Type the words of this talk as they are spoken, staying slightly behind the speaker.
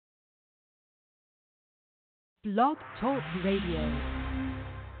Blog Talk Radio.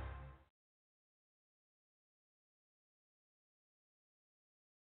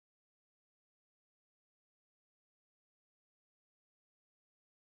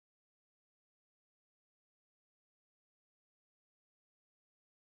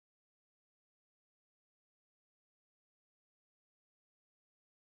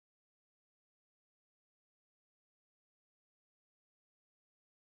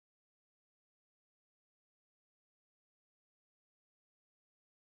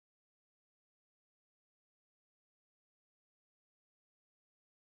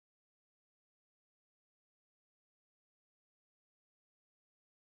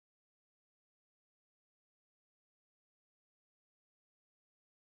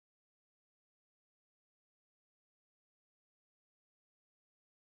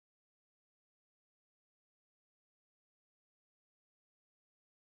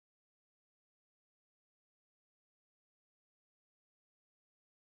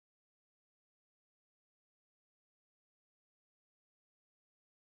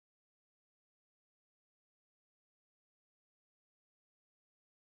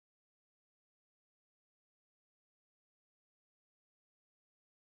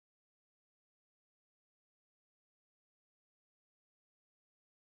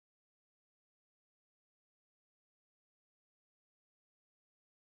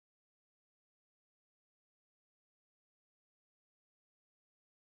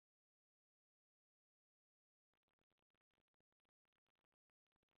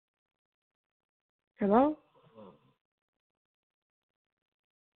 Hello?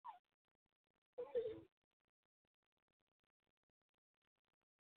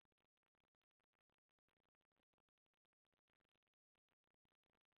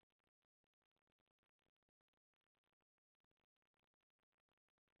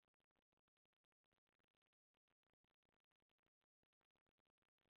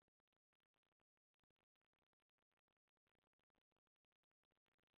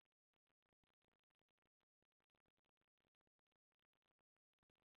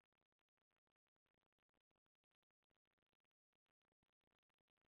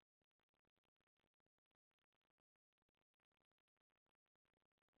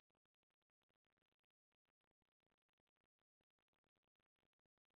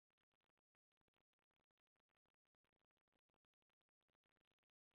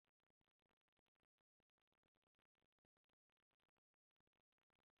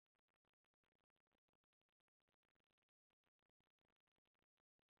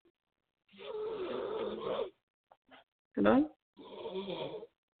 Hello?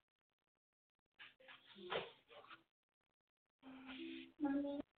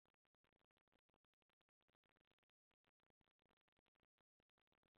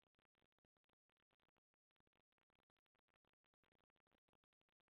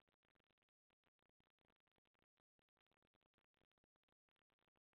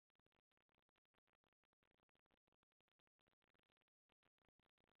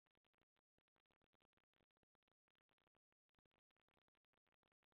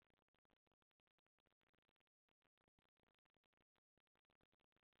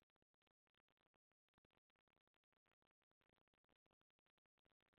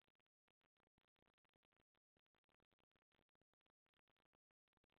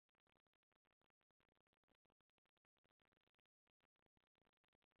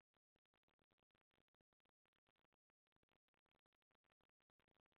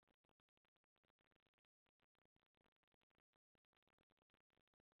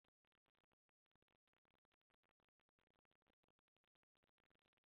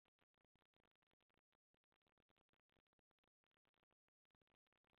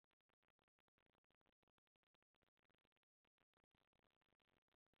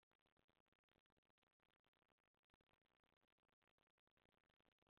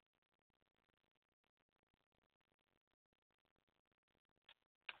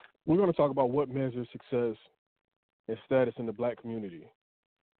 We're going to talk about what measures success and status in the black community.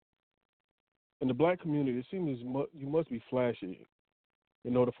 In the black community, it seems you must be flashy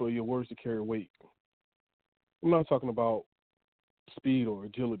in order for your words to carry weight. I'm not talking about speed or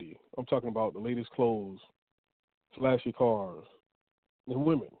agility. I'm talking about the latest clothes, flashy cars, and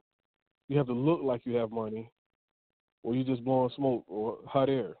women. You have to look like you have money, or you're just blowing smoke or hot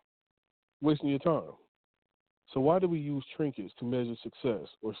air, wasting your time. So why do we use trinkets to measure success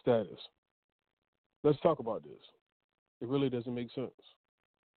or status? Let's talk about this. It really doesn't make sense.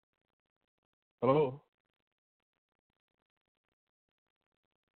 Hello?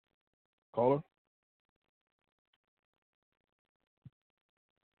 Caller?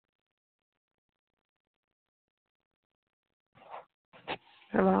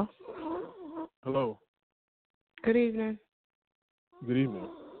 Hello. Hello. Good evening. Good evening.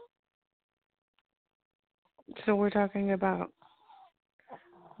 So we're talking about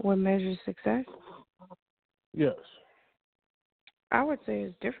what measures success? Yes. I would say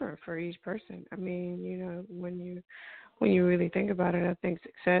it's different for each person. I mean, when you really think about it, I think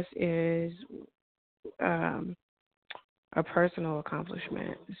success is a personal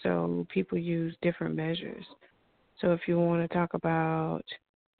accomplishment. So people use different measures. So if you want to talk about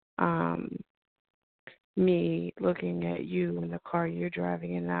me looking at you in the car you're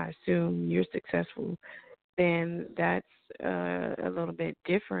driving and I assume you're successful, then that's a little bit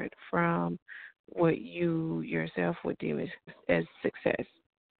different from what you yourself would deem as success.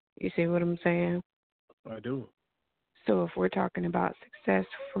 You see what I'm saying? I do. So if we're talking about success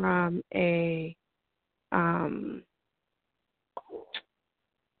from a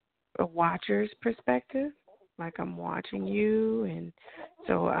watcher's perspective, like I'm watching you, and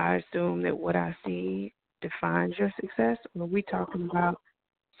so I assume that what I see defines your success. Or are we talking about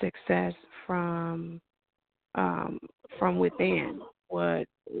success from within? What?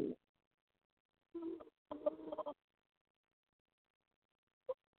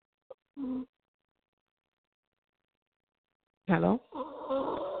 Hello?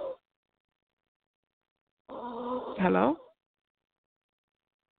 Hello?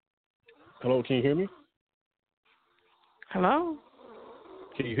 Hello, can you hear me? Hello?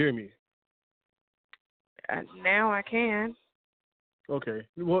 Can you hear me? Now I can. Okay.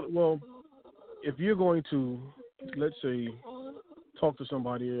 Well, if you're going to, let's say, talk to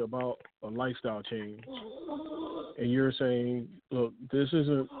somebody about a lifestyle change, and you're saying, look, this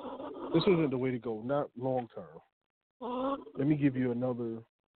isn't the way to go, not long term. Let me give you another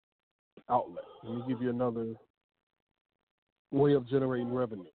outlet. Let me give you another way of generating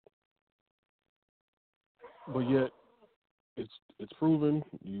revenue. But yet, it's proven.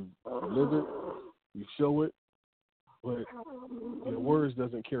 You live it, you show it, but your words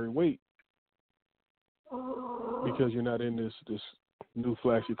doesn't carry weight because you're not in this new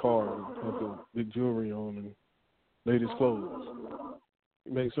flashy car and have the big jewelry on and latest clothes.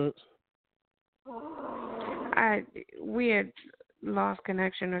 Make sense? We had lost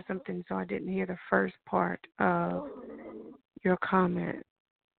connection or something, so I didn't hear the first part of your comment.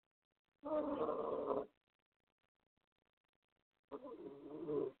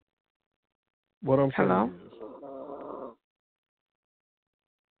 What I'm Hello?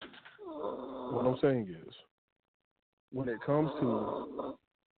 saying is, when it comes to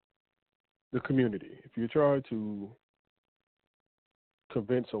the community, if you try to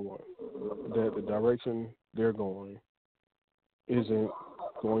convince someone that the direction they're going isn't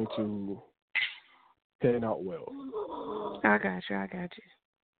going to pan out well. I got you.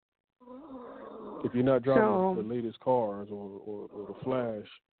 If you're not driving the latest cars or the flash,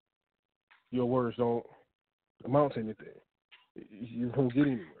 your words don't amount to anything. You don't get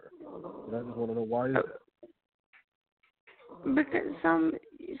anywhere. And I just want to know, why is that? Because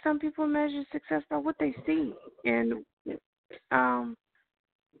some people measure success by what they see and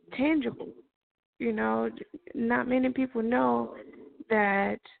tangible. You know, not many people know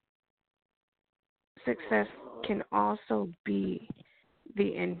that success can also be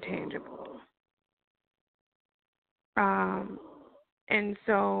the intangible. And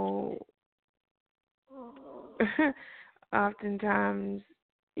so oftentimes,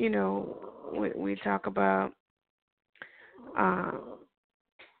 you know, we talk about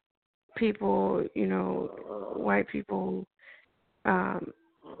people, you know, white people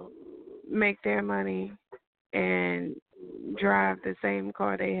make their money and drive the same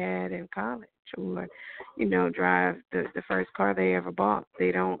car they had in college, or, you know, drive the first car they ever bought.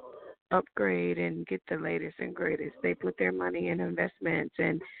 They don't upgrade and get the latest and greatest. They put their money in investments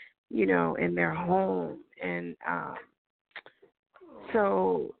and, you know, in their home. And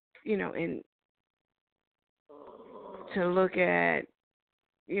so, you know, and to look at,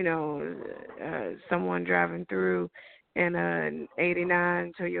 you know, someone driving through in an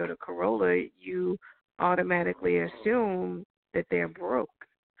 89 Toyota Corolla, you automatically assume that they're broke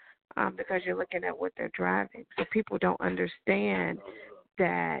because you're looking at what they're driving. So people don't understand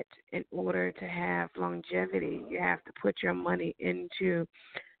that in order to have longevity, you have to put your money into,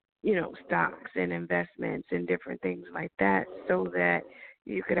 you know, stocks and investments and different things like that so that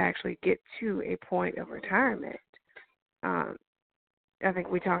you could actually get to a point of retirement. I think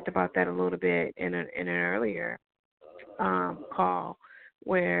we talked about that a little bit in an earlier call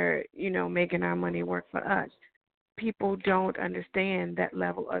where, you know, making our money work for us. People don't understand that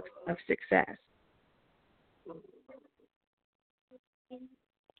level of success.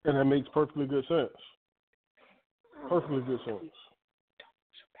 And that makes perfectly good sense. Perfectly good sense.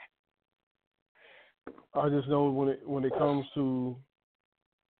 I just know when it comes to,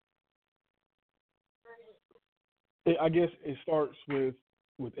 I guess it starts with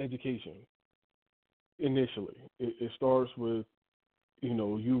education initially. It starts with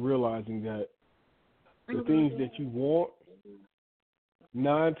you realizing that the things that you want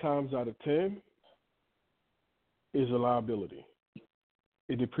 9 times out of 10 is a liability.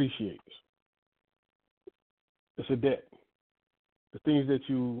 It depreciates. It's a debt. The things that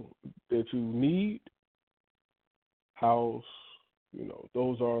you need, house,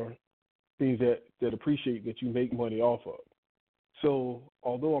 those are things that appreciate, that you make money off of. So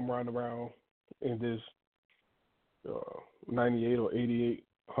although I'm riding around in this 98 or 88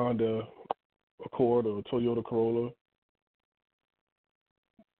 Honda Accord or Toyota Corolla,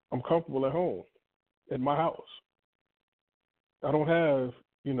 I'm comfortable at home, at my house. I don't have,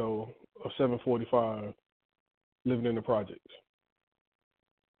 a 745 living in the projects.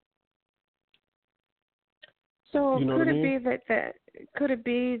 So You know could what I it mean? be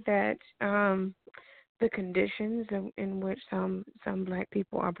that the conditions in which some black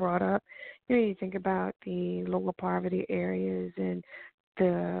people are brought up, you think about the lower poverty areas and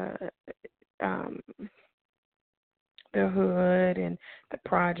the hood and the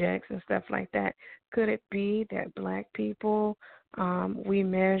projects and stuff like that. Could it be that black people, we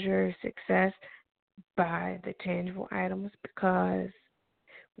measure success by the tangible items because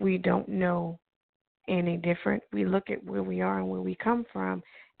we don't know any different? We look at where we are and where we come from,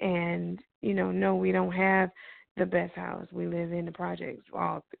 and no, we don't have the best house. We live in the projects.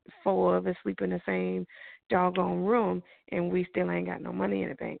 All 4 of us sleep in the same doggone room, and we still ain't got no money in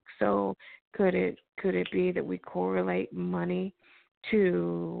the bank. So could it be that we correlate money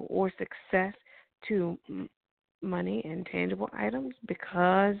to, or success to, money and tangible items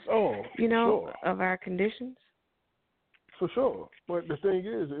because Sure. of our conditions? For sure. But the thing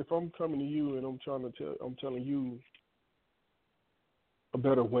is, if I'm coming to you and I'm telling you a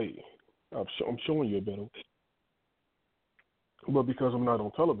better way, I'm showing you a better way. But because I'm not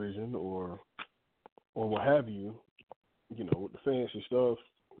on television or what have you, with the fancy stuff,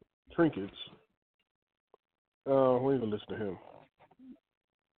 trinkets, we ain't gonna listen to him.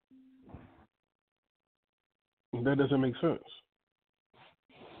 That doesn't make sense.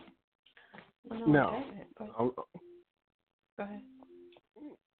 Well, no, Now, it doesn't, but go ahead.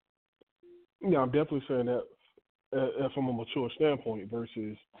 Yeah, I'm definitely saying that from a mature standpoint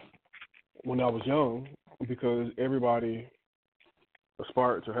versus when I was young, because everybody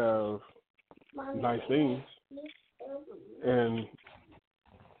aspired to have nice things, and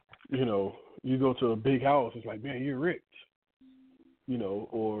you go to a big house, it's like, man, you're rich,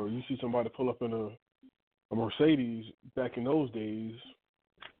 or you see somebody pull up in a Mercedes. Back in those days,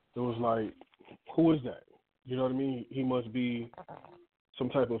 it was like, who is that? You know what I mean? He must be some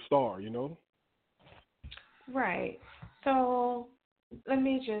type of star, Right. So let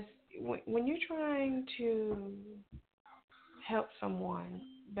me just, when you're trying to help someone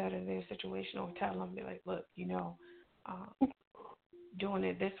better their situation or tell them, be like, look, doing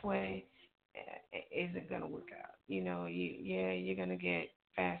it this way isn't going to work out. You're going to get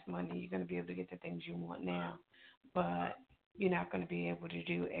fast money. You're going to be able to get the things you want now, but you're not going to be able to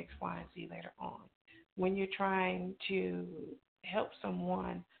do X, Y, and Z later on. When you're trying to help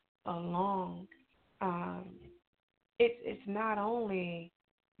someone along, it's not only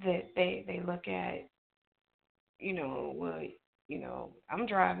that they look at, I'm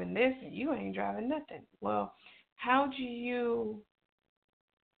driving this and you ain't driving nothing. Well, how do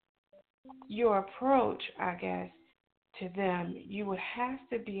your approach, I guess, to them, you would have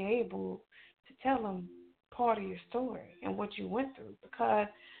to be able to tell them part of your story and what you went through. Because,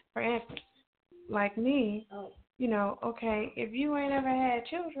 for instance, like me, okay, if you ain't ever had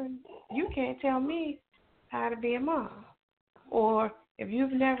children, you can't tell me how to be a mom. Or if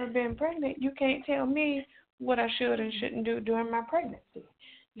you've never been pregnant, you can't tell me what I should and shouldn't do during my pregnancy.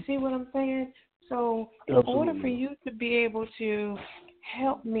 You see what I'm saying? So in order for you to be able to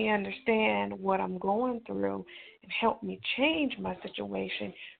help me understand what I'm going through and help me change my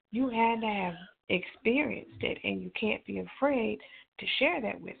situation, you had to have experienced it, and you can't be afraid to share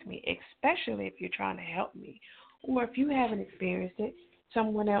that with me, especially if you're trying to help me. Or if you haven't experienced it,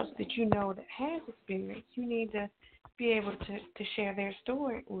 someone else that that has experience, you need to be able to share their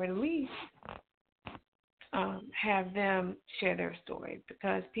story, or at least have them share their story,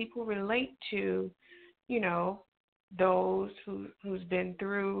 because people relate to, those who's been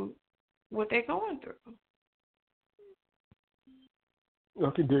through what they're going through. I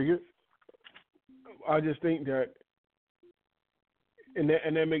can dig it. I just think that, and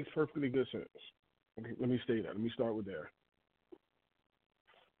that makes perfectly good sense. Okay, let me say that. Let me start with there.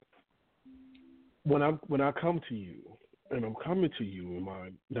 when I come to you, and I'm coming to you in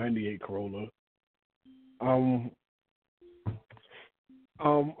my '98 Corolla, um,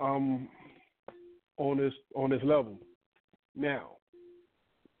 I'm on this level. Now,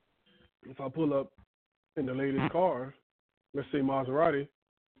 if I pull up in the latest car, let's say Maserati,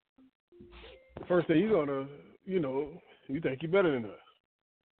 the first thing you're gonna, you think you're better than us,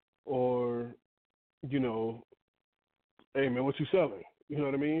 or you know, hey man, what you selling? You know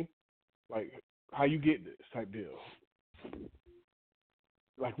what I mean? Like how you get this type deal.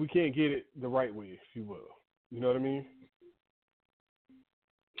 Like we can't get it the right way, if you will. You know what I mean?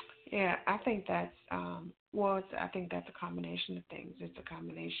 Yeah, I think that's I think that's a combination of things. It's a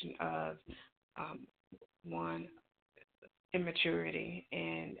combination of um, one, immaturity,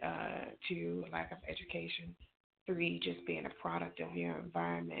 and two, lack of education. Three, just being a product of your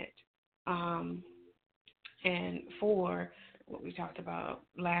environment. Um, and four, what we talked about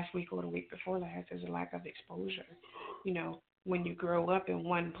last week or the week before last is a lack of exposure. When you grow up in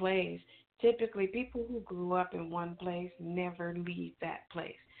one place, typically people who grew up in one place never leave that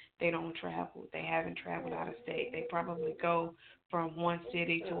place. They don't travel. They haven't traveled out of state. They probably go from one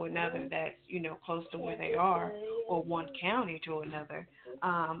city to another that's, close to where they are, or one county to another.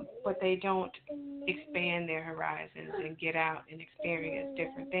 But they don't expand their horizons and get out and experience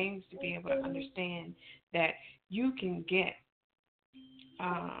different things to be able to understand that you can get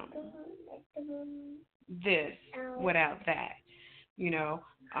um, this without that. You know,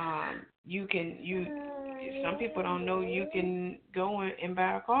 you can you. Some people don't know you can go and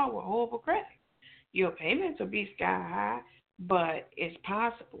buy a car with horrible credit. Your payments will be sky high, but it's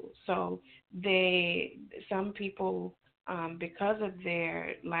possible. So some people, because of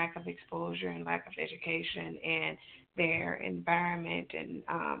their lack of exposure and lack of education and their environment and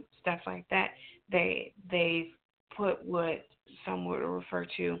stuff like that, they've put what some would refer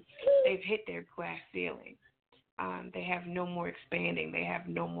to, they've hit their glass ceiling. They have no more expanding. They have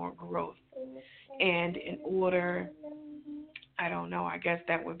no more growth. And in order, I don't know, I guess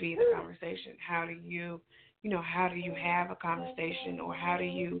that would be the conversation. How do you have a conversation, or how do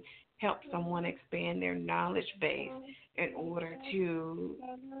you help someone expand their knowledge base in order to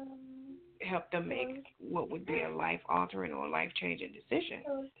help them make what would be a life-altering or life-changing decision?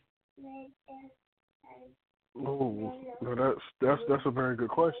 Oh, no, that's a very good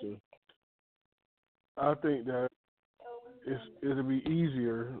question. I think that it'll be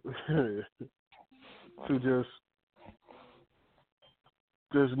easier to just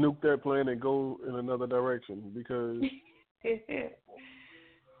nuke that plan and go in another direction, because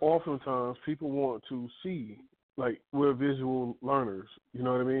oftentimes people want to see, like, we're visual learners, you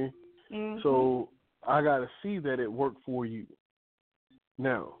know what I mean? Mm-hmm. So I got to see that it worked for you.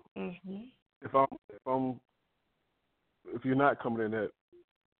 Now, mm-hmm. if you're not coming in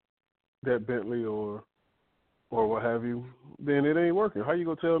that Bentley or what have you, then it ain't working. How you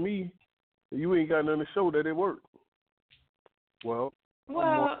gonna tell me that you ain't got nothing to show that it worked? Well,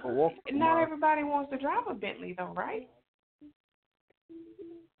 not everybody wants to drive a Bentley, though, right?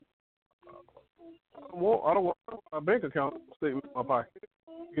 I don't want my bank account statement in my pocket.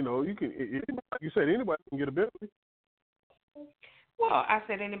 You said anybody can get a Bentley. Well, I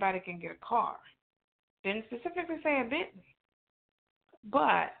said anybody can get a car. Didn't specifically say a Bentley.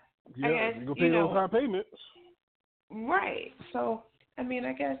 But yeah, I guess, you gonna pay those high payments. Right. So, I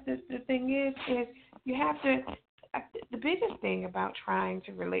guess the thing is you have to. The biggest thing about trying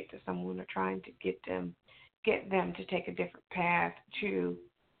to relate to someone, or trying to get them to take a different path to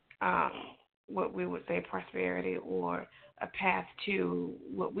what we would say prosperity, or a path to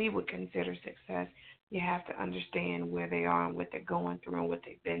what we would consider success, you have to understand where they are and what they're going through and what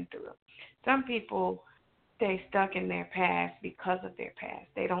they've been through. Some people stay stuck in their past because of their past.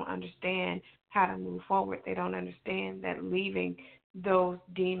 They don't understand how to move forward. They don't understand that leaving those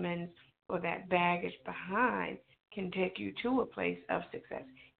demons or that baggage behind can take you to a place of success.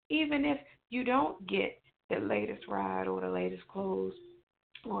 Even if you don't get the latest ride or the latest clothes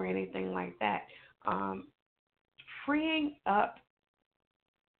or anything like that, freeing up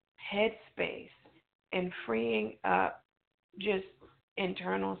headspace and freeing up just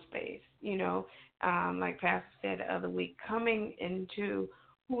internal space, like Pastor said the other week, coming into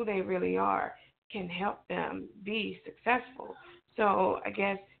who they really are can help them be successful. So I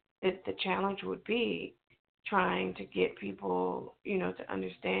guess the challenge would be trying to get people, to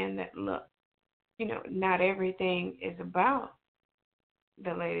understand that, look, not everything is about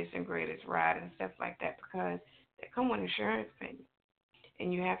the latest and greatest ride and stuff like that, because they come with insurance payments.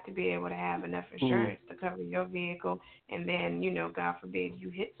 And you have to be able to have enough insurance to cover your vehicle. And then, God forbid,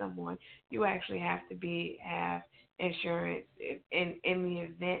 you hit someone, you actually have to have insurance in the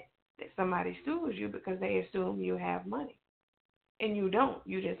event that somebody sues you because they assume you have money. And you don't.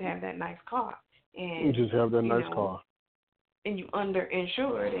 You just have that nice car. And you just have that nice car. And you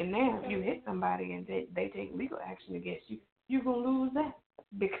underinsured, and now if you hit somebody and they take legal action against you, you're going to lose that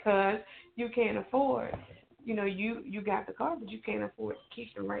because you can't afford, you got the car, but you can't afford to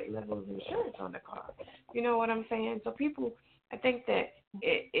keep the right level of insurance on the car. You know what I'm saying? So people, I think that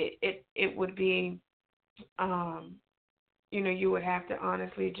it would be, you would have to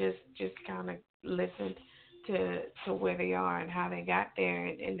honestly just kind of listen to where they are and how they got there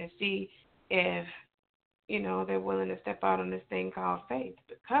and to see if, they're willing to step out on this thing called faith,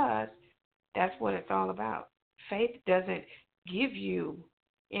 because that's what it's all about. Faith doesn't give you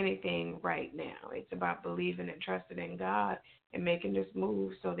anything right now. It's about believing and trusting in God and making this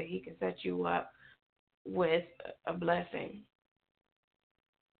move so that He can set you up with a blessing.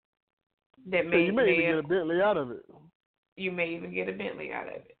 That you may even get a Bentley out of it. You may even get a Bentley out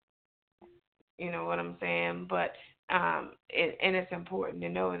of it. You know what I'm saying? But and it's important to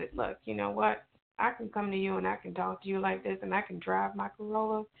know that, look, you know what? I can come to you and I can talk to you like this, and I can drive my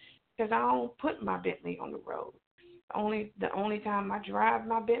Corolla because I don't put my Bentley on the road. The only time I drive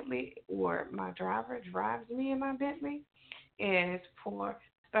my Bentley or my driver drives me in my Bentley is for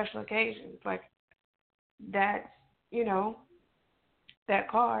special occasions. Like that's, that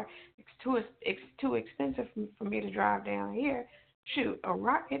car, it's too expensive for me to drive down here. Shoot, a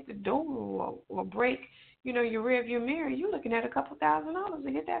rock hit the door or break, your rear view mirror, you're looking at a couple $1,000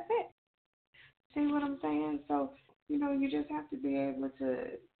 to get that fixed. See what I'm saying? So, you just have to be able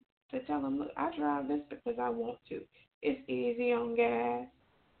to tell them, look, I drive this because I want to. It's easy on gas,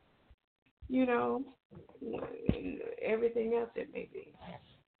 everything else it may be.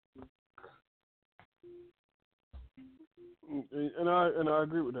 And I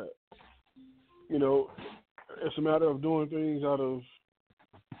agree with that. It's a matter of doing things out of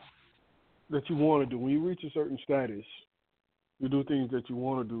that you want to do. When you reach a certain status, you do things that you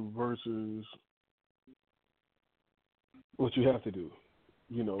want to do versus what you have to do.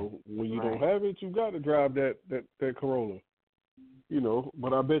 When you don't have it, you got to drive that Corolla.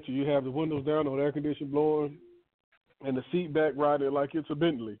 But I bet you have the windows down, the air conditioning blowing, and the seat back riding like it's a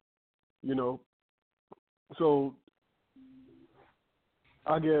Bentley. So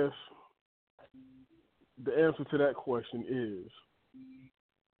I guess the answer to that question is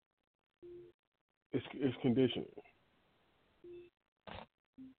it's conditioning.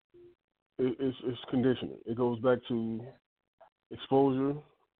 It's conditioning. It goes back to exposure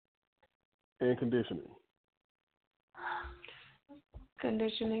and conditioning.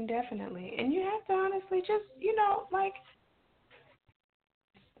 Conditioning, definitely. And you have to honestly just,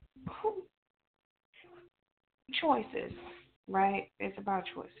 choices, right? It's about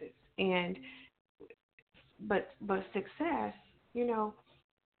choices. And but success,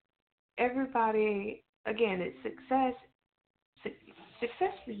 everybody, again, it's success.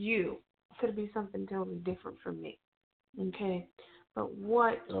 Success for you could be something totally different from me. Okay? But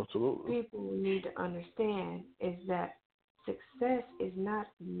what Absolutely. people need to understand is that success is not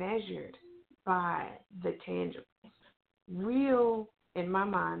measured by the tangibles. Real, in my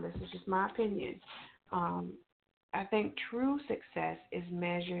mind, this is just my opinion, I think true success is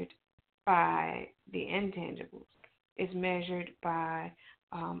measured by the intangibles. It's measured by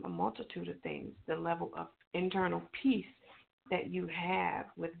a multitude of things, the level of internal peace that you have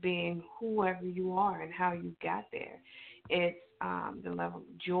with being whoever you are and how you got there. It's the level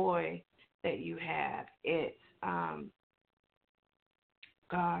of joy that you have. It's,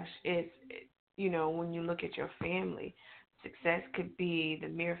 when you look at your family, success could be the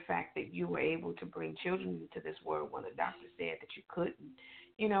mere fact that you were able to bring children into this world when the doctor said that you couldn't.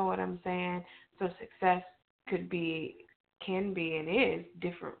 You know what I'm saying? So success can be, and is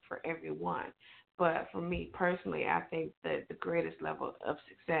different for everyone. But for me personally, I think that the greatest level of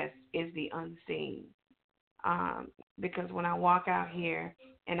success is the unseen. Because when I walk out here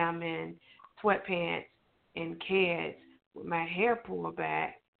and I'm in sweatpants and kids with my hair pulled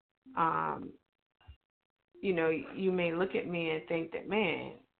back, you may look at me and think that,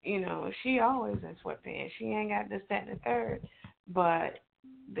 man, she always in sweatpants. She ain't got this, that, and the third. But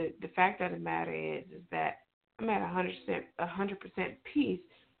the fact of the matter is that I'm at 100% peace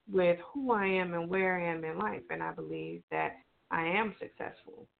with who I am and where I am in life, and I believe that I am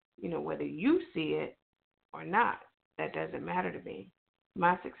successful. Whether you see it or not, that doesn't matter to me.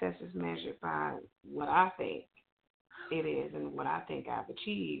 My success is measured by what I think it is and what I think I've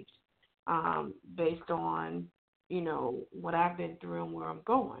achieved, based on, what I've been through and where I'm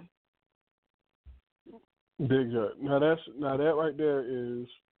going. Big gut. Now that right there is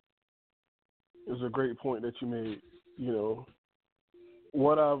a great point that you made.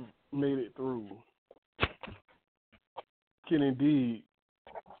 What I've made it through can indeed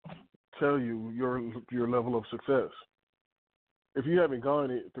tell you your level of success. If you haven't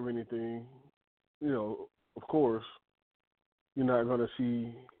gone it through anything, of course, you're not going to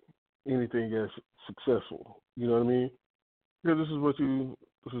see anything as successful. You know what I mean? Because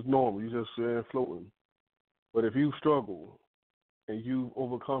this is normal. You just floating. But if you struggle and you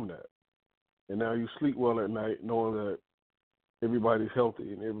overcome that, and now you sleep well at night knowing that everybody's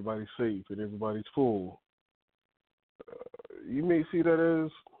healthy and everybody's safe and everybody's full, you may see that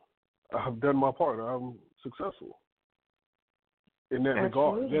as I've done my part. I'm successful. In that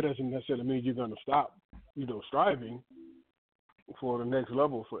regard, that doesn't necessarily mean you're going to stop, striving for the next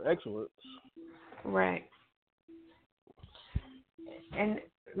level for excellence. Right. And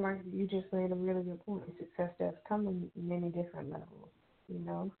Mark, you just made a really good point. Success does come in many different levels.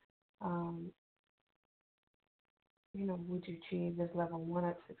 Would you achieve this level one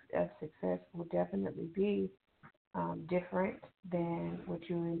of success will definitely be different than what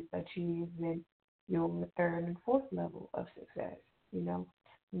you achieve in your third and fourth level of success.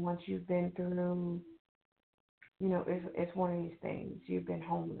 Once you've been through, it's one of these things. You've been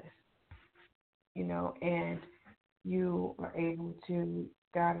homeless, and you are able to,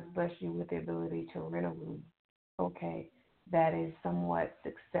 God has blessed you with the ability to rent a room. Okay, that is somewhat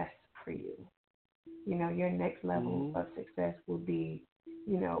success for you. Your next level of success will be,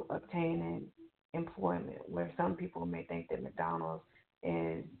 obtaining employment, where some people may think that McDonald's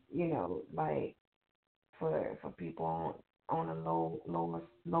is, like for people on a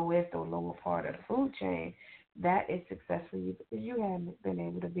lowest or lower part of the food chain. That is success for you because you haven't been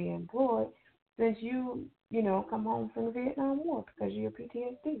able to be employed since you come home from the Vietnam War because of your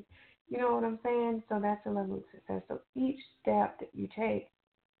PTSD. You know what I'm saying? So that's a level of success. So each step that you take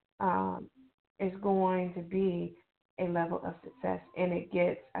is going to be a level of success, and it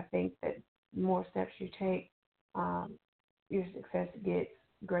gets, I think that more steps you take, your success gets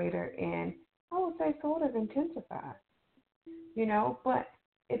greater and I would say sort of intensifies, but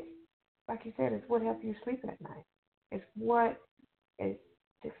it's, like you said, it's what helps you sleep at night. It's what is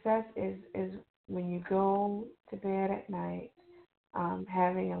success is when you go to bed at night,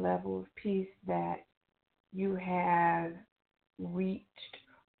 having a level of peace that you have reached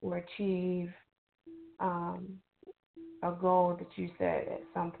or achieved a goal that you set at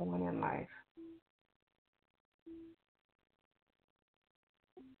some point in life.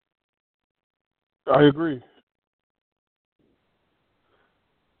 I agree.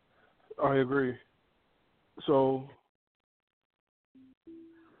 So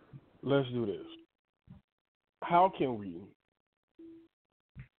let's do this. How can we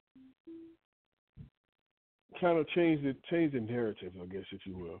kind of change the narrative, I guess, if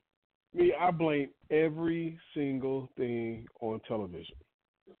you will? I blame every single thing on television.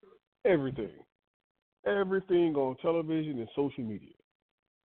 Everything on television and social media,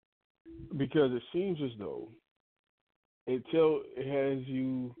 because it seems as though it has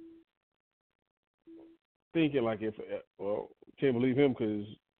you thinking like, can't believe him because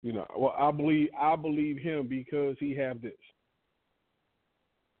I believe him because he have this.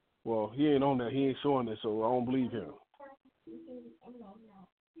 Well, he ain't on that. He ain't showing this, so I don't believe him.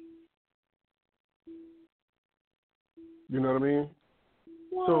 You know what I mean?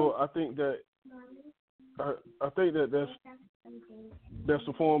 So I think that that's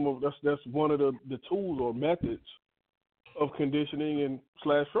a form of that's one of the tools or methods of conditioning and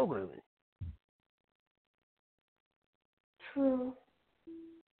 / programming. True,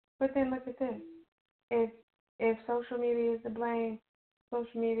 but then look at this: if social media is to blame,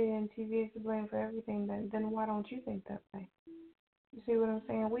 social media and TV is to blame for everything, then why don't you think that way? You see what I'm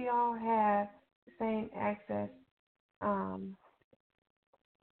saying? We all have the same access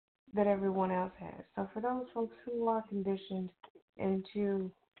that everyone else has. So for those folks who are conditioned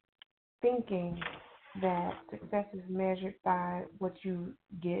into thinking that success is measured by what you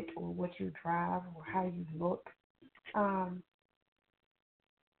get or what you drive or how you look,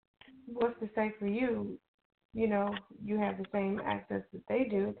 what's to say for you? You have the same access that they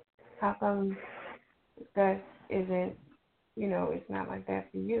do. How come success isn't, it's not like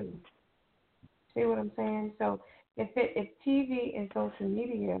that for you? See what I'm saying? So if TV and social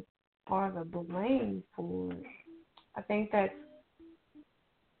media are the blame for it, I think that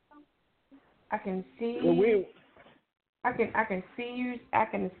I can see. I can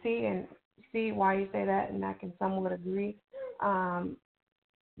see why you say that, and I can somewhat agree.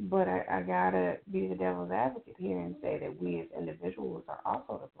 But I gotta be the devil's advocate here and say that we as individuals are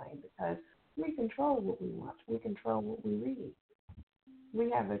also to blame because we control what we watch. We control what we read. We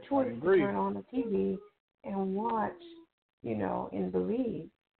have a choice to turn on the TV and watch, and believe.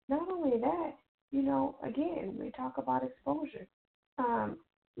 not only that, again, we talk about exposure.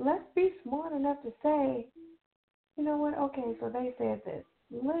 Let's be smart enough to say, you know what, okay, so they said this.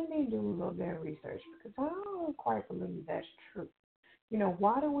 Let me do a little bit of research because I don't quite believe that's true.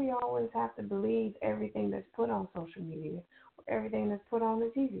 Why do we always have to believe everything that's put on social media or everything that's put on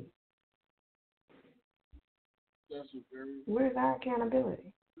the TV? Where's our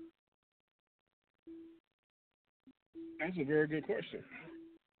accountability? That's a very good question.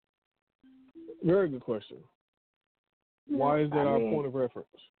 Very good question. Why is that our point of reference?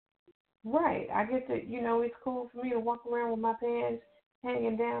 Right. I get that, it's cool for me to walk around with my pants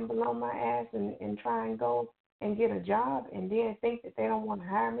hanging down below my ass and try and go and get a job and then think that they don't want to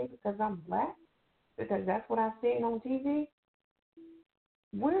hire me because I'm black, because that's what I've seen on TV.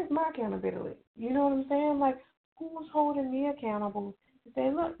 Where's my accountability? You know what I'm saying? Like, who's holding me accountable to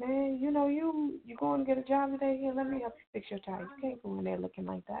say, look, man, you going to get a job today? Here, let me help you fix your tie. You can't go in there looking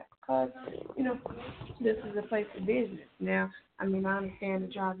like that because, this is a place for business. Now, I understand the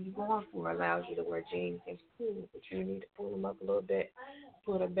job you're going for allows you to wear jeans. It's cool, but you need to pull them up a little bit,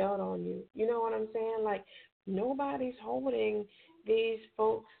 put a belt on you. You know what I'm saying? Like, nobody's holding these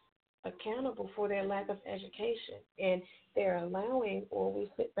folks accountable for their lack of education. And they're allowing, or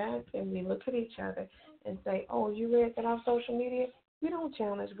we sit back and we look at each other and say, oh, you read that on social media? We don't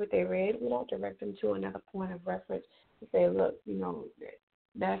challenge what they read. We don't direct them to another point of reference to say, look,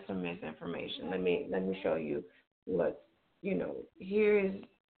 that's some misinformation. Let me show you what, here's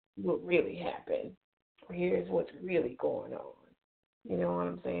what really happened. Here's what's really going on. You know what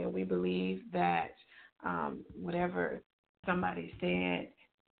I'm saying? We believe that whatever somebody said,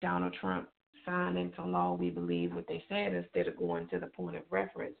 Donald Trump signed into law, we believe what they said instead of going to the point of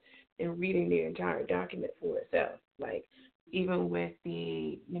reference and reading the entire document for itself. Like, even with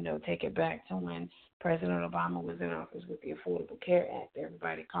the, take it back to when President Obama was in office with the Affordable Care Act,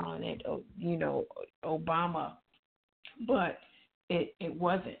 everybody calling it, Obama, but it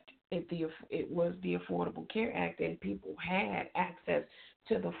wasn't. It was the Affordable Care Act, and people had access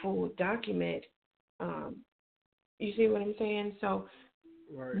to the full document. You see what I'm saying? So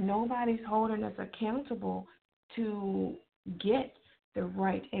right. Nobody's holding us accountable to get the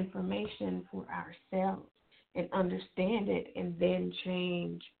right information for ourselves and understand it, and then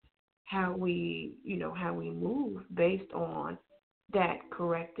change how we move based on that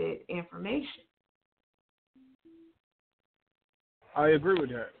corrected information. I agree with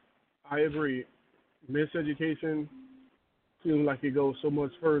that. I agree. Miseducation seems like it goes so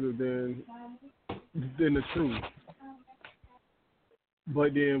much further than the truth.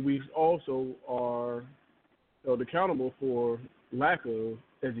 But then we also are held accountable for lack of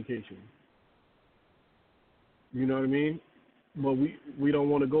education. You know what I mean? But we don't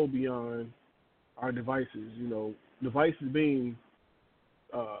want to go beyond our devices. Devices being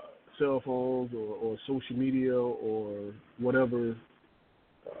cell phones or social media or whatever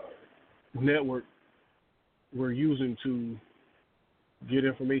network we're using to get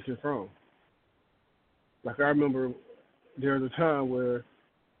information from. Like, I remember there was a time where,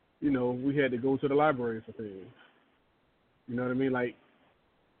 we had to go to the library for things. You know what I mean? Like,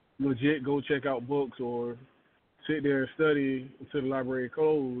 legit go check out books or sit there and study until the library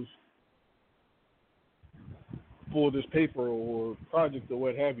closed for this paper or project or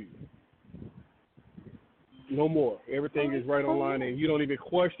what have you. No more. Everything is right online, and you don't even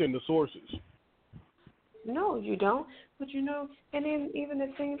question the sources. No, you don't. But and then even the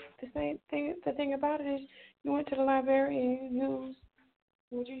thing about it is, you went to the library and you used,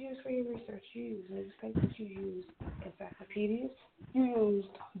 what you use for your research? You used newspapers, you used encyclopedias, you used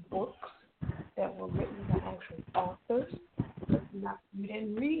books that were written by actual authors. You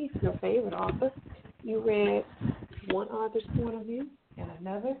didn't read your favorite author. You read one author's point of view and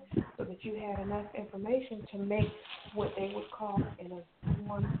another, so that you had enough information to make what they would call an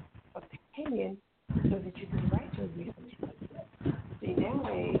informed opinion, so that you can write your research. See,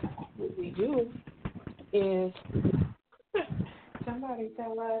 nowadays, what we do is somebody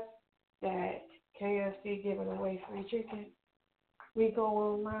tell us that KFC giving away free chicken. We go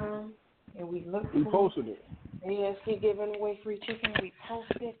online and we look We for posted it. KFC giving away free chicken. We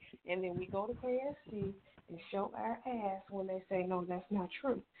post it, and then we go to KFC and show our ass when they say, no, that's not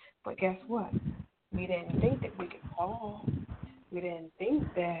true. But guess what? We didn't think that we could call. We didn't think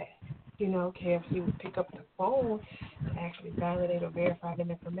that, KFC would pick up the phone and actually validate or verify the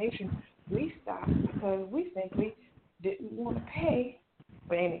information. We stopped because we simply didn't want to pay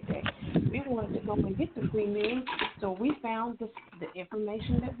for anything. We wanted to go and get the free meal, so we found the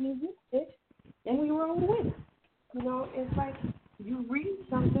information that we wanted, and we rolled with it. It's like you read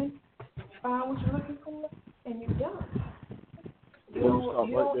something, find what you're looking for, and you're done. You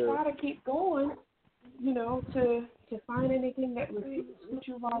you right don't there. try to keep going, to find anything that refutes what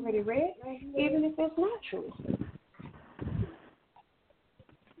you've already read, even if it's not true.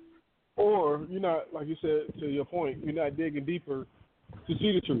 Or you're not, like you said, to your point, you're not digging deeper to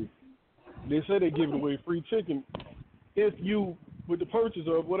see the truth. They say they're giving away free chicken if you, with the purchase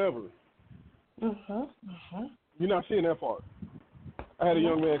of whatever. You're not seeing that part. I had a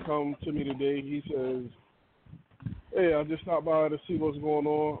young man come to me today. He says, "Hey, I just stopped by to see what's going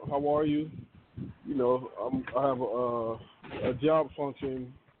on. How are you? I have a job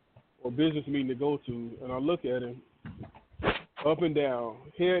function or business meeting to go to," and I look at him up and down,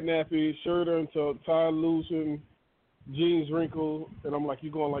 head nappy, shirt untucked, tie loosened, jeans wrinkled, and I'm like,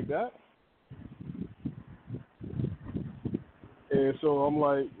 "You going like that?" And so I'm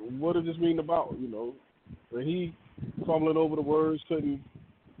like, "What does this mean about?" And he, fumbling over the words, couldn't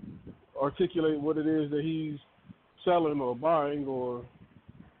articulate what it is that he's selling or buying or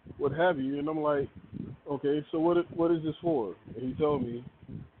what have you. And I'm like, "Okay, so what is this for?" And he told me.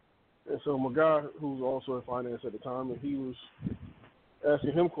 And so my guy, who was also in finance at the time, and he was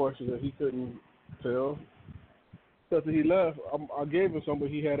asking him questions that he couldn't tell. After he left, I gave him some, but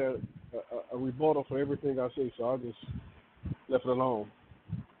he had a rebuttal for everything I say, so I just left it alone.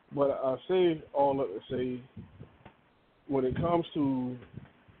 But I say all that to say, when it comes to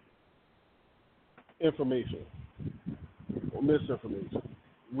information or misinformation,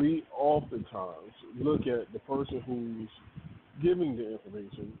 we oftentimes look at the person who's giving the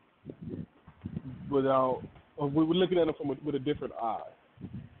information we're looking at it with a different eye.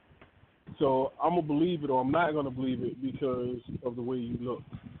 So I'm going to believe it or I'm not going to believe it because of the way you look.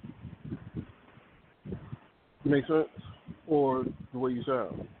 Make sense? Or the way you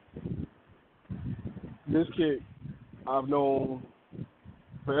sound. This kid I've known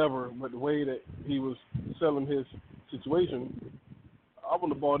forever, but the way that he was selling his situation, I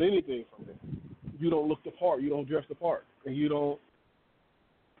wouldn't have bought anything from him. You don't look the part. You don't dress the part. And you don't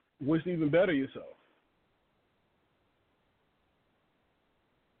wish to even better yourself.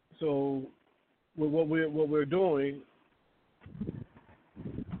 So with what we're doing,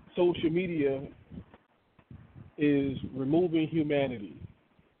 social media is removing humanity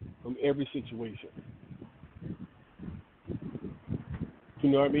from every situation. You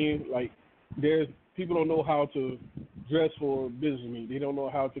know what I mean? Like, there's people don't know how to dress for a business meeting. They don't know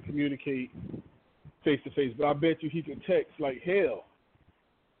how to communicate face to face. But I bet you he can text like hell.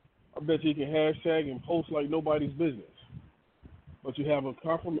 I bet you he can hashtag and post like nobody's business. But you have a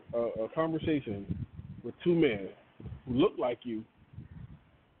conversation with two men who look like you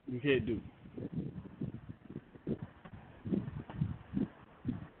can't do.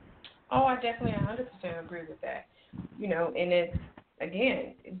 Oh, I definitely 100% agree with that. And it's,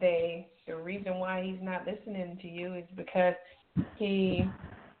 again, the reason why he's not listening to you is because he's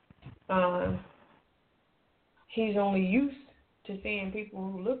only used to seeing people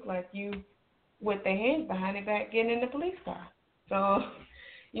who look like you with their hands behind their back getting in the police car. So,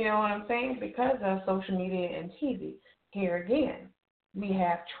 you know what I'm saying? Because of social media and TV, here again, we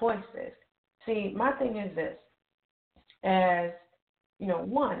have choices. See, my thing is this. As,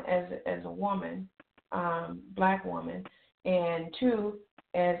 one, as a woman, black woman, and two,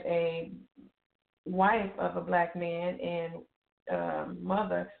 as a wife of a black man and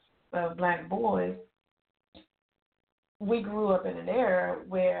mother of black boys, we grew up in an era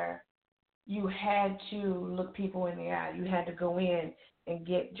where you had to look people in the eye. You had to go in and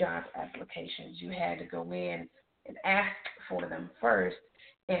get job applications. You had to go in and ask for them first,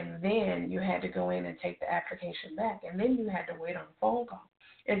 and then you had to go in and take the application back, and then you had to wait on a phone call.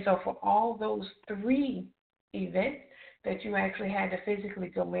 And so for all those three events that you actually had to physically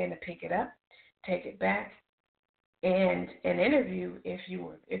go in to pick it up, take it back, and an interview, if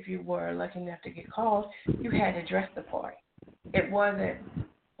you were lucky enough to get called, you had to dress the part. It wasn't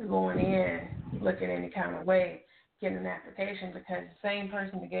going in looking any kind of way, getting an application, because the same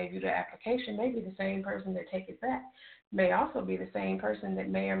person that gave you the application may be the same person that take it back, may also be the same person that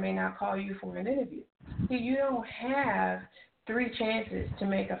may or may not call you for an interview. See, you don't have 3 chances to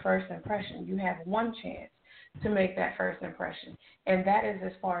make a first impression. You have 1 chance to make that first impression, and that is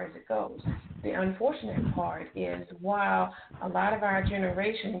as far as it goes. The unfortunate part is, while a lot of our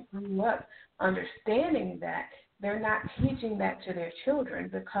generation grew up understanding that, they're not teaching that to their children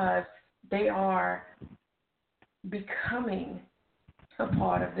because they are becoming a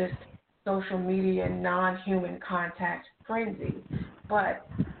part of this social media non-human contact frenzy. But,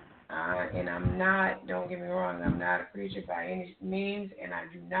 and I'm not, don't get me wrong, I'm not a preacher by any means, and I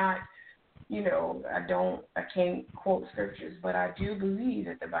do not, I can't quote scriptures, but I do believe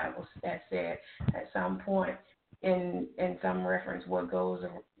that the Bible has said at some point in some reference what goes,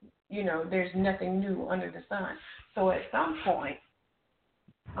 there's nothing new under the sun. So at some point,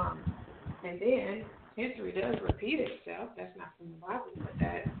 and then history does repeat itself. That's not from the Bible, but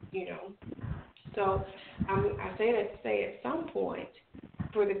that, So I say that to say at some point,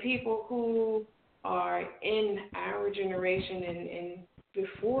 for the people who are in our generation and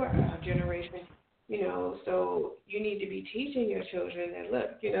before our generation, so you need to be teaching your children that,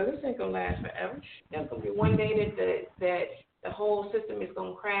 look, this ain't going to last forever. There's going to be one day that the whole system is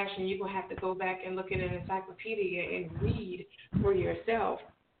going to crash and you're going to have to go back and look at an encyclopedia and read for yourself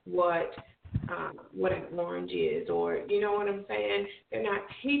what an orange is, or you know what I'm saying? They're not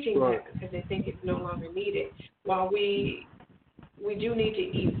teaching that because they think it's no longer needed. While we do need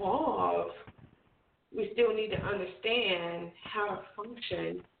to evolve, we still need to understand how to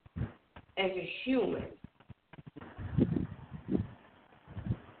function as a human.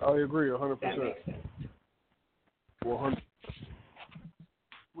 I agree 100%. That makes sense. 100.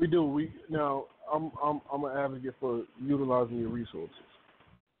 We do. Now I'm an advocate for utilizing your resources,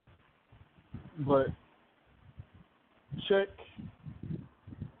 but check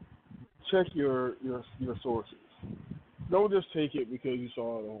your sources. Don't just take it because you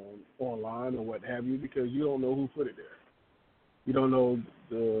saw it online or what have you, because you don't know who put it there. You don't know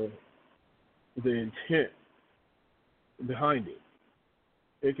the intent behind it.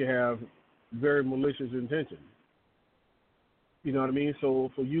 It can have very malicious intentions. You know what I mean? So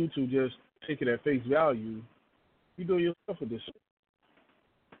for you to just take it at face value, you're doing yourself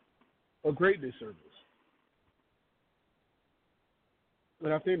a great disservice.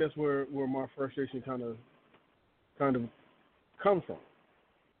 And I think that's where my frustration kind of comes from.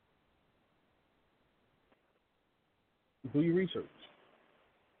 Do your research.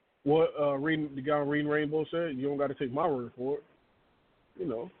 What the guy reading Rainbow said, you don't got to take my word for it.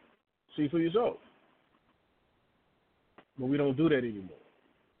 See for yourself. But we don't do that anymore.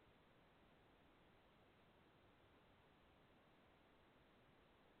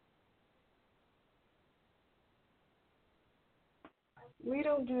 We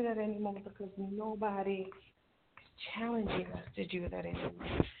don't do that anymore because nobody is challenging us to do that anymore.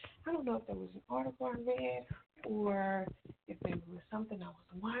 I don't know if there was an article I read or if there was something I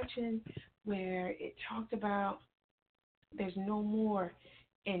was watching where it talked about there's no more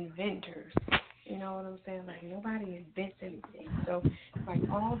inventors. You know what I'm saying? Like, nobody invents anything. So, like,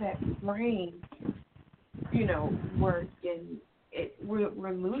 all that brain, work, and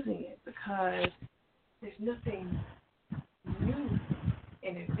we're losing it because there's nothing new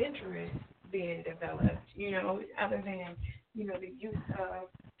and adventurous being developed, other than, the use of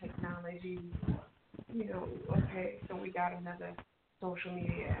technology. Okay, so we got another social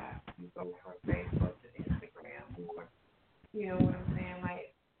media app. You go from Facebook to Instagram, or, you know what I'm saying?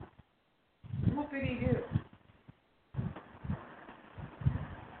 Like, what did he do?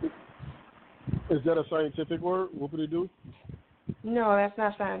 Is that a scientific word? What did he do? No, that's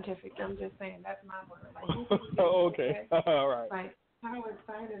not scientific. I'm just saying that's my word. Like, oh, okay. All right. Like, how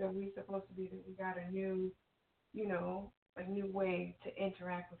excited are we supposed to be that we got a new, a new way to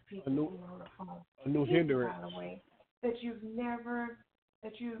interact with people on the phone? A new hindrance. By the way, that you've never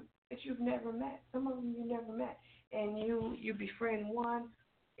met. Some of them you never met, and you befriend one,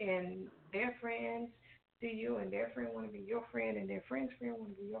 and their friends see you, and their friend want to be your friend, and their friend's friend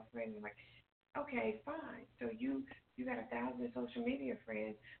want to be your friend. You're like, okay, fine. So you got 1,000 social media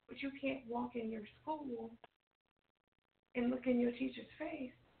friends, but you can't walk in your school and look in your teacher's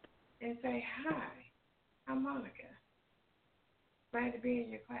face and say, hi, I'm Monica. Glad to be in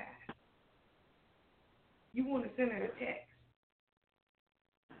your class. You want to send her a text.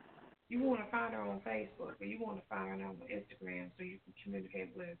 You want to find her on Facebook, or you want to find her on Instagram so you can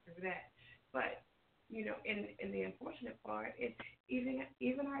communicate with her through that. But, and the unfortunate part is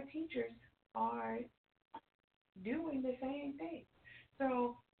even our teachers are doing the same thing.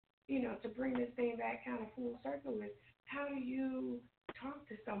 So, to bring this thing back kind of full circle is, how do you talk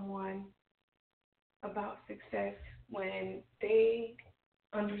to someone about success when they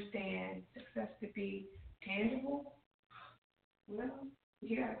understand success to be tangible? Well,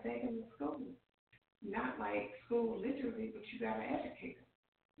 you got to take them to school. Not like school literally, but you got to educate them.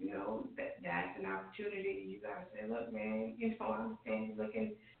 That's an opportunity. You got to say, look, man, I understand you're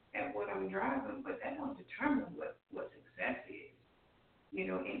looking at what I'm driving, but that don't determine what success is. And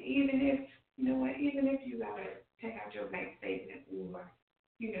even if, even if you got to take out your bank statement or,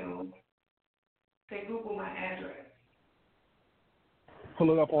 say Google my address.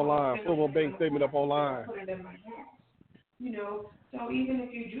 Pull it up online. Pull my bank statement up online. Put it in my house. So even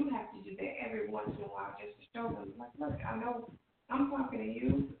if you do have to do that every once in a while just to show them, like, look, I know I'm talking to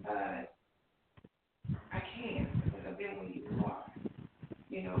you, I can't.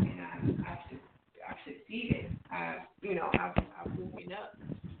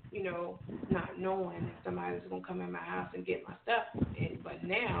 knowing if somebody's gonna come in my house and get my stuff. But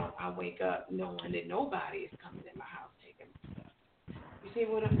now I wake up knowing that nobody is coming in my house taking my stuff. You see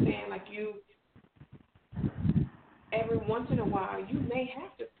what I'm saying? Like every once in a while, you may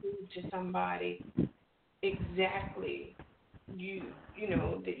have to prove to somebody exactly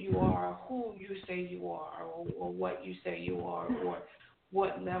that you are who you say you are, or what you say you are, or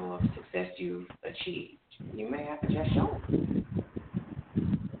what level of success you've achieved. You may have to just show them.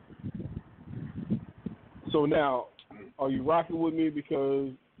 So now, are you rocking with me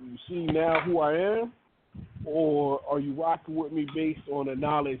because you see now who I am, or are you rocking with me based on the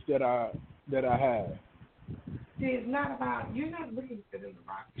knowledge that I have? See, it's not about, you're not looking for them to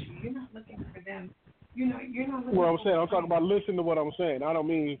rock with you. You're not looking for them. You're not looking Well, I'm for saying, I'm talking about listen to what I'm saying. I don't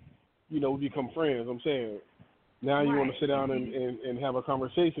mean, become friends. I'm saying now you want to sit down and have a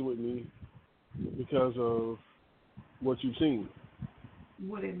conversation with me because of what you've seen.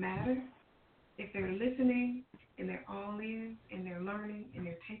 Would it matter if they're listening and they're all in and they're learning and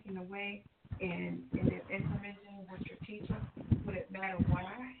they're taking away and they're implementing what you're teaching? Would it matter why?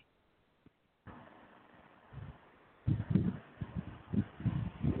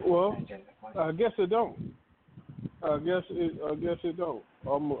 Well, I guess it don't. I guess it don't.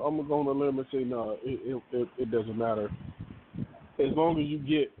 I'm going to limit and say no. It doesn't matter as long as you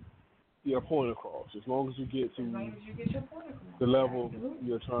get your point across. As long as you get to the level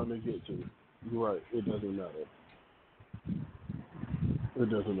you're trying to get to. You're right. It doesn't matter. It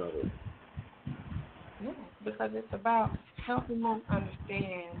doesn't matter. No, because it's about helping them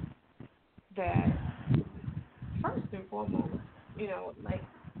understand that first and foremost, like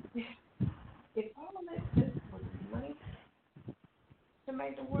if all of this was money to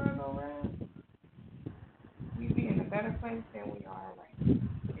make the world go round, we'd be in a better place than we are right now.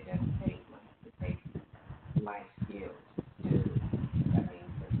 It doesn't take money. It takes life skills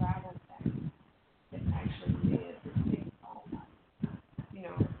survival factors that actually live this thing all life.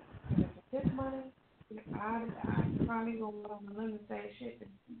 Because if it took money, I'd probably go on the limb and say shit. The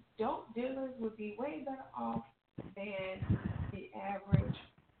dope dealers would be way better off than the average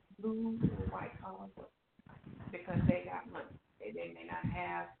blue or white collar worker because they got money. They may not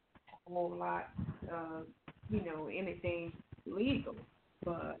have a whole lot of, anything legal,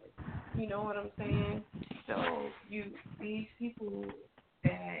 but you know what I'm saying? So these people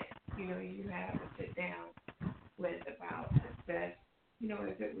that, you have to sit down with about success,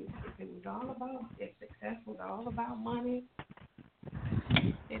 if success was all about money,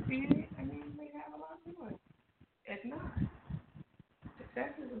 we'd have a lot more. It's not.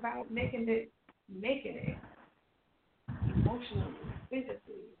 Success is about making it emotionally,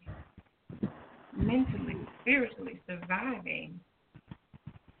 physically, mentally, spiritually, surviving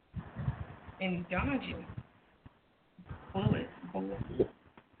and dodging bullets,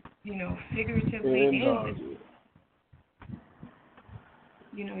 figuratively and literally.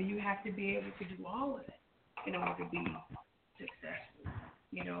 You have to be able to do all of that in order to be successful.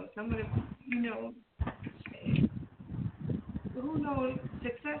 Some of the, who knows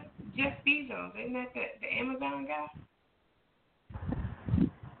success? Jeff Bezos, isn't that the Amazon guy?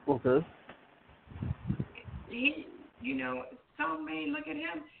 Okay. He, some may look at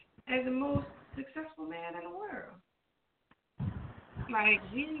him as the most successful man in the world. Like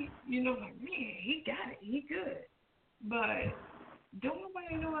he, man, he got it, he good. But don't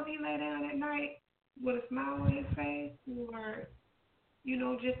nobody know if he lay down at night with a smile on his face or,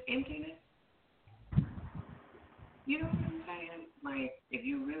 just emptiness? You know what I'm saying? Like, if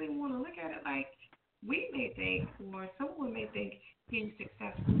you really want to look at it, like, we may think, or someone may think he's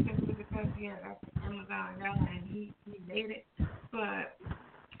successful simply because, that's Amazon guy and he made it. But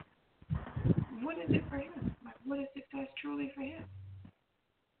what is it for him? Like, what is success truly for him?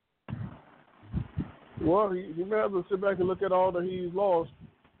 Well, he may have to sit back and look at all that he's lost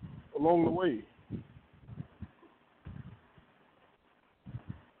along the way.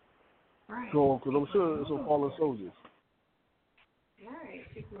 Right. Because I'm sure it's some fallen soldiers. Right.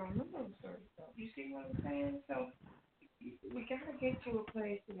 People don't know those sort of stuff. You see what I'm saying? So we got to get to a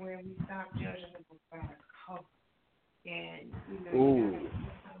place where we stop judging the book by the cover. And,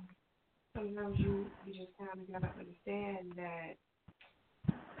 sometimes you just kind of got to understand that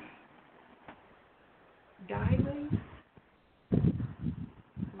diamonds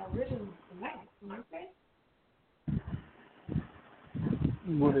are originally black, aren't they?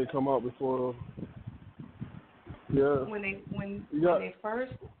 When they come out before, yeah. When they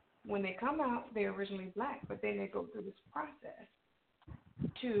come out, they're originally black, but then they go through this process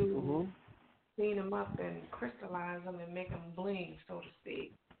to clean them up and crystallize them and make them bling, so to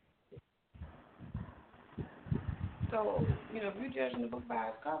speak. So, if you're judging the book by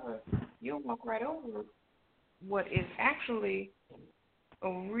its cover, you'll walk right over what is actually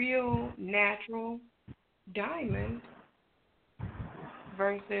a real natural diamond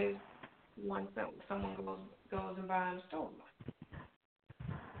versus one someone goes and buys a stolen one.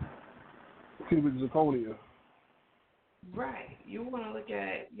 Cubic zirconia. Right. You want to look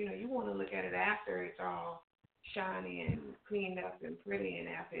at it after it's all shiny and cleaned up and pretty, and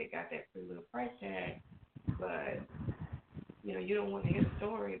after it got that pretty little price tag. But you don't want to hear the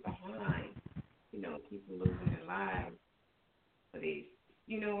story behind, people losing their lives for these.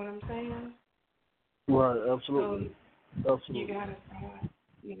 You know what I'm saying? Right. Absolutely. So Absolutely. you gotta start.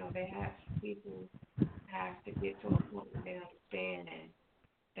 People have to get to a point where they understand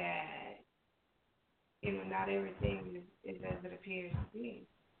that not everything is as it appears to be.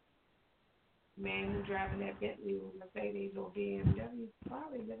 Man who's driving that Bentley or Mercedes or BMW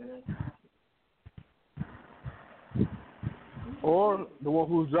probably living in. Or the one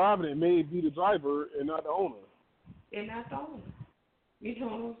who's driving it may be the driver and not the owner. And not the owner. You know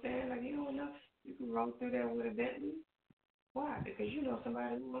what I'm saying? Like, you don't know. You can roll through there with a Bentley. Why? Because you know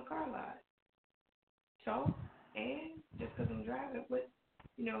somebody who won a car lot. So, and just because I'm driving, but,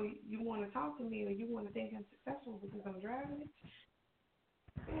 you want to talk to me or you want to think I'm successful because I'm driving it,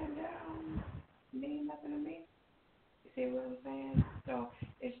 and mean nothing to me. You see what I'm saying? So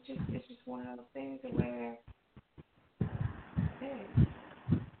it's just one of those things where, hey,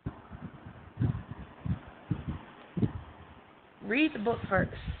 read the book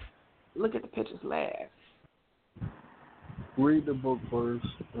first. Look at the pictures last. Read the book first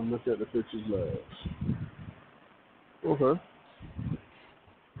and look at the pictures last. Okay.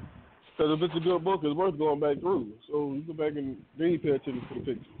 Because if it's a good book, it's worth going back through. So you go back and then you pay attention to the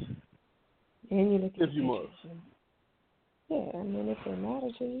pictures. And you look at if you must. Yeah, I mean, if they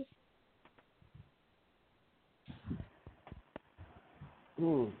matter to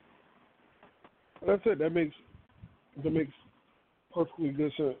you. That's it. That makes perfectly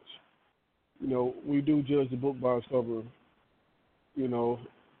good sense. We do judge the book by its cover.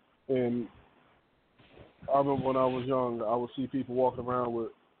 And I remember when I was young, I would see people walking around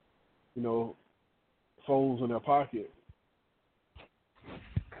with, phones in their pocket,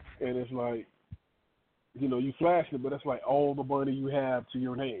 and it's like, you flash it, but it's like all the money you have to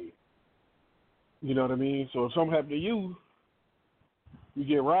your name. You know what I mean? So if something happened to you, you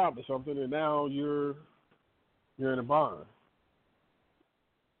get robbed or something, and now you're in a bind.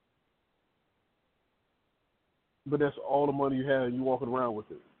 But that's all the money you have, and you walking around with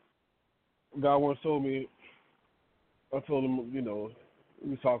it. A guy once told me, I told him, we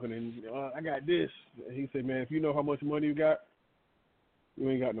was talking, and I got this. And he said, man, if you know how much money you got, you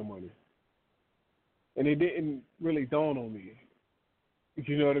ain't got no money. And it didn't really dawn on me.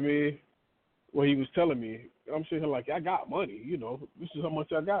 You know what I mean? What he was telling me. I'm sitting here like, I got money, this is how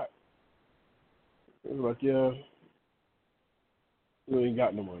much I got. He was like, yeah, you ain't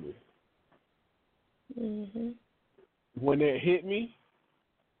got no money. Mm-hmm. When that hit me,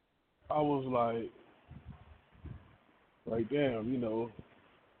 I was like, damn,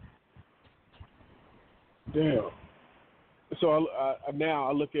 damn. So I now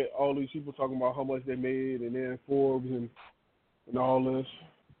I look at all these people talking about how much they made, and then Forbes and all this.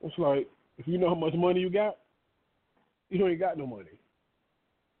 It's like, if you know how much money you got, you ain't got no money.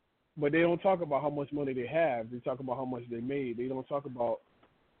 But they don't talk about how much money they have. They talk about how much they made. They don't talk about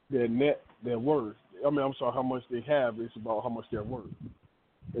their worth. How much they have. It's about how much they're worth.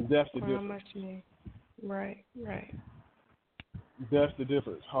 And that's the difference. How much you need. Right. That's the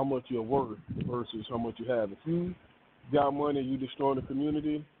difference. How much you're worth versus how much you have. If you got money, you destroy the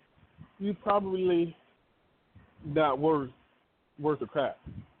community, you probably not worth a crap.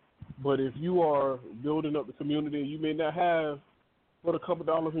 But if you are building up the community, you may not have but a couple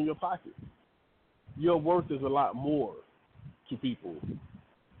dollars in your pocket. Your worth is a lot more to people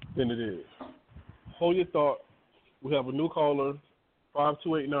than it is. Hold your thought. We have a new caller,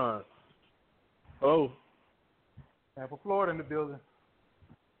 5289. Hello. Tampa, Florida in the building.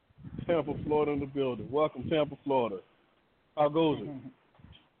 Tampa, Florida in the building. Welcome, Tampa, Florida. How goes it?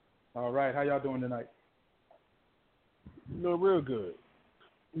 All right. How y'all doing tonight? We're doing real good.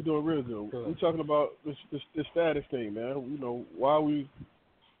 We're talking about this status thing, man.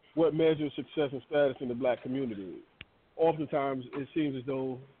 What measures success and status in the black community? Oftentimes, it seems as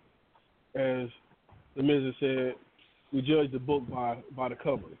though, as the minister said, we judge the book by the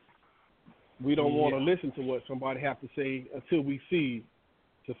cover. We don't want to listen to what somebody have to say until we see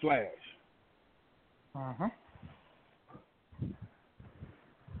the flash. Uh-huh.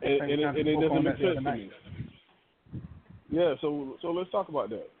 And it doesn't make sense to me. Yeah, so let's talk about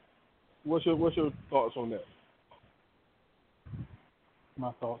that. What's your thoughts on that?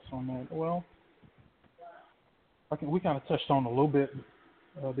 my thoughts on that. Well, we kind of touched on a little bit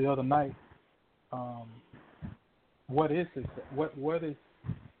the other night. What is success? What is,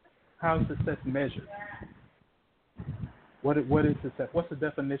 how is success measured? What is success? What's the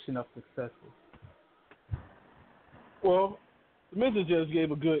definition of successful? Well, the missus just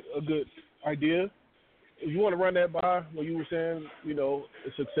gave a good idea. If you want to run that by what you were saying,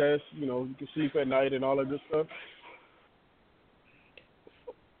 success, you can sleep at night and all that good stuff.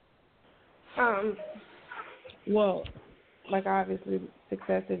 Well, like obviously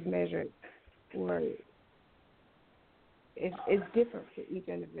success is measured, or it's different for each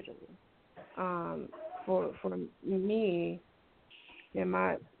individual. For me, in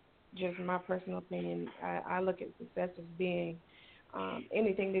my personal opinion, I look at success as being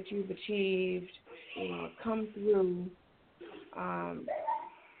anything that you've achieved, come through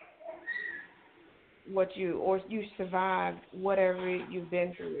you survived whatever you've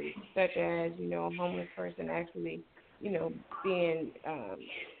been through, such as, a homeless person actually, being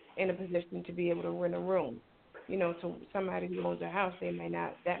in a position to be able to rent a room. To somebody who owns a house,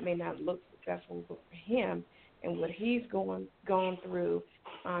 that may not look successful, but for him and what he's gone through,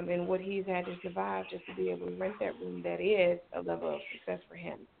 and what he's had to survive just to be able to rent that room, that is a level of success for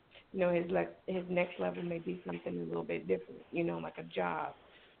him. His next level may be something a little bit different, like a job.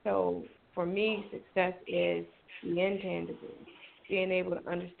 So for me, success is the intangible, being able to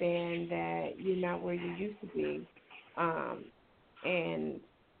understand that you're not where you used to be, and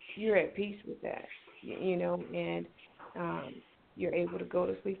you're at peace with that, and you're able to go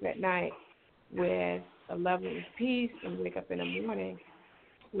to sleep at night with a level of peace and wake up in the morning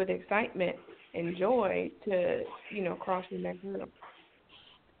with excitement and joy to, cross your next hurdle.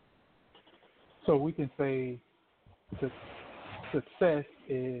 So we can say success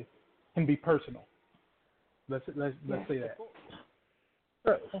can be personal. Let's say that.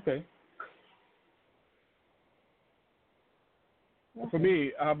 Sure. Okay. For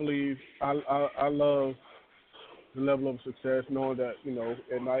me, I believe I love the level of success, knowing that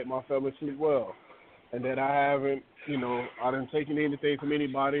at night my family sleep well, and that I haven't I didn't taken anything from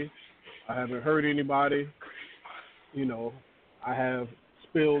anybody, I haven't hurt anybody, I have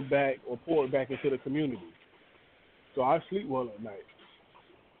spilled back or poured back into the community, so I sleep well at night.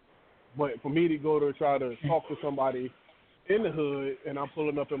 But for me to go to try to talk to somebody in the hood, and I'm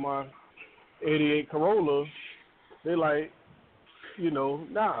pulling up in my '88 Corolla, they're like,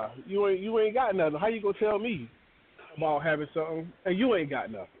 nah, you ain't got nothing. How you gonna tell me about having something and you ain't got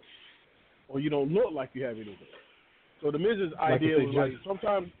nothing, or you don't look like you have anything? So the missus' idea was like,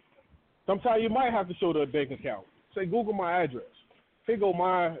 sometimes you might have to show the bank account. Say, Google my address. Here go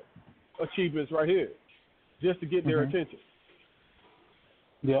my achievements right here, just to get their attention.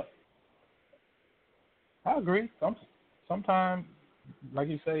 Yeah, I agree. Sometimes, like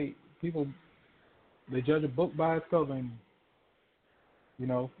you say, people, they judge a book by its cover, and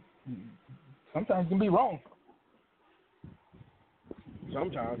sometimes it can be wrong.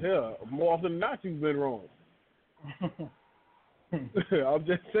 Sometimes, hell, more often than not, you've been wrong. I'm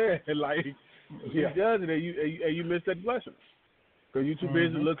just saying, like, you judge it and you miss that blessing because you're too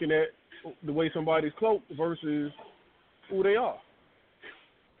busy looking at the way somebody's cloaked versus who they are.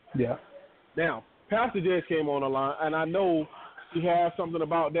 Yeah. Now, Pastor just came on the line, and I know he has something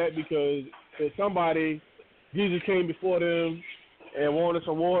about that because if somebody, Jesus came before them and wanted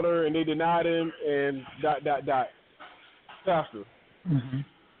some water, and they denied him, and ... Pastor.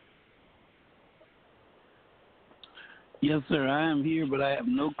 Yes, sir. I am here, but I have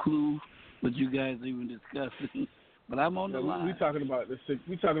no clue what you guys are even discussing. But I'm on the line. We're talking about this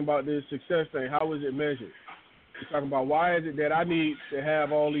success thing. How is it measured? We're talking about why is it that I need to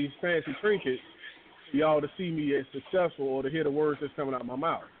have all these fancy trinkets for y'all to see me as successful or to hear the words that's coming out of my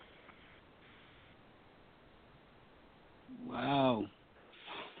mouth. Wow.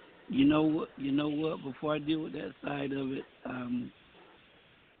 You know what? Before I deal with that side of it,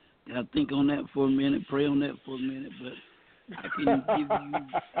 I'll think on that for a minute, pray on that for a minute, but I can give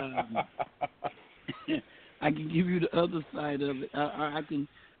you I can give you the other side of it.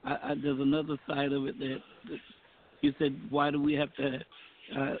 There's another side of it that you said, why do we have to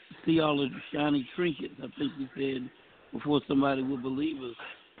see all of the shiny trinkets? I think you said before somebody would believe us.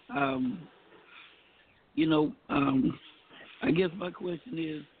 I guess my question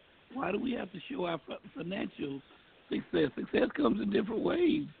is, why do we have to show our financial success? Success comes in different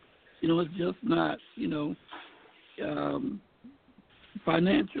ways. It's just not,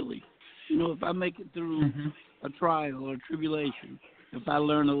 financially. If I make it through a trial or a tribulation, if I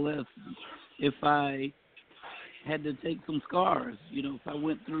learn a lesson, if I had to take some scars, if I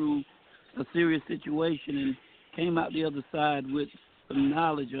went through a serious situation and came out the other side with some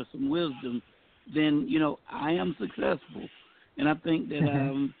knowledge or some wisdom, then, I am successful. And I think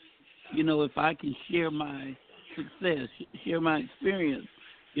that, if I can share my success, share my experience,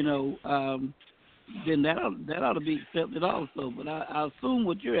 then that ought to be accepted also. But I assume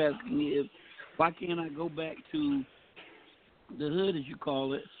what you're asking is, why can't I go back to the hood, as you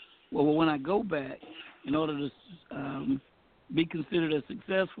call it? Well, when I go back, in order to be considered as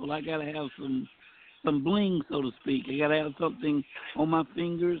successful, I got to have some bling, so to speak. I got to have something on my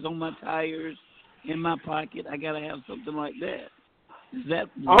fingers, on my tires, in my pocket. I got to have something like that. Is that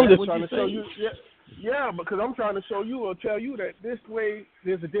I'm just what trying to show saying? you. Yeah, because I'm trying to show you or tell you that this way,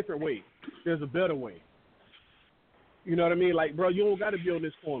 there's a different way. There's a better way. You know what I mean? Like, bro, you don't got to be on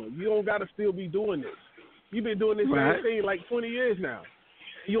this corner. You don't got to still be doing this. You've been doing this same thing like 20 years now.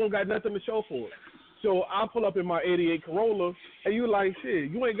 You don't got nothing to show for it. So I pull up in my 88 Corolla, and you like,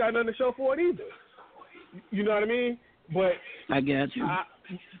 shit, you ain't got nothing to show for it either. You know what I mean? But I got you.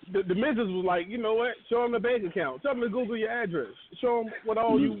 The missus was like, you know what? Show them the bank account. Tell them to Google your address. Show them what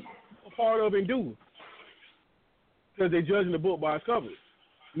all you are part of and do. Because they're judging the book by its cover.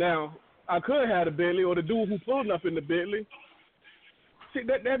 Now, I could have a Bentley, or the dude who pulled up in the Bentley. See,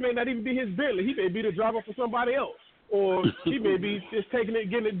 that may not even be his Bentley. He may be the driver for somebody else. Or he may be just taking it,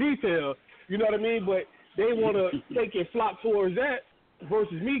 getting it detailed. You know what I mean? But they want to take and flock towards that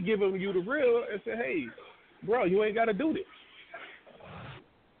versus me giving you the real and say, hey, bro, you ain't got to do this.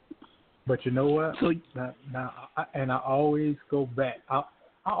 But you know what? I always go back. I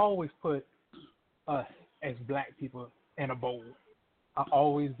always put us as black people in a bowl. I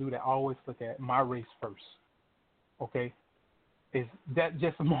always do that. I always look at my race first. Okay? Is that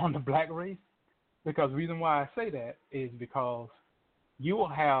just among the black race? Because the reason why I say that is because you will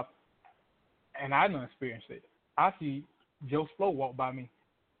have, and I don't experience it. I see Joe Splo walk by me,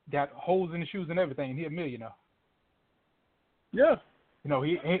 got holes in the shoes and everything, and he a millionaire. Yeah. He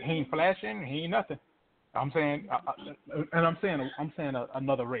ain't flashing, he ain't nothing. I'm saying, I'm saying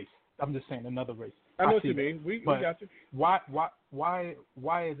another race. I'm just saying another race. I know what you mean. We got you. Why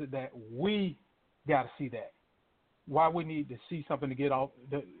is it that we got to see that? Why we need to see something to get off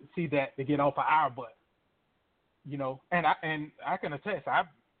of our butt? And I can attest. I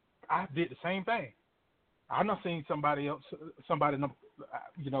did the same thing. I've not seen somebody that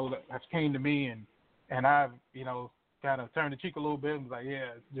has came to me and I've kind of turned the cheek a little bit and was like,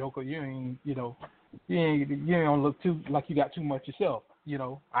 yeah, Joker, you don't look too like you got too much yourself.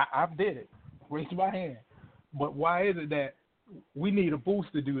 I did it. Raised my hand. But why is it that we need a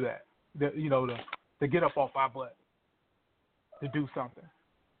boost to do that? To get up off our butt, to do something.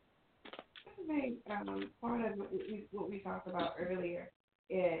 I think part of what we talked about earlier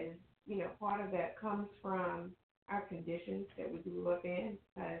is, part of that comes from our conditions that we grew up in.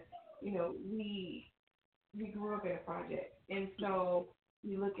 We grew up in a project, and so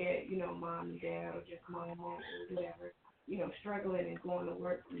you look at, mom and dad, or just mom or whatever, struggling and going to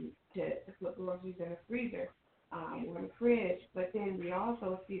work to put groceries in a freezer or in a fridge. But then we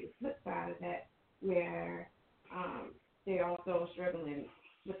also see the flip side of that, where they're also struggling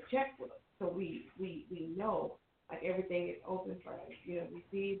with the checkbook. So we know, like, everything is open for us. We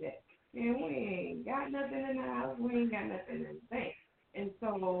see that, man, we ain't got nothing in the house, we ain't got nothing in the bank. And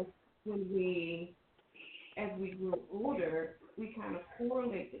so as we grew older, we kind of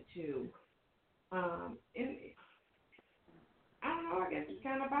correlate the two. And I don't know, I guess it's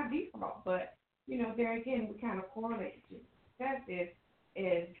kind of by default, but, there again, we kind of correlate the two. Success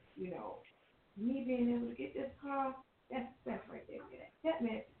is, me being able to get this car, that's success right there. That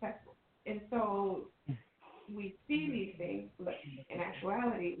man's successful. And so we see these things, but in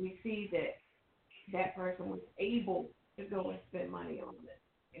actuality, we see that person was able to go and spend money on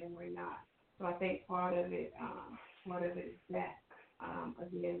it, and we're not. So I think part of it is that.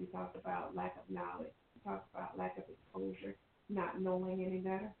 Again, we talked about lack of knowledge. We talked about lack of exposure, not knowing any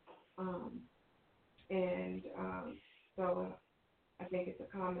better. So I think it's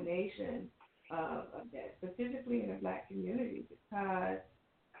a combination of that, specifically in the black community, because,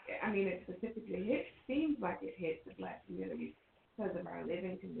 it specifically seems like it hits the black community because of our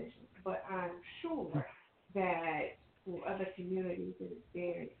living conditions. But I'm sure that for other communities that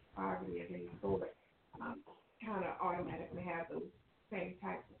experience poverty of any sort, kind of automatically have those same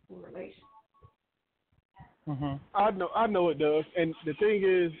types of correlations. Mm-hmm. I know it does. And the thing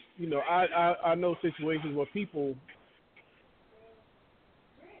is, I know situations where people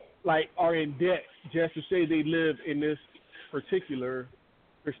are in debt just to say they live in this particular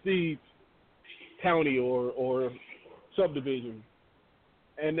prestige county or subdivision,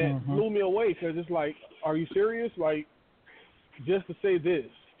 and that blew me away, because it's like, are you serious? Like, just to say this,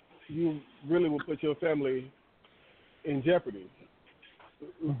 you really would put your family in jeopardy.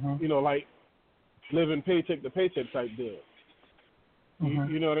 you know, like living paycheck to paycheck type deal.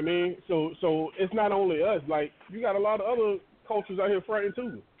 You know what I mean? So it's not only us. Like, you got a lot of other cultures out here fighting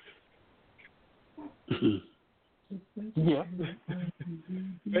too. Yeah.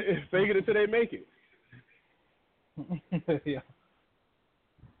 Fake it until they make it. Yeah.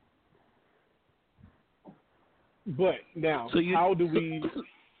 But now, So how do we?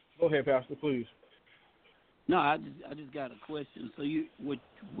 Go ahead, Pastor, please. No, I just got a question. So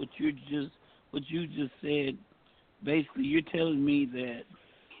what you just said, basically, you're telling me that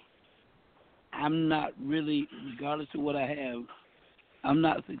I'm not really, regardless of what I have, I'm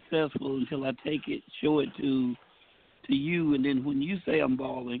not successful until I take it, show it to you, and then when you say I'm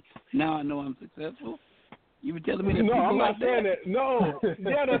balling, now I know I'm successful. You were telling me that no, people I'm not like saying that. No,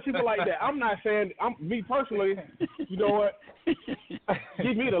 yeah, there's people like that. I'm not saying. Me personally. You know what?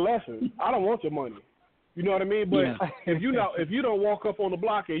 Give me the lesson. I don't want your money. You know what I mean? But Yeah. if you don't walk up on the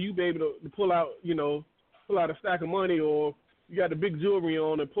block and you be able to pull out a stack of money, or you got the big jewelry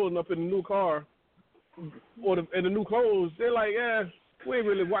on and pulling up in the new car or in the new clothes, they're like, yeah, we ain't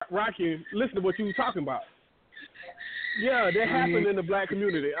really rocking. Listen to what you was talking about. Yeah, that happened in the black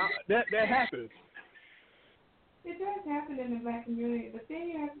community. That happens. It does happen in the black community, but then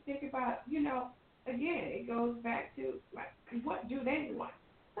you have to think about, again, it goes back to, like, what do they want?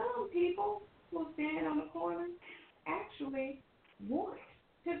 Some people who stand on the corner actually want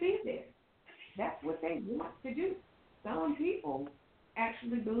to be there. That's what they want to do. Some people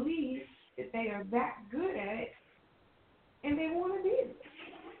actually believe that they are that good at it, and they want to be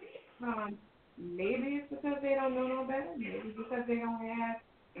there. Maybe it's because they don't know no better. Maybe it's because they don't have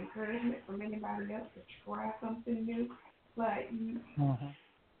encouragement from anybody else to try something new. But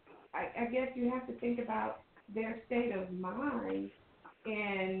I guess you have to think about their state of mind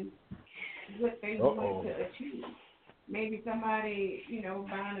and what they want to achieve. Maybe somebody,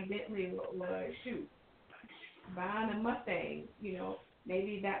 buying a Bentley or buying a Mustang,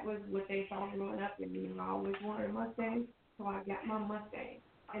 maybe that was what they saw growing up, and I always wanted a Mustang, so I got my Mustang,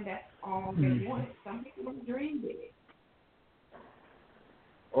 and that's all they wanted. Some people dream big.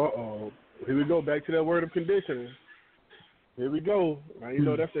 Here we go, back to that word of conditioning. Here we go.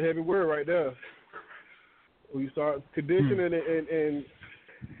 Now, that's a heavy word right there. When you start conditioning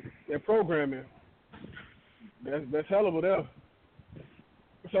and programming, that's hell of a there.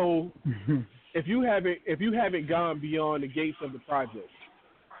 So if you haven't gone beyond the gates of the project,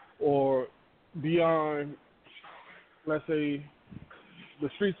 or beyond, let's say, the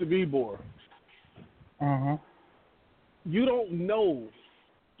streets of Ybor, you don't know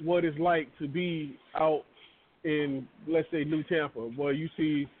what it's like to be out in, let's say, New Tampa, where you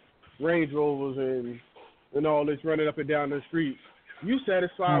see Range Rovers and all this running up and down the street. You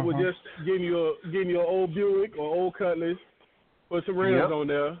satisfied with just getting your old Buick or old Cutlass, put some rims on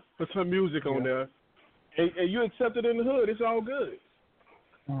there, put some music on there, and you accept it in the hood. It's all good.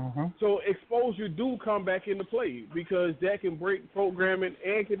 So exposure do come back into play, because that can break programming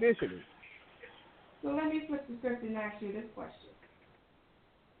and conditioning. So let me flip the script and ask you this question.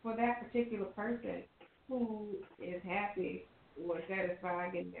 For that particular person who is happy or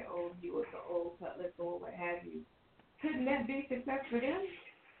satisfied getting their old Buick or old Cutlass or what have you, couldn't that be success for them?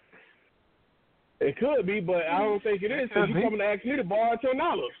 It could be, but I don't think it is, because you coming to ask me to borrow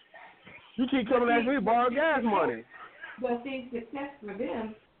 $10. You keep coming to ask me to borrow gas money. But see, success for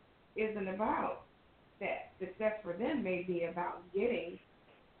them isn't about that. Success for them may be about getting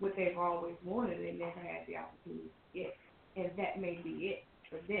what they've always wanted and never had the opportunity to get. And that may be it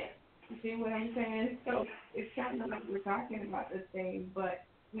for them. You see what I'm saying? So it's kind of like we're talking about this thing, but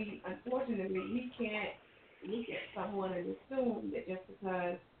unfortunately, we can't look at someone and assume that just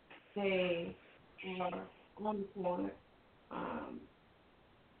because they are on the corner,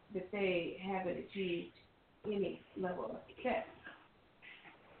 that they haven't achieved any level of success.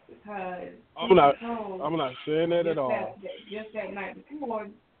 Because I'm not saying that at all. Just that night before,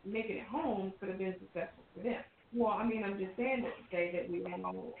 making it home could have been successful for them. Well, I'm just saying that to say that we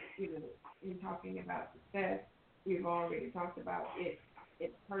all, in talking about success, we've already talked about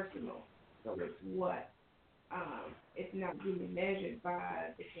it's personal. So it's what, it's not being measured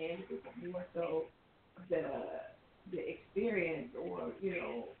by the tangible, but more so the experience, or,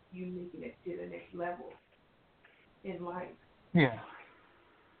 you making it to the next level in life. Yeah.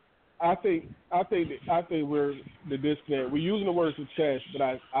 I think we're the disconnect. We're using the word success,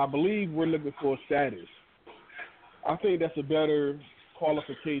 but I believe we're looking for status. I think that's a better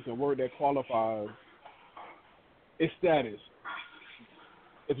qualification, word that qualifies. It's status.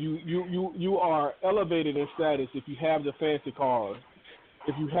 If you are elevated in status, if you have the fancy cars,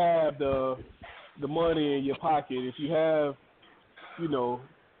 if you have the money in your pocket, if you have,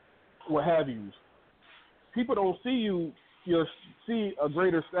 what have you. People don't see see a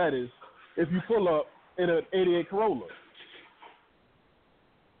greater status if you pull up in an 88 Corolla.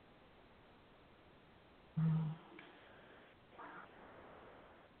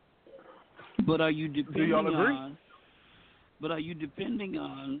 But are you depending Do y'all agree? But are you depending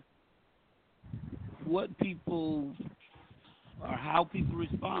on what people or how people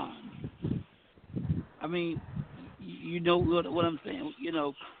respond? I mean, you know what I'm saying,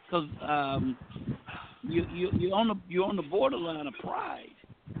 because you're on the borderline of pride.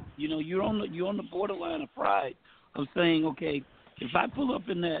 You're on the borderline of pride of saying, okay, if I pull up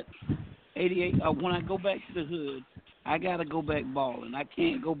in that 88, when I go back to the hood, I gotta go back balling. I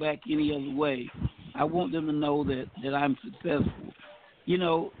can't go back any other way. I want them to know that I'm successful.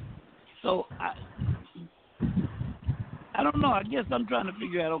 So I don't know. I guess I'm trying to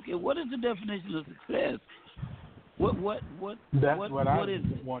figure out. Okay, what is the definition of success? What is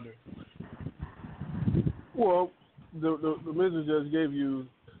it? Wondering. Well, the Mrs. just gave you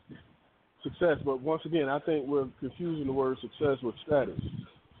success, but once again, I think we're confusing the word success with status.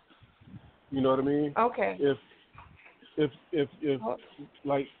 You know what I mean? Okay. If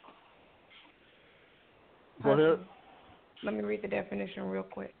like, go ahead. Let me read the definition real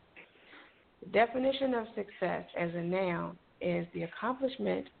quick. The definition of success as a noun is the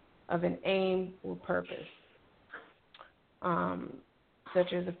accomplishment of an aim or purpose,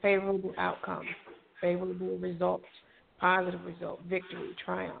 such as a favorable outcome, favorable result, positive result, victory,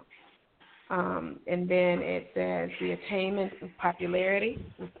 triumph. And then it says the attainment of popularity,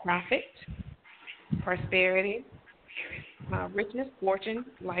 profit, prosperity, richness, fortune,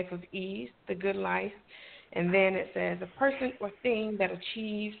 life of ease, the good life. And then it says a person or thing that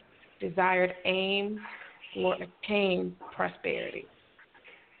achieves desired aims or attains prosperity.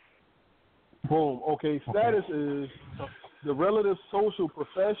 Boom. Okay. Status is the relative social,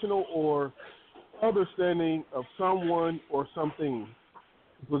 professional, or other standing of someone or something.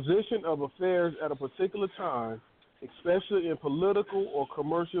 Position of affairs at a particular time, especially in political or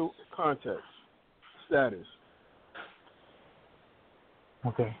commercial context. Status.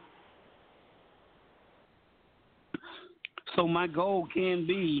 Okay. So my goal can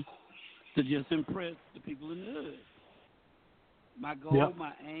be to just impress the people in the hood. My goal,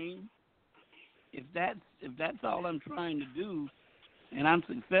 my aim, if that's all I'm trying to do, and I'm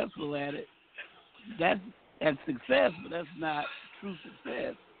successful at it, that's success, but that's not true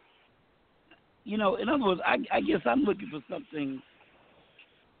success. In other words, I guess I'm looking for something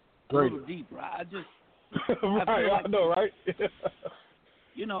a little deeper. I I know, right?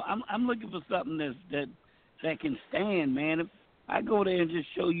 I'm looking for something that can stand, man. If I go there and just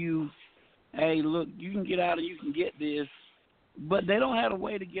show you, hey, look, you can get out and you can get this, but they don't have a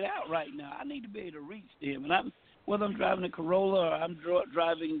way to get out right now. I need to be able to reach them, and whether I'm driving a Corolla or I'm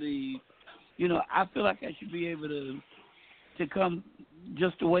driving the, I feel like I should be able to come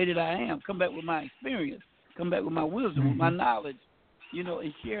just the way that I am, come back with my experience, come back with my wisdom, with my knowledge,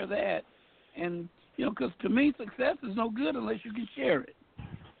 and share that. And, because to me, success is no good unless you can share it.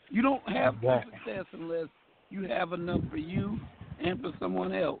 You don't have success unless you have enough for you and for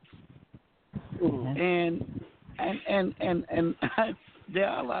someone else. And there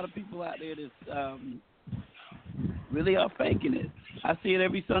are a lot of people out there that really are faking it. I see it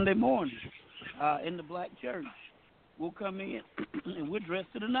every Sunday morning in the black church. We'll come in and we're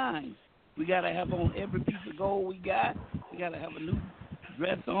dressed to the nines. We got to have on every piece of gold we got. We got to have a new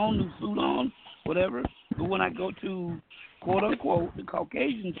dress on, new suit on, whatever. But when I go to, quote unquote, the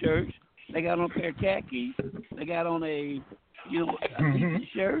Caucasian church, they got on a pair of khakis. They got on a decent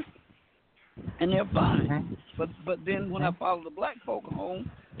shirt, and they're fine. But then when I follow the black folk home,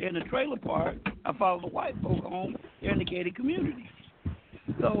 they're in the trailer park. I follow the white folk home, they're in the gated community.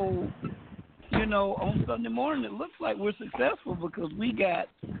 So, on Sunday morning, it looks like we're successful because we got,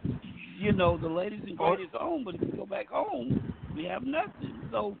 the latest and greatest home. But if we go back home, we have nothing.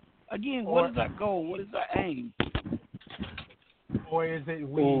 So, again, what is our goal? What is our aim? Or is it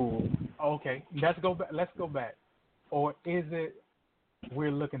okay, let's go back. Or is it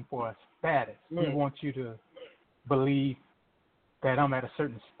we're looking for a status? We want you to believe that I'm at a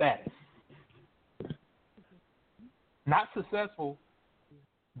certain status. Not successful,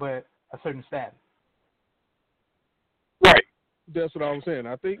 but a certain status. Right. That's what I was saying.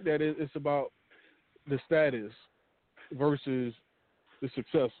 I think that it's about the status versus the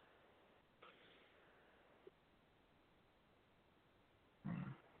success.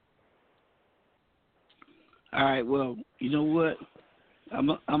 All right, well, you know what? I'm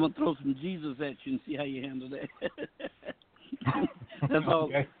gonna throw some Jesus at you and see how you handle that. That's all.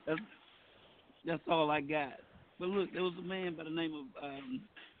 Okay. That's all I got. But look, there was a man by the name of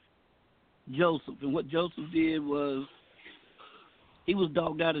Joseph, and what Joseph did was he was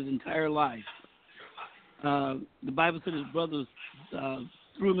dogged out his entire life. The Bible said his brothers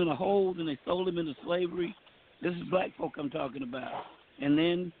threw him in a hole, and they sold him into slavery. This is black folk I'm talking about. And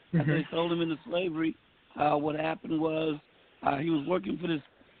then after they sold him into slavery, what happened was he was working for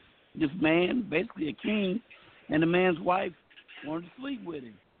this man, basically a king, and the man's wife wanted to sleep with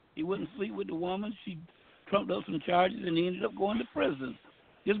him. He wouldn't sleep with the woman. She trumped up some charges, and he ended up going to prison.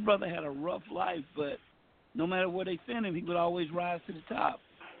 His brother had a rough life, but no matter where they sent him, he would always rise to the top.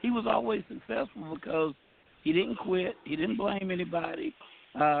 He was always successful because he didn't quit. He didn't blame anybody.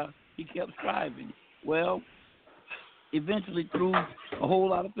 He kept striving. Well, eventually, through a whole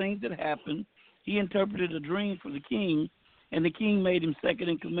lot of things that happened, he interpreted a dream for the king, and the king made him second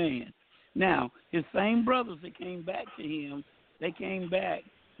in command. Now, his same brothers that came back to him, they came back,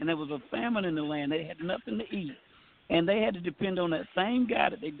 and there was a famine in the land. They had nothing to eat, and they had to depend on that same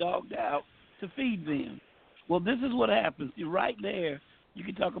guy that they dogged out to feed them. Well, this is what happens. See, right there, you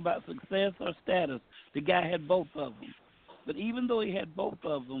can talk about success or status. The guy had both of them. But even though he had both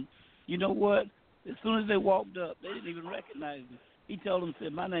of them, you know what? As soon as they walked up, they didn't even recognize him. He told them,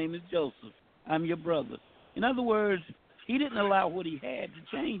 said, "My name is Joseph. I'm your brother." In other words, he didn't allow what he had to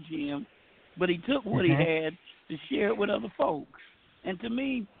change him, but he took what he had to share it with other folks. And to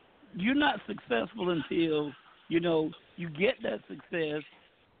me, you're not successful until, you get that success,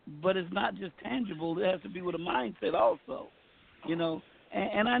 but it's not just tangible. It has to be with a mindset also,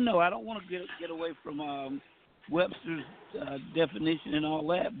 And I know I don't want to get away from Webster's definition and all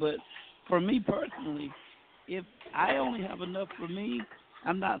that, but for me personally, if I only have enough for me,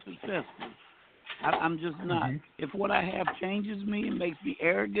 I'm not successful. I'm just not. If what I have changes me and makes me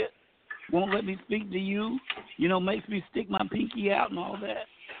arrogant, won't let me speak to you, makes me stick my pinky out and all that,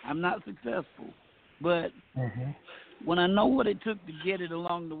 I'm not successful. But when I know what it took to get it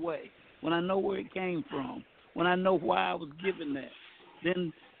along the way, when I know where it came from, when I know why I was given that,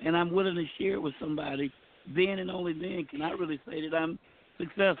 then, and I'm willing to share it with somebody, then and only then can I really say that I'm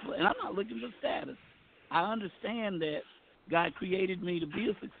successful. And I'm not looking for status. I understand that God created me to be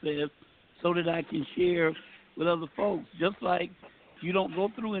a success so that I can share with other folks. Just like you don't go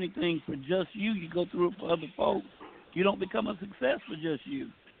through anything for just you, you go through it for other folks. You don't become a success for just you.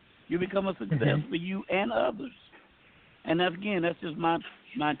 You become a success for you and others. And that's just my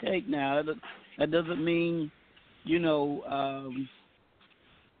take now. That doesn't mean,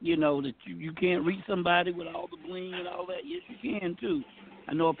 that you can't reach somebody with all the bling and all that. Yes, you can, too.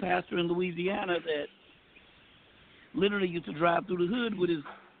 I know a pastor in Louisiana that literally used to drive through the hood with his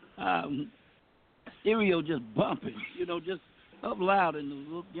stereo just bumping, just up loud, and the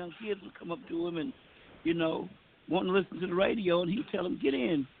little young kids would come up to him and, wanting to listen to the radio, and he would tell them, "Get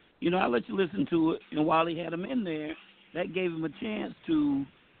in. I'll let you listen to it." And while he had them in there, that gave him a chance to,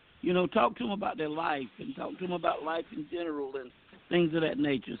 talk to them about their life and talk to them about life in general and things of that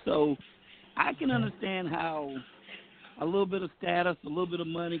nature. So I can understand how a little bit of status, a little bit of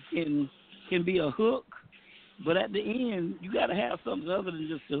money can be a hook, but at the end, you got to have something other than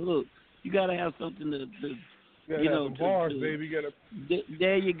just a hook. You got to have something to bars, baby.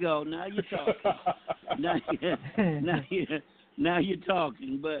 There you go. Now you're talking. now you're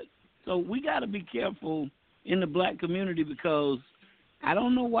talking. But so we got to be careful in the black community, because I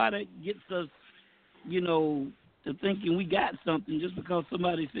don't know why that gets us, to thinking we got something just because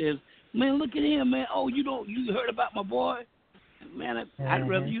somebody says, "Man, look at him, man. Oh, you heard about my boy?" Man, I'd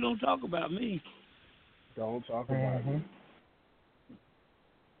rather you don't talk about me. Don't talk about me.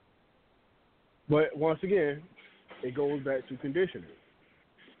 But once again, it goes back to conditioning.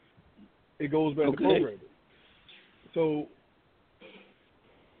 It goes back to programming. So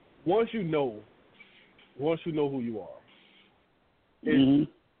once you know who you are, it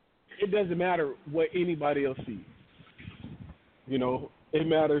doesn't matter what anybody else sees. It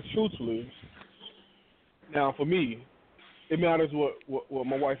matters truthfully. Now, for me, it matters what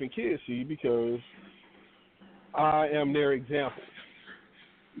my wife and kids see, because I am their example.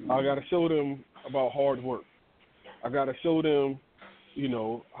 I got to show them about hard work. I got to show them,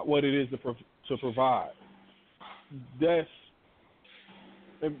 what it is to provide. That's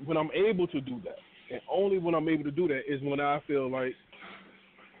when I'm able to do that, and only when I'm able to do that is when I feel like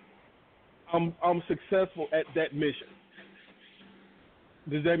I'm successful at that mission.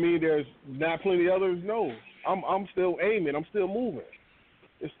 Does that mean there's not plenty others? No. I'm still aiming. I'm still moving.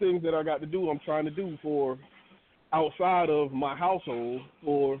 It's things that I got to do. I'm trying to do for outside of my household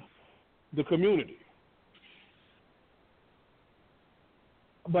for the community.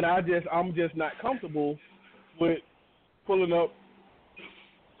 But I'm just not comfortable with pulling up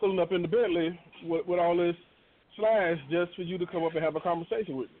in the Bentley with all this / just for you to come up and have a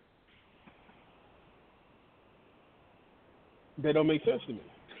conversation with me. That don't make sense to me.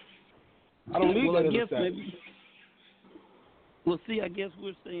 I don't need well, that I as a guess status. maybe. Well, see, I guess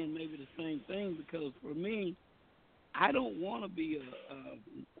we're saying maybe the same thing because for me, I don't want to be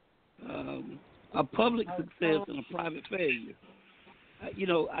a public success and a private failure.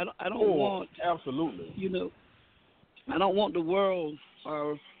 I don't want absolutely. I don't want the world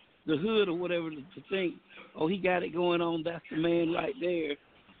or the hood or whatever to think, oh, he got it going on. That's the man right there,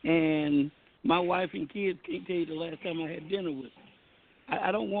 and my wife and kids can't tell you the last time I had dinner with him.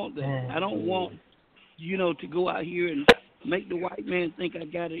 I don't want that. I don't want to go out here and make the white man think I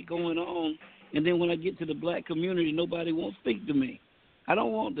got it going on, and then when I get to the black community, nobody won't speak to me. I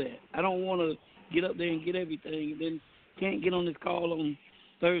don't want that. I don't want to get up there and get everything, and then can't get on this call on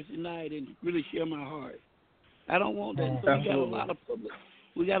Thursday night and really share my heart. I don't want that. So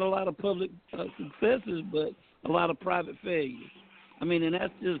we got a lot of public successes, but a lot of private failures. I mean, and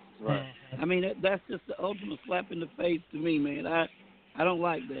that's just right. I mean, that's just the ultimate slap in the face to me, man. I don't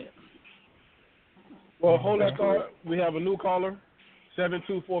like that. Well, hold that thought. We have a new caller,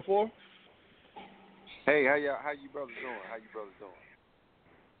 7244. Hey, how you brothers doing?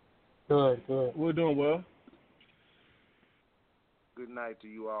 Good. We're doing well. Good night to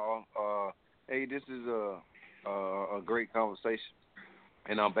you all. Hey, this is a great conversation,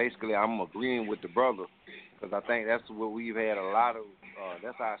 and I'm agreeing with the brother because I think that's what we've had a lot of.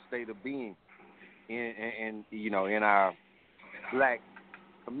 That's our state of being in our black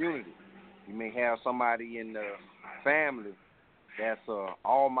community. You may have somebody in the family that's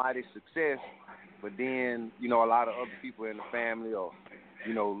almighty success, but then a lot of other people in the family are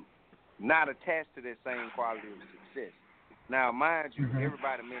not attached to that same quality of success. Now, mind you,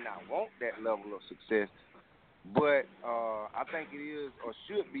 everybody may not want that level of success, but I think it is or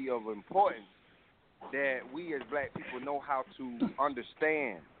should be of importance that we as black people know how to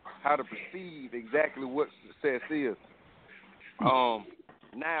understand, how to perceive exactly what success is.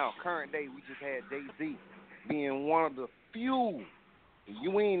 Now, current day, we just had Jay-Z being one of the few.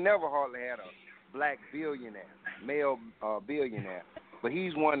 You ain't never hardly had a black billionaire, male billionaire, but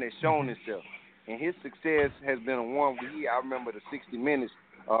he's one that's shown himself. And his success has been a one where I remember the 60 Minutes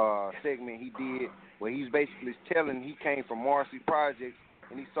segment he did where he's basically telling he came from Marcy Projects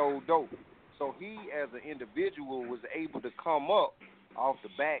and he sold dope. So he, as an individual, was able to come up off the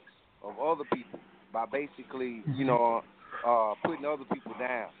backs of other people by basically, putting other people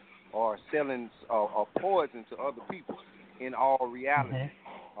down or selling poison to other people in all reality.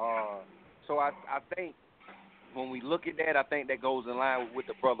 So I think when we look at that, I think that goes in line with what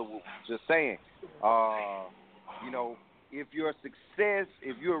the brother was just saying. If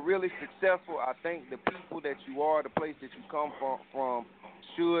you're really successful, I think the people that you are, the place that you come from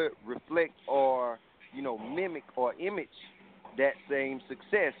should reflect or, mimic or image that same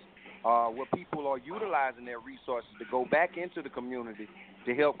success. Where people are utilizing their resources to go back into the community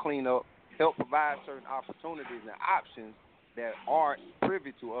to help clean up, help provide certain opportunities and options that aren't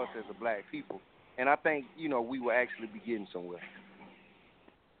privy to us as a black people. And I think, we will actually be getting somewhere.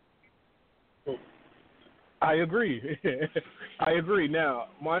 I agree. I agree. Now,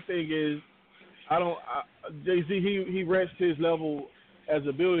 my thing is, Jay-Z, he reached his level as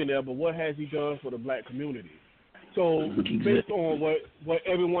a billionaire, but what has he done for the black community? So based on what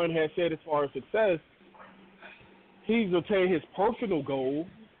everyone has said as far as success, he's attained his personal goal,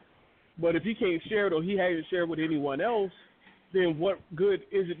 but if he can't share it or he hasn't shared with anyone else, then what good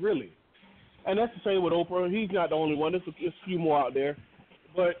is it really? And that's the same with Oprah. He's not the only one. There's a few more out there.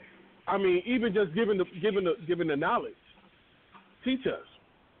 But, I mean, even just giving the knowledge, teach us.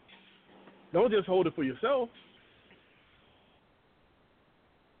 Don't just hold it for yourself.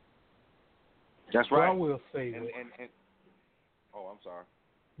 That's right. Well, I will say and I'm sorry.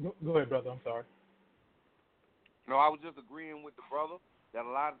 Go ahead, brother. I'm sorry. No, I was just agreeing with the brother that a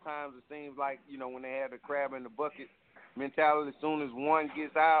lot of times it seems like, when they have the crab in the bucket mentality, as soon as one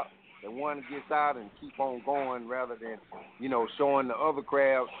gets out, the one gets out and keep on going rather than, showing the other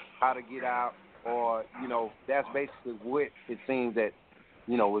crabs how to get out or, that's basically what it seems that,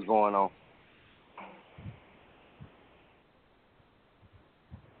 is going on.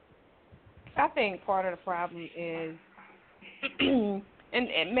 I think part of the problem is,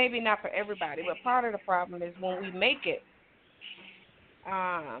 and maybe not for everybody, but part of the problem is when we make it,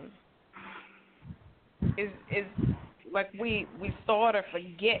 is like we sort of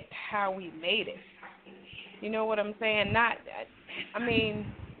forget how we made it. You know what I'm saying?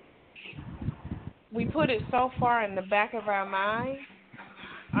 We put it so far in the back of our mind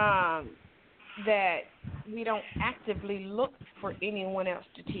that we don't actively look for anyone else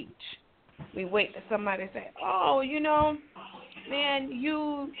to teach. We wait for somebody to say, oh, man,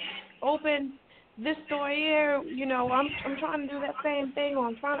 you opened this store here, I'm trying to do that same thing, or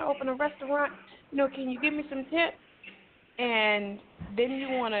I'm trying to open a restaurant, can you give me some tips? And then you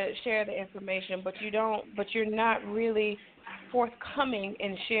want to share the information, but you're not really forthcoming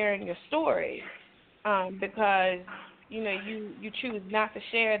in sharing your story, because you choose not to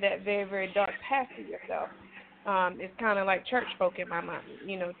share that very, very dark past of yourself. It's kind of like church folk in my mind.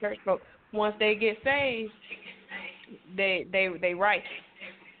 Church folk, once they get saved, they right.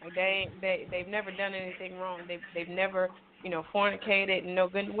 Like they've never done anything wrong. They've never fornicated and no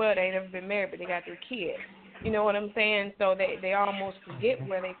good and well. They ain't never been married, but they got 3 kids. You know what I'm saying? So they almost forget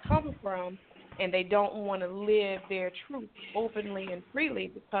where they come from, and they don't want to live their truth openly and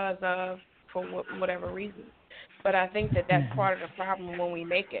freely because of for whatever reason. But I think that that's part of the problem when we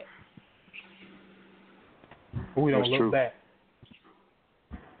make it. We don't look back.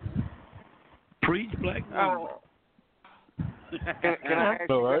 Preach, black man. Can I ask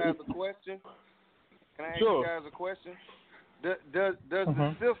you guys a question? Does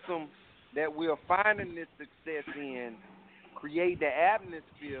the system that we are finding this success in create the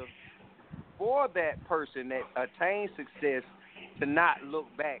atmosphere for that person that attains success to not look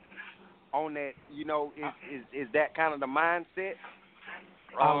back on that? Is that kind of the mindset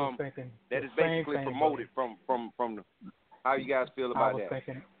I was thinking that is basically promoted from the, how you guys feel about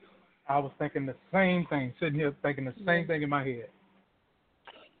that? I was thinking the same thing, sitting here thinking the same thing in my head.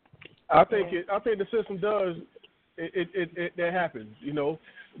 I think the system does it that happens,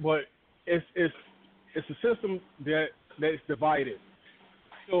 but it's a system that's divided.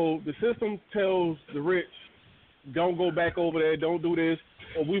 So the system tells the rich, don't go back over there, don't do this,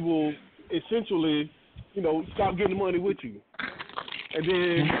 or we will essentially, stop getting money with you. And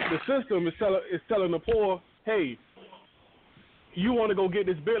then the system is telling the poor, hey, you want to go get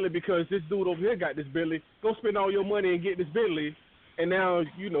this Bentley because this dude over here got this Bentley. Go spend all your money and get this Bentley, and now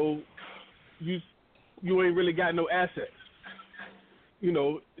you ain't really got no assets.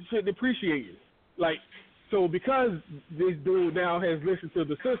 Shit depreciating. So because this dude now has listened to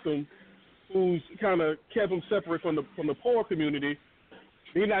the system, who's kind of kept him separate from the poor community,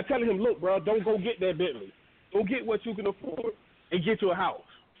 they're not telling him, look, bro, don't go get that Bentley. Go get what you can afford and get you a house.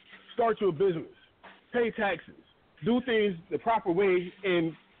 Start your business. Pay taxes. Do things the proper way,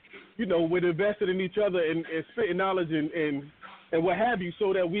 and we're invested in each other and spitting knowledge and what have you,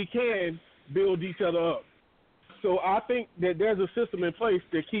 so that we can build each other up. So I think that there's a system in place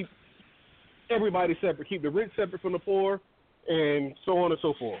that keep everybody separate, keep the rich separate from the poor, and so on and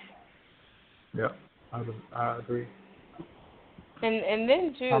so forth. Yeah, I agree. And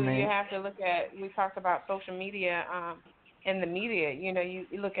then too, you have to look at. We talked about social media and the media. You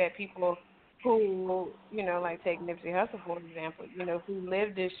look at people who, like take Nipsey Hussle for example, who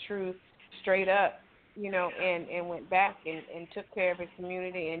lived this truth straight up, and went back and took care of his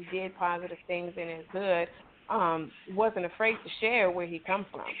community and did positive things and is good, wasn't afraid to share where he come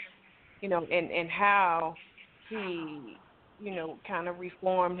from, and how he, kind of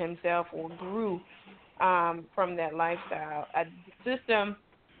reformed himself or grew from that lifestyle. The system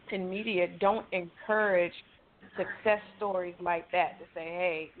and media don't encourage success stories like that to say,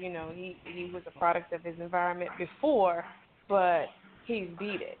 hey, he was a product of his environment before, but he's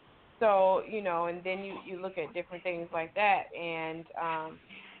beat it. So, and then you look at different things like that, and,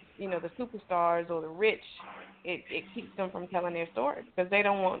 the superstars or the rich, it keeps them from telling their story because they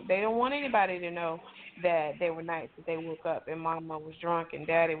don't want anybody to know that they were nights that they woke up and mama was drunk and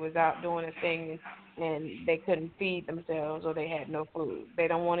daddy was out doing a thing and they couldn't feed themselves or they had no food. They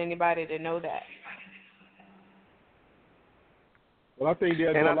don't want anybody to know that. Well, I think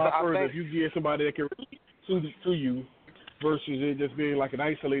there's a lot further if you get somebody that can relate to you versus it just being like an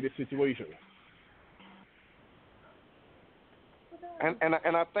isolated situation. And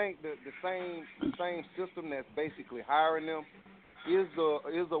I think the same system that's basically hiring them is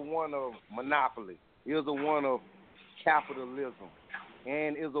a one of monopoly, is a one of capitalism,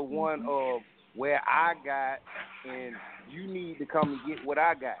 and is a one of where I got and you need to come and get what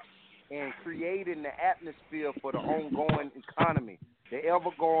I got, and creating the atmosphere for the ongoing economy, the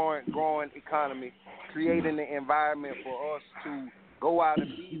ever-growing economy, creating the environment for us to go out and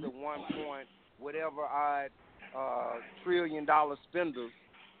be the 1 point whatever odd $1 trillion spenders,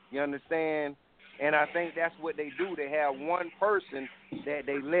 you understand? And I think that's what they do. They have one person that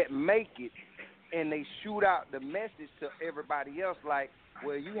they let make it, and they shoot out the message to everybody else like,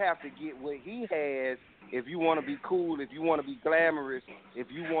 well, you have to get what he has if you want to be cool, if you want to be glamorous, if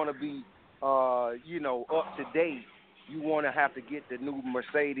you want to be, up to date. You want to have to get the new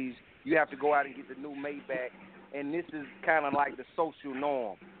Mercedes. You have to go out and get the new Maybach. And this is kind of like the social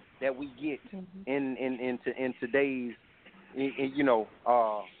norm. that we get in today's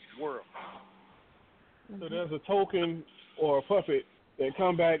world. So there's a token or a puppet that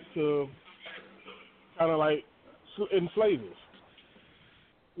come back to kind of like enslavers.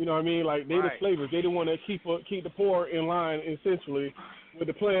 You know what I mean? Like they the slavers. They the one that keep the poor in line, essentially, with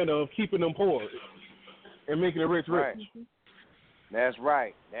the plan of keeping them poor and making the rich rich. Right. That's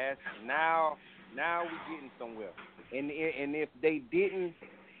right. That's now we're getting somewhere. And if they didn't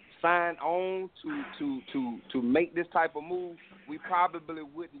sign on to make this type of move, we probably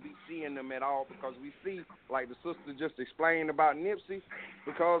wouldn't be seeing them at all, because we see, like the sister just explained about Nipsey,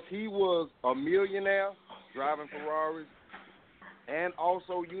 because he was a millionaire driving Ferraris and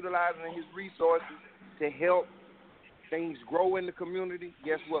also utilizing his resources to help things grow in the community.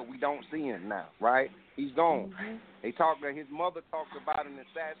 Guess what? We don't see him now, right? He's gone. His mother talked about an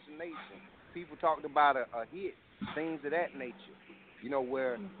assassination. People talked about a hit, things of that nature.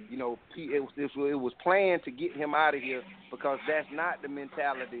 Where it was planned to get him out of here, because that's not the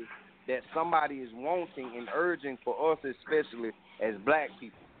mentality that somebody is wanting and urging for us, especially as black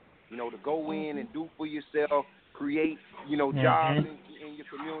people. To go in and do for yourself, create jobs in your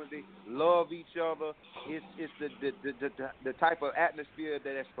community, love each other. It's the type of atmosphere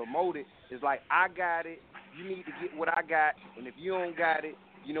that is promoted. Is like, I got it, you need to get what I got, and if you don't got it,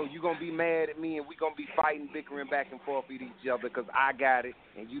 you're going to be mad at me, and we're going to be fighting, bickering back and forth with each other because I got it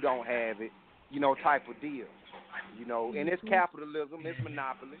and you don't have it, type of deal. And it's capitalism, it's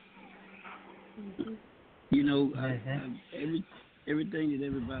monopoly. Everything that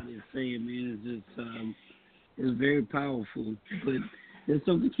everybody is saying, man, is just is very powerful. But there's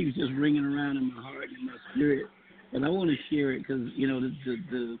something that keeps just ringing around in my heart and in my spirit, and I want to share it because,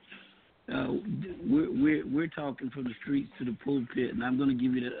 we're talking from the streets to the pulpit, and I'm going to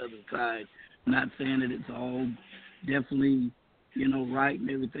give you that other side. I'm not saying that it's all definitely, right and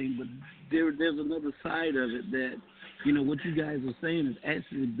everything, but there's another side of it that, what you guys are saying is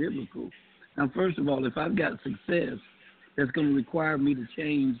actually biblical. Now, first of all, if I've got success, that's going to require me to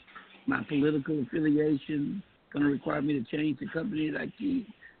change my political affiliation, going to require me to change the company that I keep,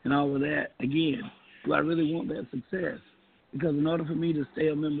 and all of that. Again, do I really want that success? Because in order for me to stay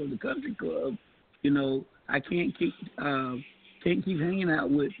a member of the country club, I can't keep hanging out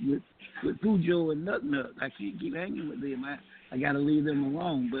with Pujo and Nut Nut. I can't keep hanging with them. I got to leave them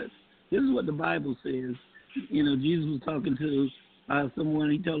alone. But this is what the Bible says. Jesus was talking to someone.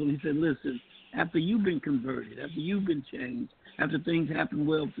 He told him, he said, listen, after you've been converted, after you've been changed, after things happen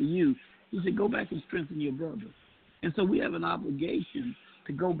well for you, he said, go back and strengthen your brother. And so we have an obligation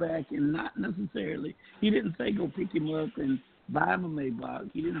to go back and not necessarily, he didn't say go pick him up and buy him a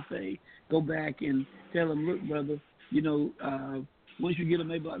Maybach. He didn't say go back and tell him, look, brother, once you get a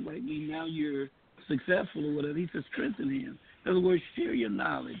Maybach like me, now you're successful or whatever. He said strengthen him. In other words, share your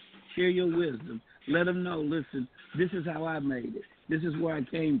knowledge, share your wisdom. Let him know, listen, this is how I made it. This is where I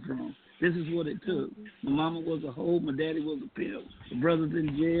came from. This is what it took. My mama was a hoe. My daddy was a pimp. My brother's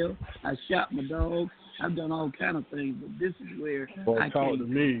in jail. I shot my dog. I've done all kind of things, but this is where I came to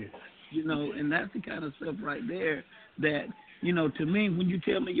me. And that's the kind of stuff right there that, to me, when you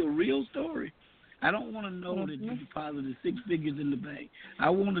tell me your real story, I don't want to know that you deposited 6 figures in the bank. I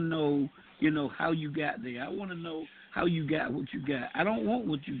want to know, how you got there. I want to know how you got what you got. I don't want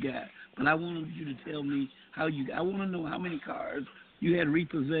what you got, but I want you to tell me how you got. I want to know how many cars you had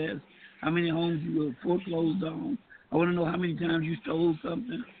repossessed, how many homes you were foreclosed on. I want to know how many times you stole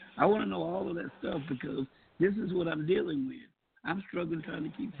something. I want to know all of that stuff because this is what I'm dealing with. I'm struggling trying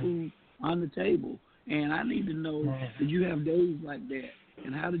to keep food on the table, and I need to know that you have days like that,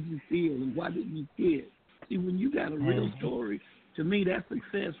 and how did you feel, and why didn't you quit? See, when you got a real story, to me, that's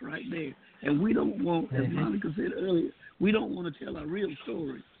success right there. And we don't want, as Monica said earlier, we don't want to tell our real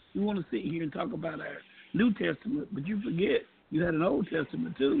story. We want to sit here and talk about our New Testament, but you forget you had an Old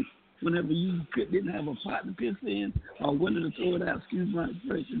Testament too. Whenever you didn't have a pot to piss in or wanted to throw it out, excuse my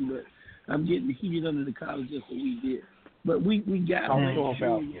expression, but I'm getting heated under the collar just so we did. But we got to make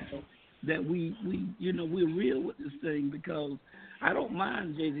sure that we're real with this thing, because I don't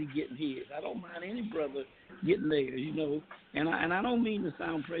mind Jay-Z getting his. I don't mind any brother getting theirs, And I don't mean to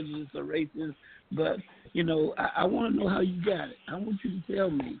sound prejudiced or racist, but, I want to know how you got it. I want you to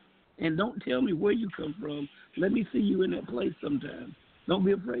tell me. And don't tell me where you come from. Let me see you in that place sometime. Don't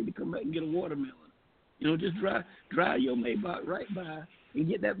be afraid to come back and get a watermelon. Just drive your Maybach right by and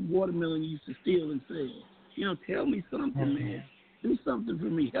get that watermelon you used to steal and sell. Tell me something, man. Do something for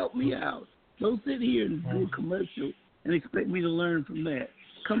me. Help me out. Don't sit here and do a commercial and expect me to learn from that.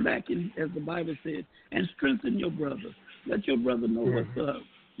 Come back and, as the Bible said, and strengthen your brother. Let your brother know what's up.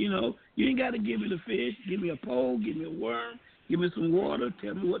 You ain't got to give me the fish. Give me a pole. Give me a worm. Give me some water.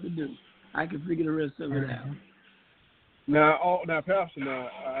 Tell me what to do. I can figure the rest of it out. Now, Pastor,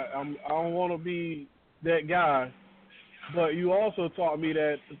 I don't want to be that guy, but you also taught me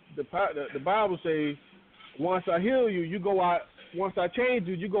that the Bible says, once I heal you, you go out. Once I change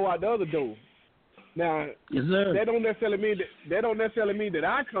you, you go out the other door. Now, yes, sir. That don't necessarily mean that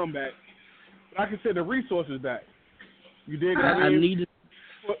I come back, but I can send the resources back. You dig? I need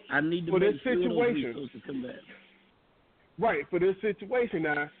to for make this sure those situation. resources come back. Right, for this situation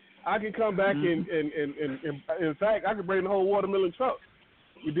now, I can come back and in fact, I can bring the whole watermelon truck.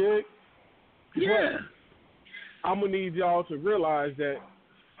 You dig? Yeah. But I'm gonna need y'all to realize that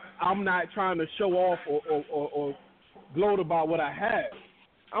I'm not trying to show off or gloat about what I have.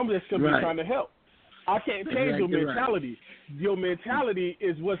 I'm just simply trying to help. I can't change your mentality. Right. Your mentality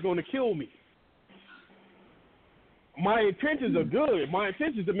is what's going to kill me. My intentions are good. My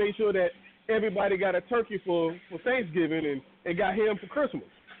intentions to make sure that everybody got a turkey for Thanksgiving and got ham for Christmas.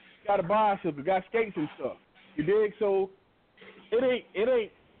 Got a bicycle, got skates and stuff. You dig? So it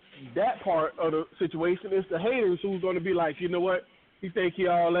ain't that part of the situation. It's the haters who's going to be like, you know what? He think he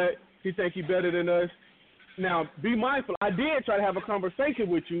all that. He think he better than us. Now, be mindful. I did try to have a conversation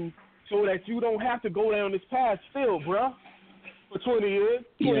with you so that you don't have to go down this path still, bruh, for 20 years,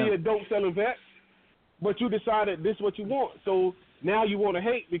 20-year dope selling vet. But you decided this is what you want. So now you want to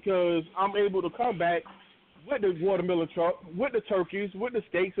hate because I'm able to come back with the watermelon truck, with the turkeys, with the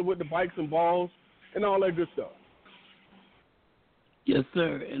steaks, and with the bikes and balls and all that good stuff. Yes,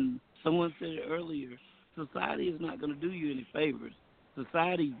 sir. And someone said it earlier, society is not going to do you any favors.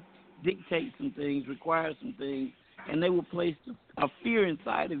 Society dictates some things, requires some things, and they will place a fear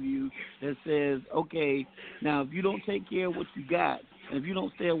inside of you that says, okay, now if you don't take care of what you got, and if you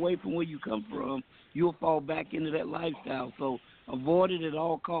don't stay away from where you come from, you'll fall back into that lifestyle. So avoid it at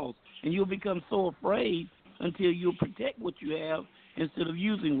all costs. And you'll become so afraid until you'll protect what you have instead of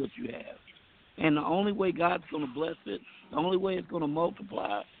using what you have. And the only way God's going to bless it, the only way it's going to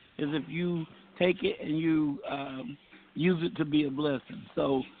multiply is if you take it and you use it to be a blessing.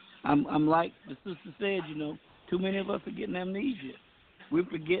 So I'm like the sister said, too many of us are getting amnesia. We're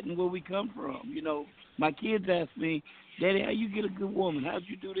forgetting where we come from. My kids ask me, Daddy, how you get a good woman? How'd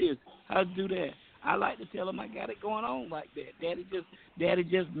you do this? How'd you do that? I like to tell them I got it going on like that. Daddy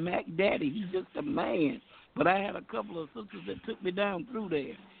just Mac Daddy. He's just a man. But I had a couple of sisters that took me down through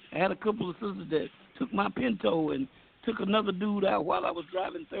there. I had a couple of sisters that took my Pinto and took another dude out while I was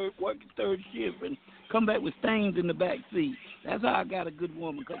working third shift and come back with stains in the back seat. That's how I got a good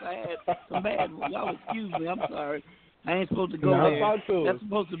woman, because I had some bad. Y'all excuse me, I'm sorry. I ain't supposed to go there. That's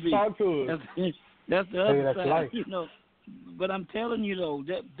supposed to be. That's the other side, life. But I'm telling you though,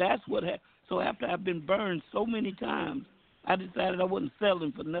 that's what happened. So after I've been burned so many times, I decided I wasn't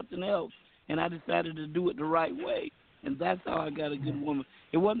settling for nothing else, and I decided to do it the right way, and that's how I got a good woman.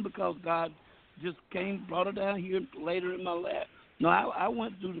 It wasn't because God just brought her down here and laid her in my lap. No, I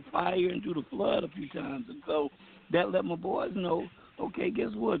went through the fire and through the flood a few times, and so that let my boys know, okay,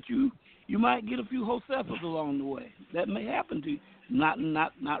 guess what? You might get a few Josephas along the way. That may happen to you. Not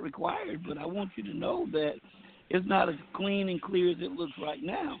required, but I want you to know that it's not as clean and clear as it looks right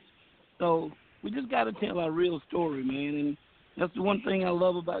now. So we just got to tell our real story, man. And that's the one thing I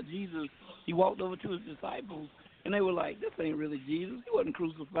love about Jesus. He walked over to his disciples, and they were like, this ain't really Jesus. He wasn't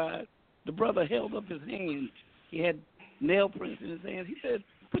crucified. The brother held up his hand. He had nail prints in his hands. He said,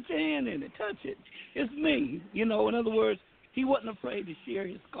 put your hand in it. Touch it. It's me. In other words, he wasn't afraid to share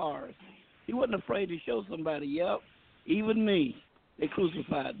his scars. He wasn't afraid to show somebody, yep, even me, they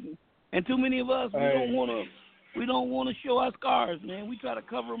crucified me. And too many of us, we don't want to show our scars, man. We try to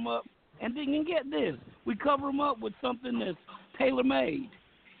cover them up. And then you get this. We cover them up with something that's tailor-made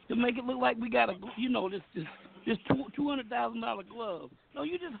to make it look like we got this $200,000 glove. No,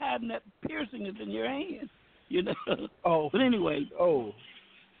 you're just hiding that piercing that's in your hand. Oh. But anyway. Oh.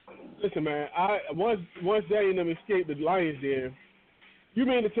 Listen, man. Once Daddy and them escaped the lion's den, you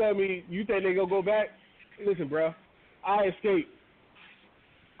mean to tell me you think they gonna go back? Listen, bro. I escaped.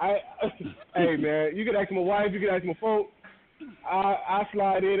 Hey, man. You can ask my wife. You can ask my folks. I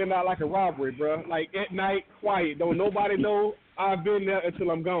slide in and out like a robbery, bro. Like at night, quiet. Don't nobody know I've been there until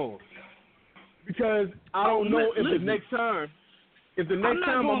I'm gone. Because I don't know if the next time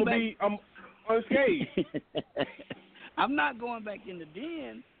I'm unscathed. I'm not going back in the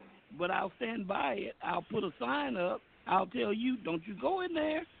den, but I'll stand by it. I'll put a sign up. I'll tell you, don't you go in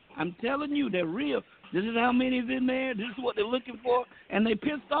there. I'm telling you, they're real. This is how many's in there. This is what they're looking for. And they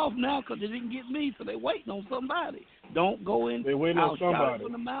pissed off now because they didn't get me, so they're waiting on somebody. Don't go in. They're waiting on somebody. I'll shout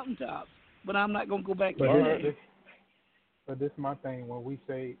from the mountaintops. But I'm not going to go back in there. there. But this is my thing. When we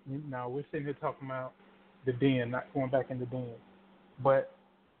say, now we're sitting here talking about the den, not going back in the den. But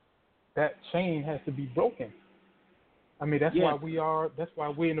that chain has to be broken. I mean, that's why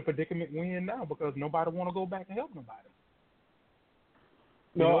we're in the predicament we're in now, because nobody want to go back and help nobody.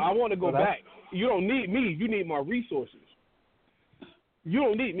 No, I want to go back. You don't need me. You need my resources. You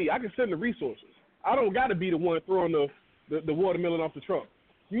don't need me. I can send the resources. I don't got to be the one throwing the watermelon off the truck.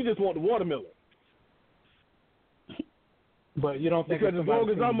 You just want the watermelon. But you don't think because as long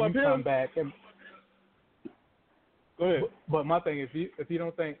as I'm up here, come back and go ahead. But my thing is, if you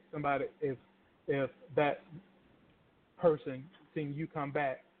don't think somebody, if that person seen you come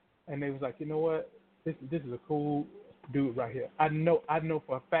back and they was like, you know what, this is a cool dude right here. I know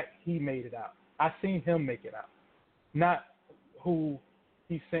for a fact he made it out. I seen him make it out. Not who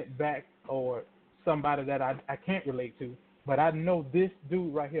he sent back or somebody that I can't relate to, but I know this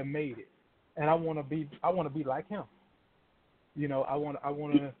dude right here made it, and I want to be like him. You know, I want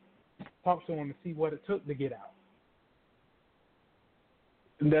to talk to him and see what it took to get out.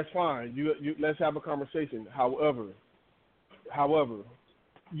 And that's fine. You let's have a conversation. However,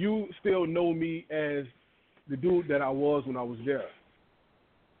 you still know me as the dude that I was when I was there.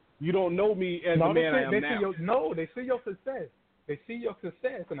 You don't know me as the man I am now. They see your success. They see your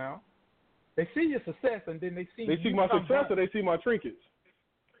success now. They see your success, and then they see my success, or they see my trinkets.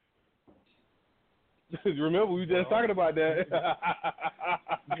 Remember, we were just talking about that.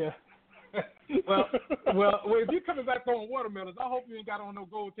 Yeah. Well, if you're coming back throwing watermelons, I hope you ain't got on no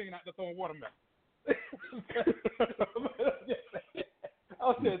gold chain out there throwing watermelons. I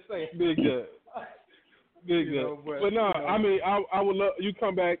was just saying. Big guy. But no, I mean, I would love you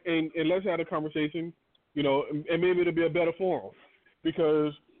come back and let's have a conversation, you know, and maybe it'll be a better forum,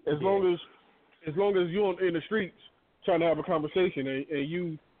 because as long as you're in the streets trying to have a conversation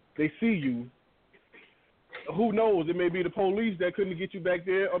and they see you, who knows? It may be the police that couldn't get you back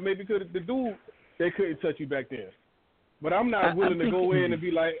there, or maybe the dude that couldn't touch you back there. But I'm not willing to go in and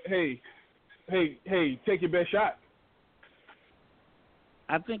be like, hey, take your best shot.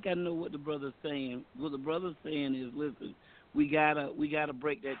 I think I know what the brother's saying. What the brother's saying is, listen, we gotta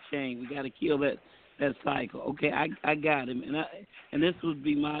break that chain. We gotta kill that cycle. Okay, I got him, and this would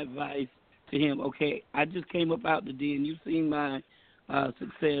be my advice to him. Okay, I just came up out the den. You've seen my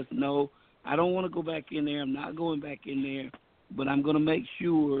success. No, I don't want to go back in there. I'm not going back in there, but I'm going to make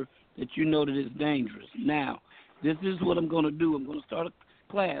sure that you know that it's dangerous. Now, this is what I'm going to do. I'm going to start a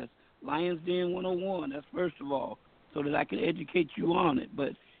class, Lions Den 101. That's first of all, so that I can educate you on it.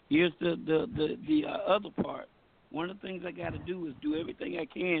 But here's the other part. One of the things I got to do is do everything I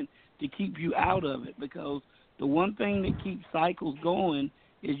can to keep you out of it, because the one thing that keeps cycles going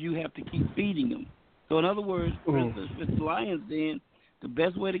is you have to keep feeding them. So in other words, for instance, if it's Lions Den, the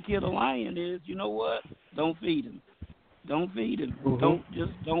best way to kill a lion is, you know what? Don't feed him. Don't feed him.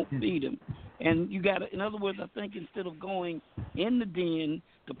 Mm-hmm. Don't feed him. And you got to, in other words, I think instead of going in the den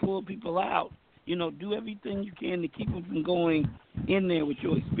to pull people out, you know, do everything you can to keep them from going in there with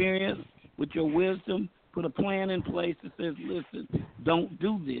your experience, with your wisdom. Put a plan in place that says, listen, don't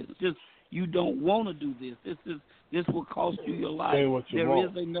do this. Just, you don't want to do this. This will cost you your life. There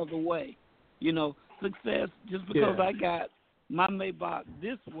is another way. You know, success, just because I got my Maybach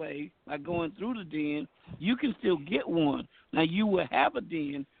this way by going through the den, you can still get one. Now, you will have a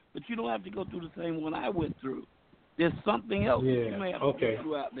den, but you don't have to go through the same one I went through. There's something else that you may have to go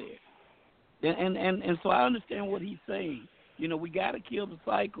through out there. And so I understand what he's saying. You know, we got to kill the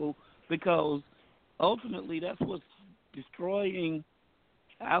cycle, because ultimately that's what's destroying,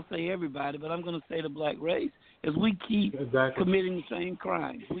 I'll say everybody, but I'm going to say the black race, is we keep committing the same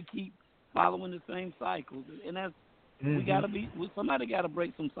crimes. We keep following the same cycles. And that's, we got to be, somebody got to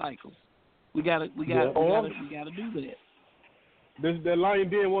break some cycles. We got to do that. That Lion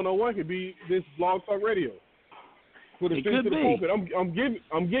Den 101 could be this Blog Talk Radio. Put a it street could to the be. pulpit.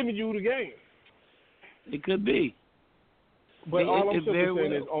 I'm giving you the game. It could be. But all I'm simply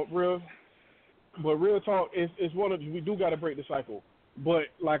saying is, real talk is one of, we do got to break the cycle. But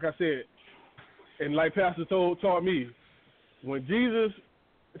like I said, and like Pastor taught me, when Jesus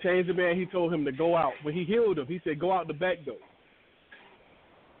changed the man, he told him to go out. When he healed him, he said, go out the back door.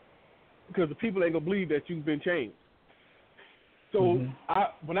 Because the people ain't going to believe that you've been changed. So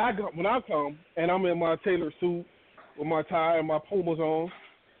when I come and I'm in my tailored suit with my tie and my Pumas on,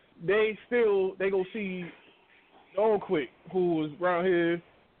 they go see Don Quick, who was around here,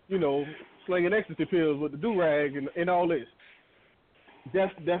 you know, slinging ecstasy pills with the do-rag and all this.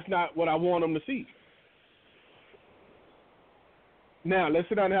 That's not what I want them to see. Now, let's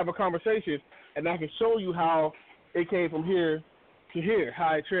sit down and have a conversation, and I can show you how it came from here to here,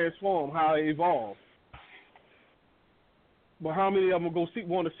 how it transformed, how it evolved. But how many of them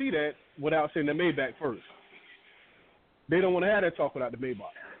want to see that without seeing the Maybach first? They don't want to have that talk without the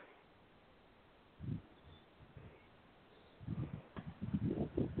Maybach.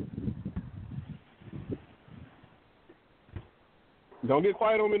 Don't get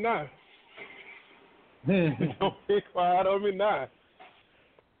quiet on me now. Don't get quiet on me now.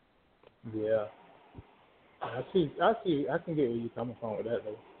 Yeah. I see. I can get where you're coming from with that,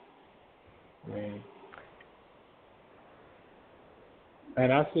 though. I mean,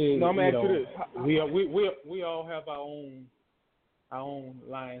 and I see. No, I'm you know, this. we all have our own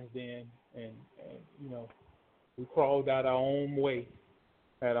lines then, and you know, we crawled out our own way,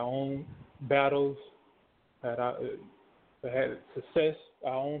 had our own battles, had success,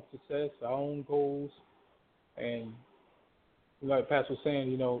 our own goals, and like Pastor was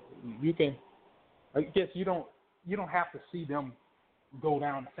saying, you know, you can. I guess you don't have to see them go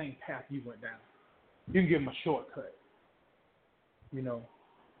down the same path you went down. You can give them a shortcut. You know,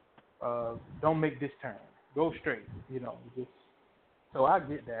 don't make this turn. Go straight. You know, just so I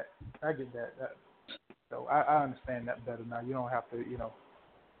get that. So I understand that better now. You don't have to. You know,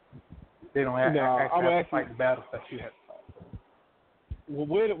 they don't have, have to fight the battles that you have to fight.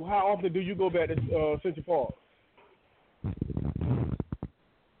 Well, how often do you go back to Central Park?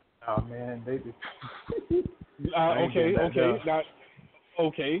 Oh man, they do.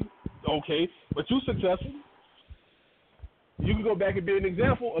 Okay. But you successful. You can go back and be an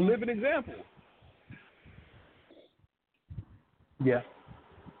example, a living example. Yeah.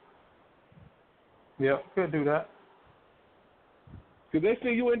 Yeah, could do that. Because they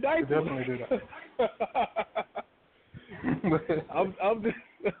see you in diapers. Definitely do that.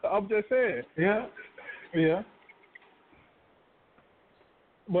 I'm just saying. Yeah.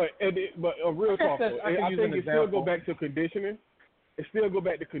 But real talk, though, I think it still go back to conditioning. It still go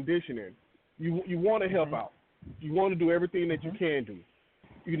back to conditioning. You want to help out. You want to do everything that you can do.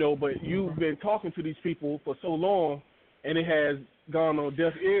 You know, but you've been talking to these people for so long, and it has gone on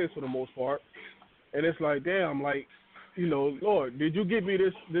deaf ears for the most part. And it's like, damn, like, you know, Lord, did you give me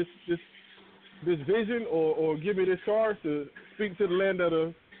this vision or give me this charge to speak to the land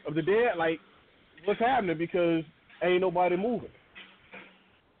of the dead? Like, what's happening? Because ain't nobody moving.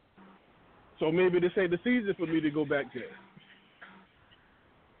 So maybe this ain't the season for me to go back there.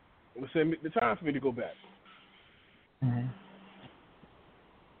 It's the time for me to go back. Mm-hmm.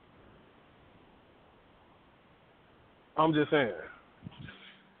 I'm just saying.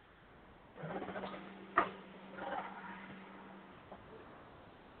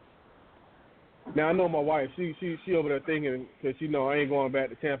 Now I know my wife. She over there thinking because she know I ain't going back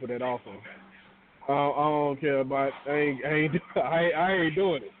to Tampa that often. I don't care about. I ain't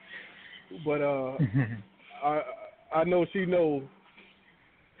doing it. But I know she knows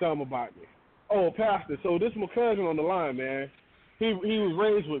something about me. Oh, Pastor. So this is my cousin on the line, man. He was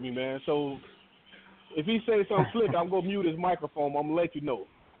raised with me, man. So if he say something slick, I'm gonna mute his microphone. I'm gonna let you know.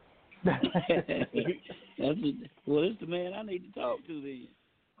 Well, it's the man I need to talk to then.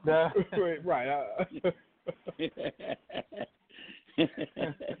 Right.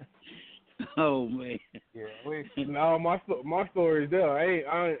 Oh man. Yeah. No, my story is there.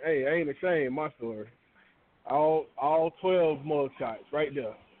 I ain't ashamed of my story. All 12 mug shots right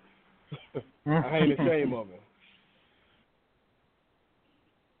there. I ain't ashamed of them.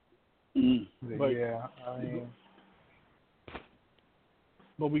 But yeah, I mean.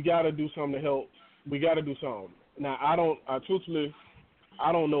 But we got to do something to help. We got to do something. Now, truthfully,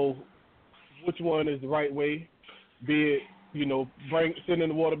 I don't know which one is the right way, be it, you know, sending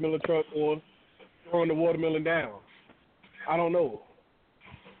the watermelon truck or throwing the watermelon down. I don't know.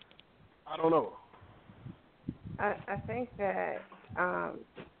 I think that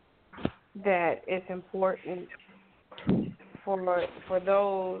that it's important for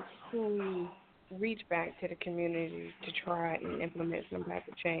those who reach back to the community to try and implement some type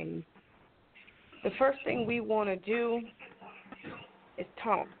of change. The first thing we want to do is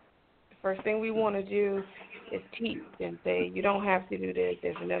talk. The first thing we want to do is teach and say, you don't have to do this.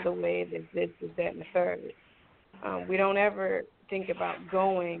 There's another way. There's this, there's that, and the third. We don't ever think about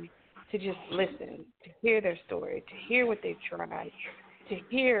going to just listen, to hear their story, to hear what they've tried, to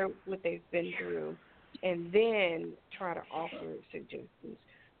hear what they've been through, and then try to offer suggestions.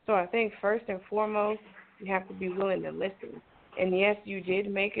 So I think first and foremost, you have to be willing to listen. And yes, you did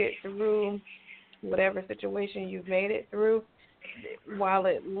make it through whatever situation you've made it through. While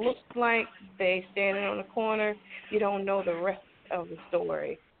it looks like they standing on the corner, you don't know the rest of the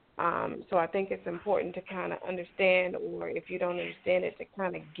story. So I think it's important to kind of understand, or if you don't understand it, to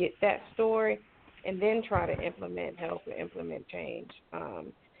kind of get that story and then try to help implement change.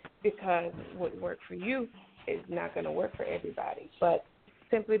 Because what worked for you is not going to work for everybody. But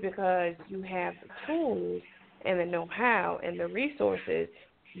simply because you have the tools and the know-how and the resources,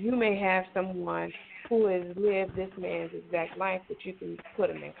 you may have someone who has lived this man's exact life that you can put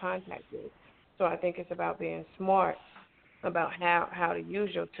him in contact with. So I think it's about being smart about how to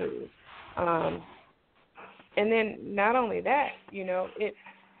use your tools. And then not only that, you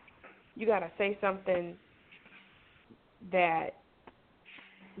got to say something that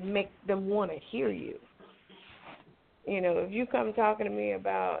make them want to hear you. If you come talking to me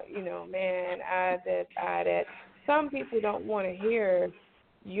about, man, I that, some people don't want to hear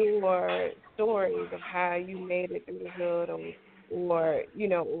your stories of how you made it through the hood or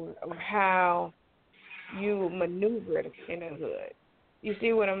how you maneuvered in the hood. You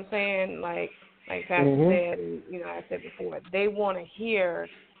see what I'm saying? Like Pastor said, and I said before, they want to hear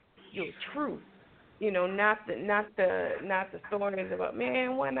your truth. Not the stories about,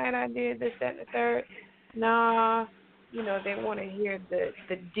 man, one night I did this, that, and the third. Nah, they want to hear the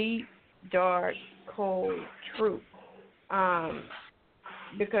deep, dark, cold truth.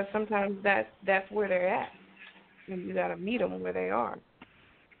 Because sometimes that's where they're at, and you got to meet them where they are.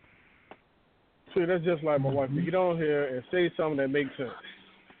 See, that's just like my wife. To get on here and say something that makes sense,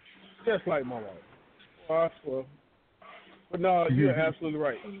 just like my wife. Well, but no, you're absolutely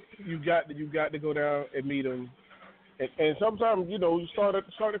right. You got to go down and meet them, and sometimes you start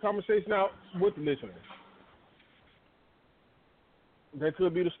the conversation out with the listeners. That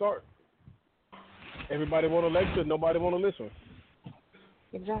could be the start. Everybody want to lecture, nobody want to listen.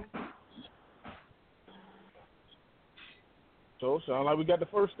 Exactly. So sound like we got the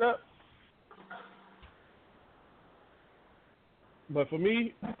first step. But for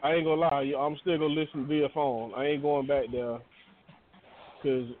me, I ain't gonna lie, I'm still gonna listen via phone. I ain't going back there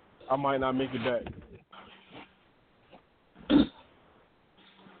because I might not make it back.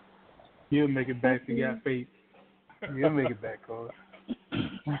 You'll make it back if you got faith. You'll make it back, Cole.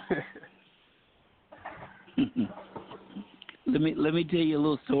 Let me tell you a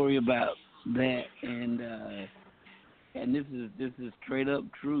little story about that, and this is straight up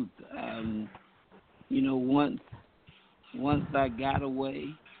truth. Once I got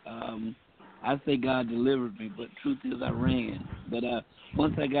away, I say God delivered me, but truth is I ran. But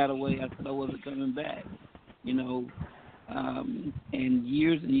once I got away, I said I wasn't coming back. And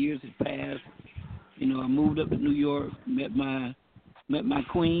years had passed. I moved up to New York, met my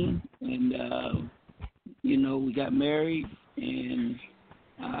queen, and we got married. And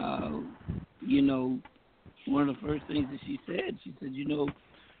one of the first things that she said,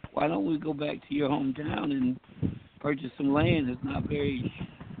 why don't we go back to your hometown and purchase some land? It's not very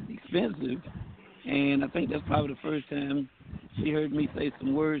expensive. And I think that's probably the first time she heard me say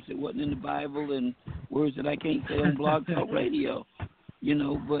some words that wasn't in the Bible and words that I can't say on Blog Talk Radio.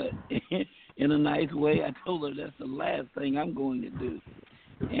 But in a nice way, I told her that's the last thing I'm going to do.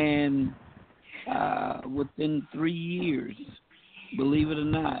 And within 3 years, believe it or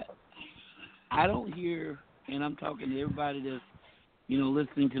not, I don't hear, and I'm talking to everybody that's,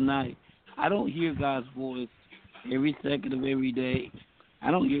 listening tonight, I don't hear God's voice every second of every day.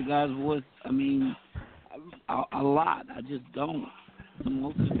 I don't hear God's voice, a lot. I just don't. And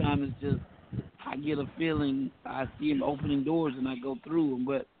most of the time it's just, I get a feeling, I see him opening doors and I go through them.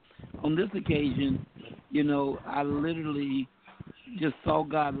 But on this occasion, I literally just saw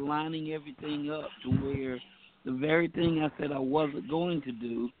God lining everything up to where the very thing I said I wasn't going to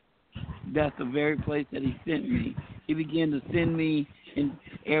do, that's the very place that he sent me. He began to send me in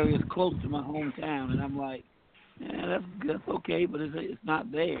areas close to my hometown, and I'm like, that's okay, but it's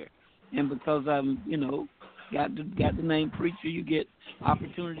not there. And because I'm, got the name preacher, you get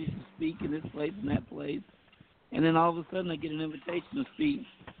opportunities to speak in this place and that place. And then all of a sudden I get an invitation to speak,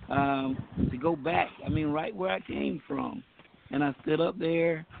 to go back, right where I came from. And I stood up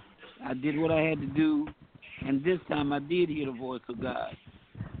there, I did what I had to do, and this time I did hear the voice of God.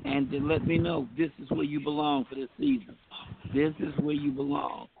 And to let me know, this is where you belong for this season. This is where you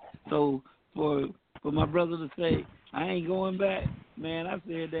belong. So for my brother to say, I ain't going back, man, I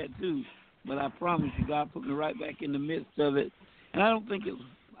said that too. But I promise you, God put me right back in the midst of it. And I don't think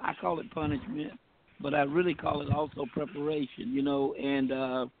I call it punishment, but I really call it also preparation,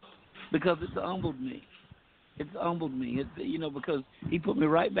 and because it's humbled me. It's humbled me. It's, because he put me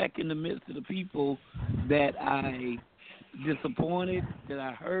right back in the midst of the people that I disappointed, that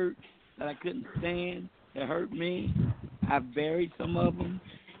I hurt, that I couldn't stand, that hurt me. I've buried some of them.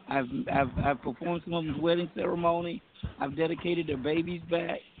 I've performed some of them's wedding ceremony. I've dedicated their babies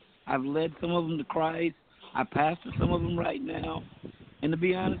back. I've led some of them to Christ. I pastor some of them right now. And to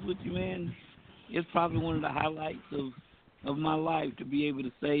be honest with you, man, it's probably one of the highlights of of my life to be able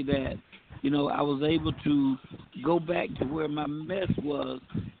to say that, I was able to go back to where my mess was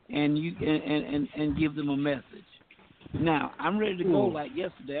and give them a message. Now, I'm ready to go like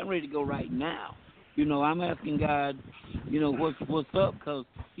yesterday. I'm ready to go right now. I'm asking God, what's up, because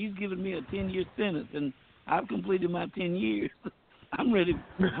he's given me a 10-year sentence, and I've completed my 10 years. I'm ready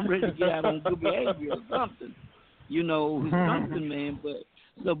to get out on good behavior or something. Something, man. But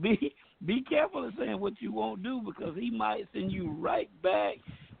so be careful of saying what you won't do, because he might send you right back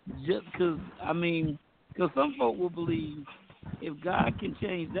just because, because some folk will believe if God can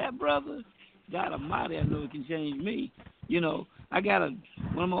change that brother, God Almighty, I know he can change me. I got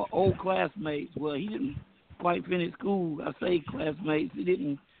one of my old classmates. Well, he didn't quite finish school. I say classmates. He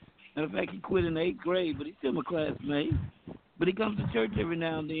didn't. Matter of fact, he quit in the 8th grade, but he's still my classmate. But he comes to church every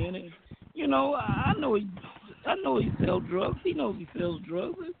now and then, and I know he sells drugs. He knows he sells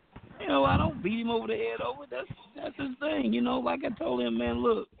drugs. I don't beat him over the head over it. That's his thing. Like I told him, man,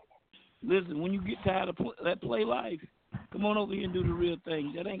 look, listen, when you get tired of that play life, come on over here and do the real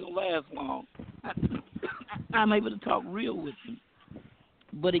thing. That ain't gonna last long. I'm able to talk real with him,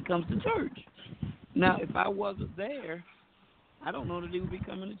 but he comes to church. Now, if I wasn't there, I don't know that he would be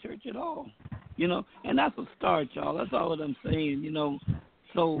coming to church at all. And that's a start, y'all. That's all that I'm saying.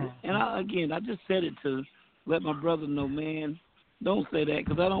 So, and I just said it to let my brother know, man. Don't say that,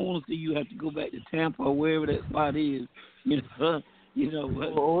 because I don't want to see you have to go back to Tampa or wherever that spot is.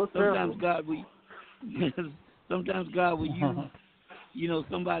 Sometimes God will use,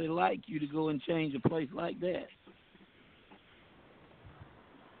 somebody like you to go and change a place like that.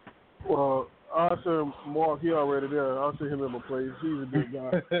 Well, I'll send Mark. He already there. I'll send him in my place. He's a good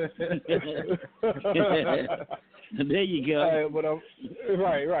guy. There you go. But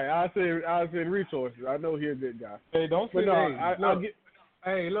right. I'll send resources. I know he's a good guy. Hey, don't send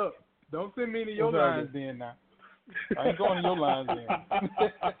me. Look, don't send me to your lines then now. I ain't going to your lines then.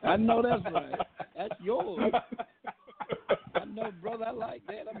 I know that's right. That's yours. I know, brother. I like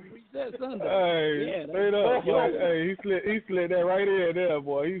that. I'm preach that Sunday. Hey, straight up, boy. Hey, he slid that right in there,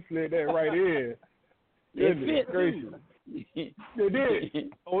 boy. He slid that right in. It fit too. It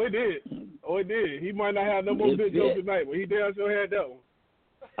did. Oh, it did. He might not have no more good jokes tonight, but he damn sure had that one.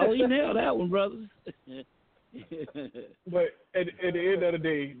 Oh, he nailed that one, brothers. But at the end of the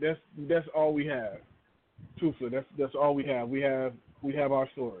day, that's all we have. Truthfully, that's all we have. We have our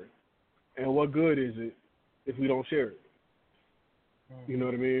story, and what good is it if we don't share it? You know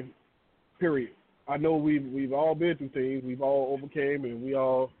what I mean? Period. I know we've all been through things. We've all overcame, and we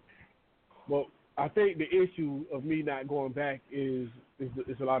all. Well, I think the issue of me not going back is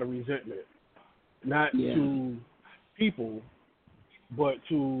a lot of resentment, not to people, but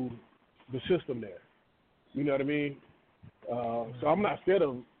to the system there. You know what I mean? So I'm not scared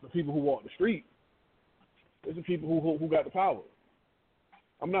of the people who walk the street. It's the people who got the power.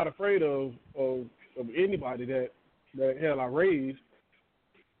 I'm not afraid of anybody that hell I raised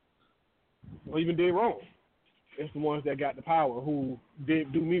or even did wrong. It's the ones that got the power who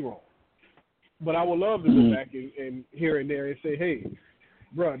did do me wrong. But I would love to go back and here and there and say, hey,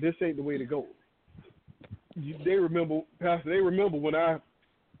 bro, this ain't the way to go. They remember, Pastor, when I,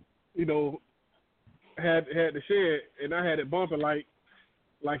 had the shed and I had it bumping like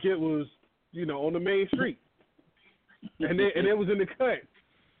it was, on the main street. And it was in the cut.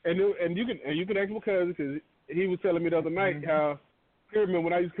 And you can ask my cousin, because he was telling me the other night how he remember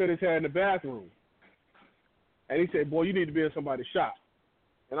when I used to cut his hair in the bathroom. And he said, boy, you need to be in somebody's shop.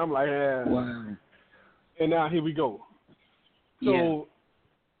 And I'm like, wow. And now here we go. So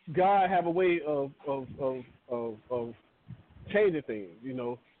God have a way of changing things,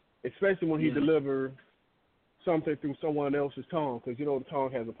 especially when he delivers something through someone else's tongue, because the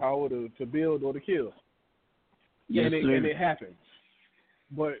tongue has the power to build or to kill. Yes, and it happens.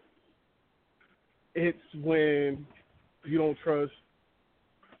 But it's when you don't trust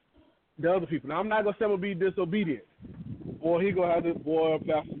the other people. Now, I'm not going to say I'm going to be disobedient. Pastor's going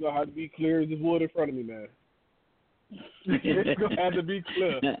to have to be clear as this wood in front of me, man. It's going to have to be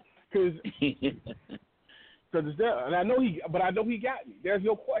clear. Because it's there. And I know he got me. There's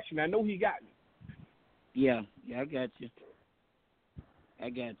no question. I know he got me. Yeah, I got you.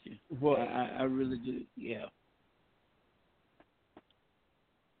 But I really do, yeah.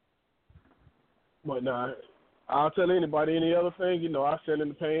 But nah, I'll tell anybody any other thing, I send in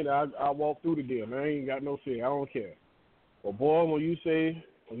the pain, I walk through the deal, man. I ain't got no fear. I don't care. But boy, when you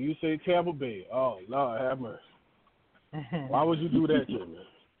say Tampa Bay, oh Lord have mercy. Why would you do that to me?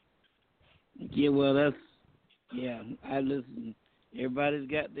 Yeah, well I listen. Everybody's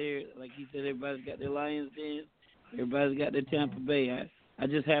got their, like you said, everybody's got their Lions Den. Everybody's got their Tampa Bay. I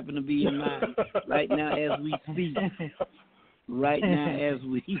just happen to be in mine right now as we speak. right now as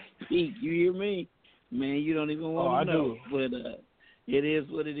we speak. You hear me? Man, you don't even want to know. Do. But it is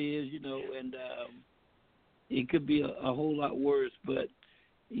what it is, and it could be a whole lot worse. But,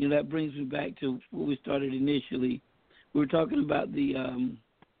 that brings me back to what we started initially. We were talking about the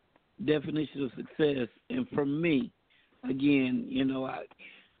definition of success. And for me, again,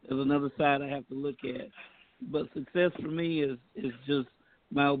 there's another side I have to look at. But success for me is just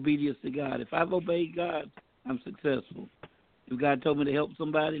my obedience to God. If I've obeyed God, I'm successful. If God told me to help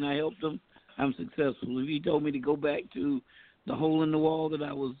somebody and I helped them, I'm successful. If He told me to go back to the hole in the wall that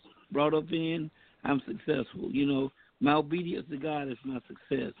I was brought up in, I'm successful. My obedience to God is my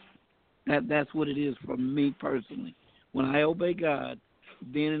success. That's what it is for me personally. When I obey God,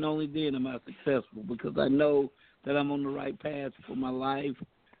 then and only then am I successful, because I know that I'm on the right path for my life.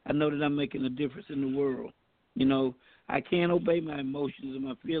 I know that I'm making a difference in the world. I can't obey my emotions and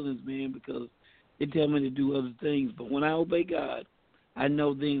my feelings, man, because they tell me to do other things. But when I obey God, I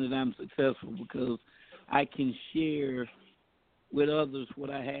know then that I'm successful, because I can share with others what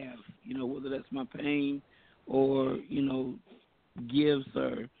I have, whether that's my pain or, gifts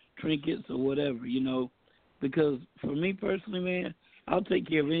or trinkets or whatever, because for me personally, man, I'll take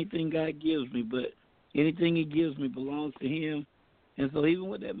care of anything God gives me, but anything He gives me belongs to Him. And so even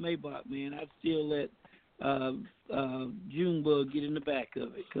with that Maybach, man, I still let Junebug get in the back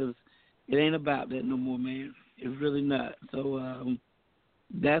of it, because it ain't about that no more, man. It's really not. So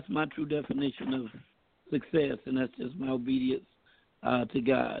that's my true definition of success, and that's just my obedience to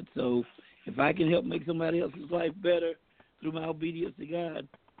God. So if I can help make somebody else's life better through my obedience to God,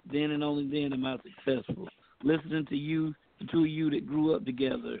 then and only then am I successful. Listening to you, the two of you that grew up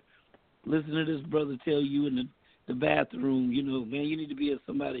together, listening to this brother tell you in the bathroom, man, you need to be at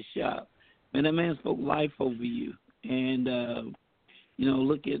somebody's shop. Man, that man spoke life over you. And,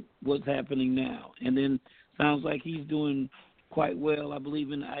 look at what's happening now. And then sounds like he's doing quite well, I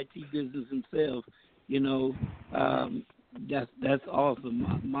believe, in the IT business himself. That's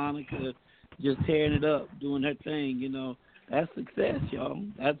awesome. Monica just tearing it up, doing her thing, that's success, y'all.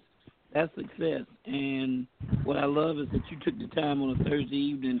 That's success. And what I love is that you took the time on a Thursday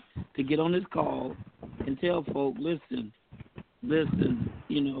evening to get on this call and tell folk, listen,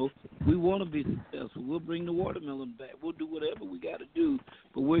 we want to be successful. We'll bring the watermelon back. We'll do whatever we got to do,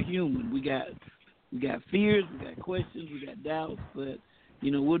 but we're human. We got fears, we got questions, we got doubts, but,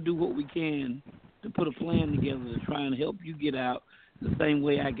 we'll do what we can to put a plan together to try and help you get out the same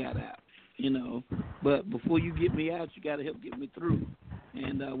way I got out, But before you get me out, you got to help get me through.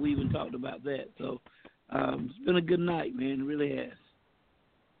 And we even talked about that. So it's been a good night, man. It really has.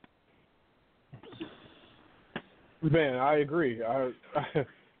 Man, I agree. I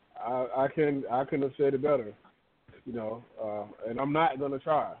couldn't have said it better, and I'm not gonna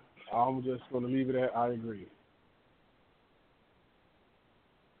try. I'm just gonna leave it at I agree.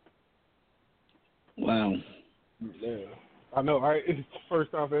 Wow. Yeah, I know, right? It's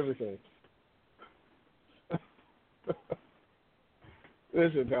first off everything.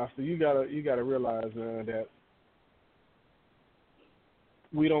 Listen, Pastor, you gotta realize, man, that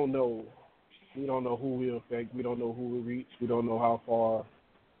we don't know who we'll affect. We don't know who we'll reach. We don't know how far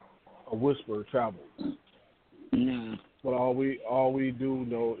a whisper travels. Yeah. But all we do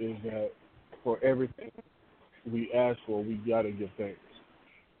know is that for everything we ask for, we gotta give thanks,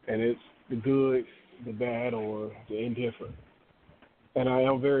 and it's the good, the bad, or the indifferent. And I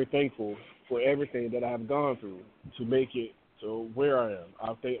am very thankful for everything that I've gone through to make it to where I am.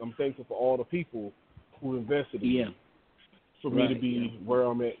 I'm thankful for all the people who invested in me for me to be where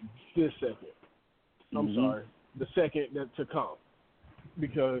I'm at this second. I'm sorry, the second to come.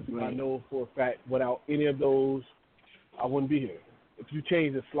 Because I know for a fact without any of those, I wouldn't be here. If you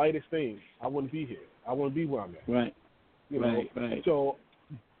change the slightest thing, I wouldn't be here. I wouldn't be where I'm at. Right. Right. So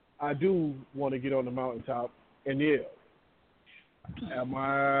I do want to get on the mountaintop and yell. Am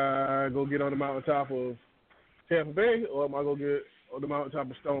I going to get on the mountaintop of Tampa Bay, or am I going to get on the mountaintop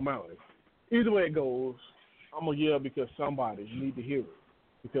of Stone Mountain? Either way it goes, I'm going to yell because somebody needs to hear it.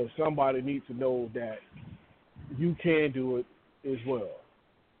 Because somebody needs to know that you can do it as well.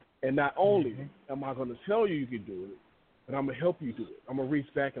 And not only am I going to tell you can do it, but I'm going to help you do it. I'm going to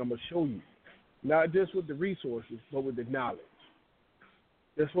reach back and I'm going to show you. Not just with the resources, but with the knowledge.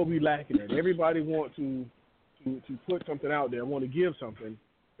 That's what we lacking at. Everybody want to put something out there, want to give something.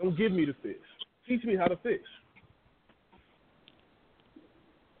 Don't give me the fish. Teach me how to fish.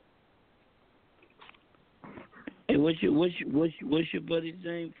 Hey, what's your buddy's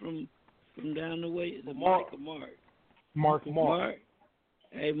name from down the way? Is it Mark or Mark? Mark.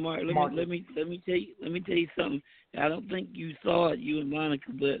 Hey, Mark. Let me tell you something. I don't think you saw it, you and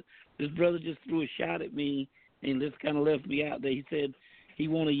Monica, but this brother just threw a shot at me and this kind of left me out there. He said he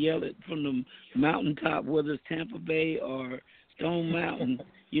want to yell it from the mountaintop, whether it's Tampa Bay or Stone Mountain.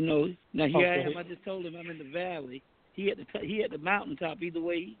 You know, now here I am. I just told him I'm in the valley. He at the mountaintop. Either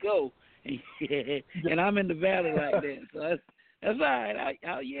way he go, and I'm in the valley like that. So that's all right.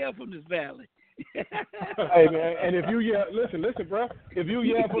 I'll yell from this valley. Hey man, and if you yell, listen, bro. If you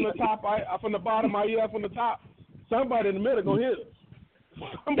yell from the top, from the bottom, I yell from the top. Somebody in the middle gonna hit us.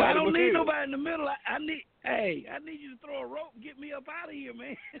 I don't need nobody in the middle. I need you to throw a rope and get me up out of here,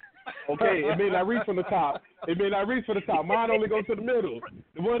 man. Okay, it may not reach from the top. Mine only goes to the middle.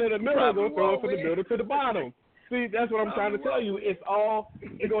 The one in the middle goes from the middle to the bottom. See, that's what I'm trying to tell you. It's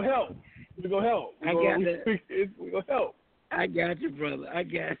gonna help. It's gonna help. I got that. It's gonna help. I got you, brother. I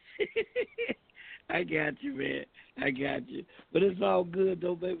got you. I got you, man. I got you. But it's all good,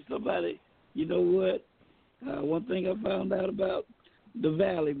 though, baby. Somebody, you know what? One thing I found out about the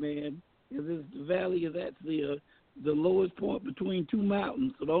valley, man, is the valley is actually the lowest point between two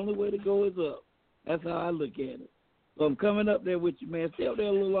mountains. So the only way to go is up. That's how I look at it. So I'm coming up there with you, man. Stay up there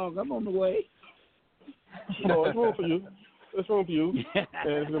a little longer. I'm on the way. No, it's room for you. It's room for you. And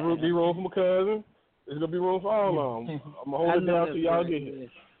it's going to be room for my cousin. It's going to be room for all of them. I'm going to hold it down till y'all get here.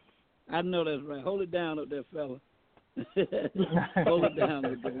 I know that's right. Hold it down up there, fella. Hold it down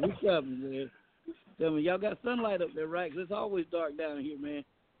up there. We coming, man. Tell me, y'all got sunlight up there, right? 'Cause it's always dark down here, man.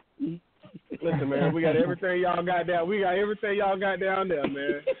 Listen, man, we got everything y'all got down. We got everything y'all got down there,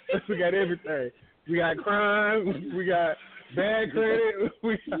 man. We got everything. We got crime. We got bad credit.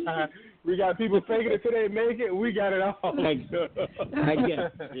 We got people faking it till they make it. We got it all. I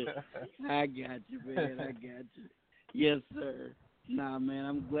got you. I got you, man. I got you. Yes, sir. Nah, man,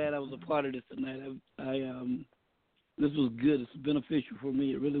 I'm glad I was a part of this tonight. This was good. It's beneficial for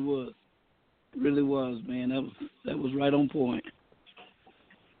me. It really was. It really was, man. That was right on point.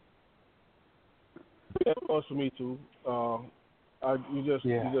 Yeah, it was for me too. You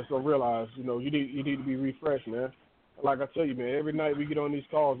just don't realize, you need to be refreshed, man. Like I tell you, man, every night we get on these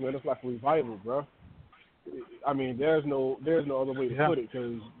calls, man, it's like a revival, bro. I mean, there's no other way to put it,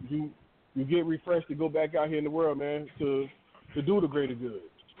 because you get refreshed to go back out here in the world, man, to do the greater good.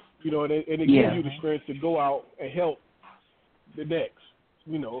 And it gives you the strength to go out and help the next.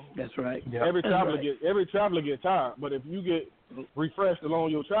 That's right. Yeah. Every traveler gets tired, but if you get refreshed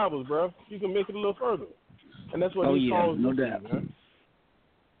along your travels, bro, you can make it a little further. And that's what these calls do, doubt. Man.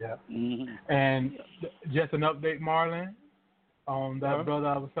 Yeah. Mm-hmm. And just an update, Marlon, on that brother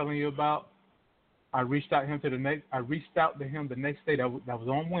I was telling you about. I reached out to him the next day. That was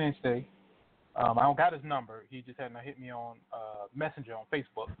on Wednesday. I don't got his number. He just hadn't hit me on Messenger on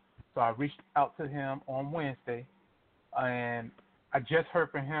Facebook. So I reached out to him on Wednesday, and I just heard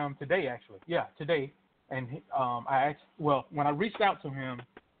from him today, actually. Yeah, today. And I asked. Well, when I reached out to him,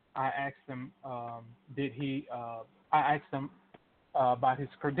 I asked him, I asked him about his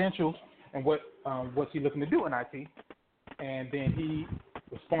credentials and what's he looking to do in IT. And then he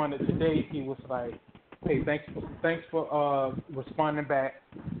responded today. He was like, "Hey, thanks for responding back."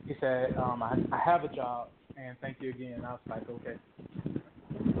 He said, "I have a job, and thank you again." I was like, "Okay."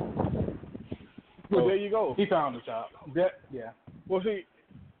 Well, there you go. He found a job. Yeah. Well, see,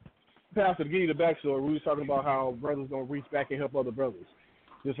 Pastor, to give you the backstory, we were talking about how brothers don't reach back and help other brothers,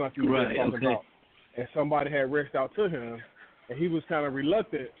 just like you were talking about. And somebody had reached out to him, and he was kind of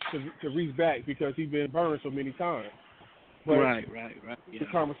reluctant to reach back because he'd been burned so many times. But right. Yeah. The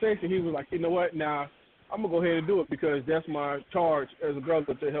conversation, he was like, "You know what? Now I'm gonna go ahead and do it because that's my charge as a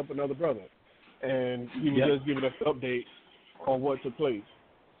brother to help another brother." And he was just giving us an update on what took place.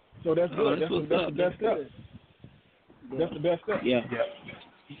 So that's good. That's the best step. That's the best step. Yeah.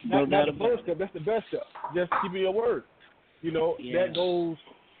 Not the first step. That's the best step. Just keeping your word. That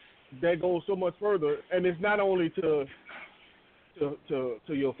goes so much further, and it's not only to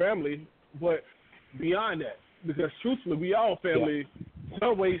your family, but beyond that. Because truthfully, we all family,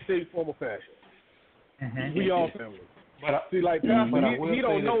 some way, shape, form, or fashion. Mm-hmm. We all family. But see, like Pastor, he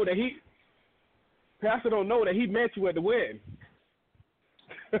don't know that Pastor don't know that he met you at the wedding.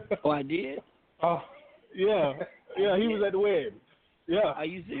 Oh, I did? Oh, yeah, he was at the wedding. Yeah. Are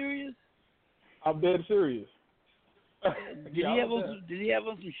you serious? I'm dead serious. Did he have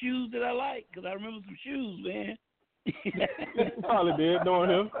on some shoes that I like? Because I remember some shoes, man. Probably did, knowing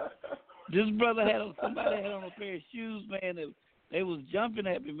him. This brother somebody had on a pair of shoes, man. They was jumping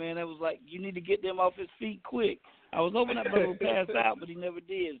at me, man. I was like, you need to get them off his feet quick. I was hoping that brother would pass out, but he never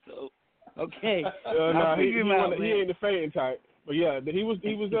did. So, okay. No, he ain't the fainting type. But yeah, he was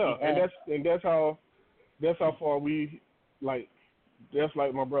there, and that's how far we like. That's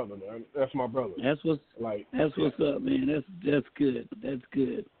like my brother, man. That's my brother. That's what's up, man. That's good. That's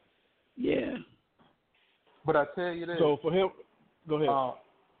good. Yeah. But I tell you this. So for him, go ahead.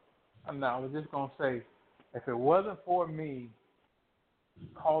 No, I was just gonna say, if it wasn't for me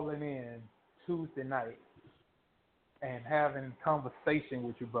calling in Tuesday night and having conversation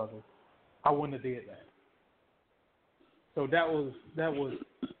with you brothers, I wouldn't have did that. So that was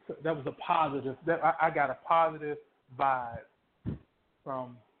a positive. I got a positive vibe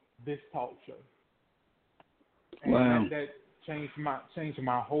from this talk show, and wow. that changed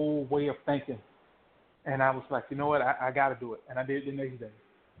my whole way of thinking. And I was like, you know what, I got to do it, and I did it the next day.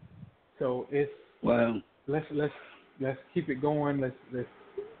 So it's wow. Let's keep it going. Let's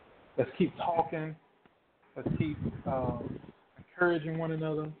keep talking. Let's keep encouraging one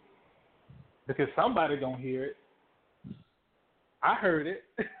another, because somebody gonna hear it. I heard it,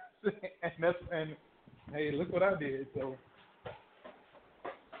 and hey, look what I did. So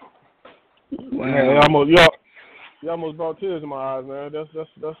wow. Yeah, you almost brought tears in my eyes, man. That's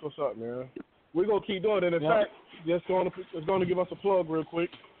what's up, man. We're gonna keep doing it. In fact, it's going to give us a plug real quick.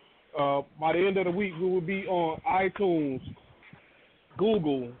 By the end of the week, we will be on iTunes,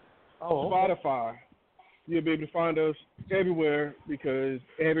 Google, Spotify. You'll be able to find us everywhere because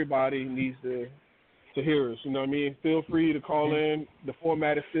everybody needs to hear us. You know what I mean? Feel free to call in. The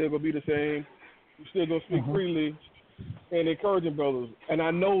format is still going to be the same. We're still going to speak freely and encouraging brothers. And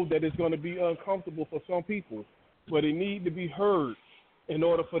I know that it's going to be uncomfortable for some people, but it needs to be heard in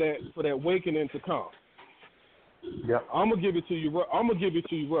order for that awakening to come. Yep. I'm gonna give it to you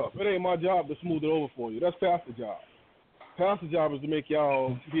rough. It ain't my job to smooth it over for you. That's Pastor's job. Pastor's job is to make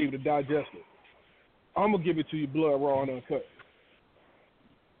y'all be able to digest it. I'm gonna give it to you blood raw and uncut.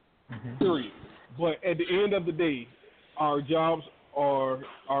 Period. But at the end of the day, our jobs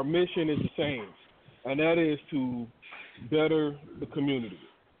our mission is the same, and that is to better the community.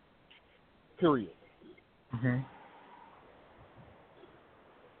 Period.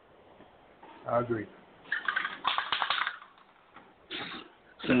 I agree.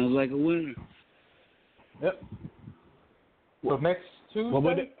 Sounds like a winner. Yep. So next Tuesday. Well,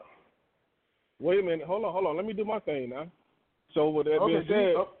 wait a minute. Hold on. Let me do my thing now. So with that being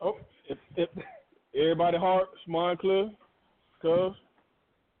said, if everybody heart, mind clear, cuz?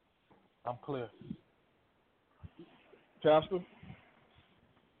 I'm clear. Pastor?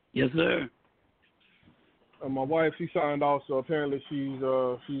 Yes, sir. My wife, she signed off, so apparently she's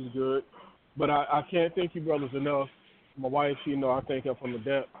good. But I can't thank you brothers enough. My wife, I thank her from the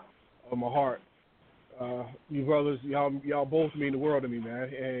depth of my heart. You brothers, y'all both mean the world to me, man.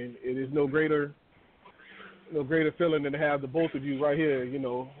 And it is no greater feeling than to have the both of you right here, in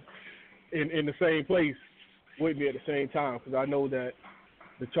the same place with me at the same time. Because I know that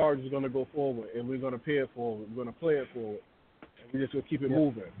the charge is going to go forward, and we're going to pay it forward. We're going to play it forward. And we're just going to keep it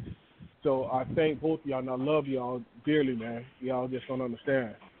moving. So I thank both of y'all, and I love y'all dearly, man. Y'all just don't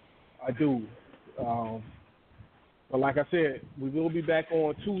understand. I do. But like I said, we will be back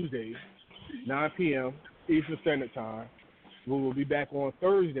on Tuesday, 9 p.m. Eastern Standard Time. We will be back on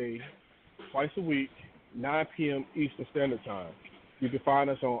Thursday, twice a week, 9 p.m. Eastern Standard Time. You can find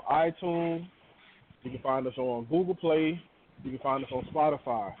us on iTunes. You can find us on Google Play. You can find us on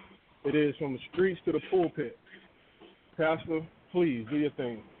Spotify. It is From the Streets to the Pulpit. Pastor, please do your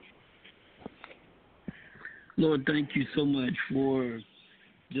thing. Lord, thank you so much for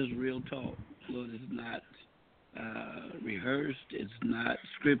just real talk. Lord, it's not rehearsed. It's not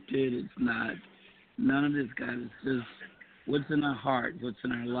scripted. It's not none of this, God. It's just what's in our heart, what's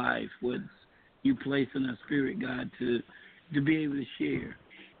in our life, what you place in our spirit, God, to be able to share.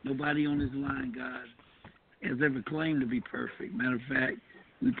 Nobody on this line, God, has ever claimed to be perfect. Matter of fact,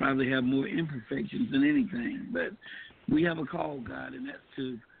 we probably have more imperfections than anything. But we have a call, God, and that's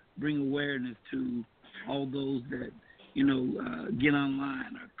to bring awareness to all those that, get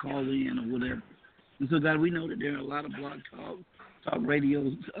online or call in or whatever. And so, God, we know that there are a lot of blog talk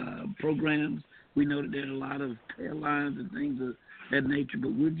radio programs. We know that there are a lot of airlines and things of that nature,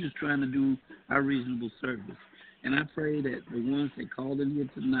 but we're just trying to do our reasonable service. And I pray that the ones that called in here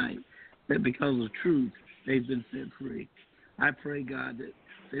tonight, that because of truth, they've been set free. I pray, God, that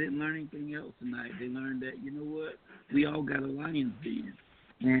they didn't learn anything else tonight. They learned that, you know what, we all got a lion's den.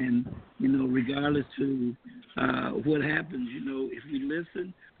 And, regardless to what happens, if we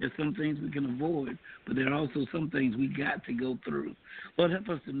listen, there's some things we can avoid, but there are also some things we got to go through. Lord, help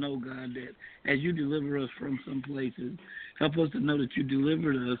us to know, God, that as you deliver us from some places, help us to know that you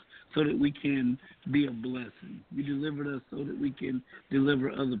delivered us so that we can be a blessing. You delivered us so that we can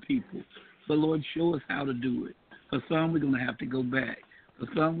deliver other people. But, Lord, show us how to do it. For some, we're going to have to go back. For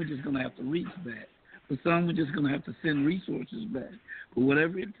some, we're just going to have to reach back. For some, we're just going to have to send resources back. But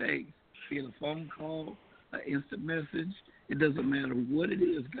whatever it takes, be it a phone call, an instant message, it doesn't matter what it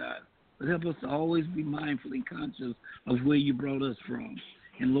is, God. but help us to always be mindful and conscious of where you brought us from.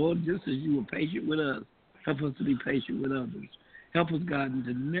 And Lord, just as you were patient with us, help us to be patient with others. Help us, God,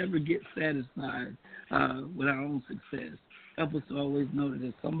 to never get satisfied with our own success. Help us to always know that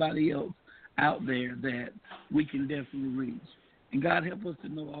there's somebody else out there that we can definitely reach. And God, help us to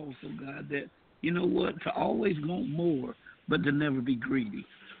know also, God, that, you know what, to always want more, but to never be greedy.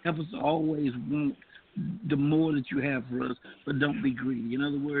 Help us to always want the more that you have for us, but don't be greedy. In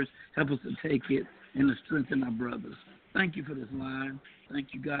other words, help us to take it and to strengthen our brothers. Thank you for this line. Thank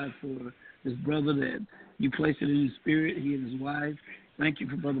you, God, for this brother that you placed it in his spirit, he and his wife. Thank you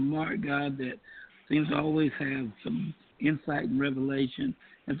for Brother Mark, God, that seems to always have some insight and revelation.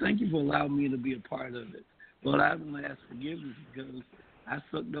 And thank you for allowing me to be a part of it. Lord, I want to ask forgiveness because I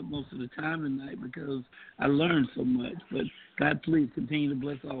sucked up most of the time tonight because I learned so much. But God, please continue to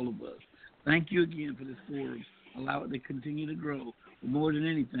bless all of us. Thank you again for this forum. Allow it to continue to grow. But more than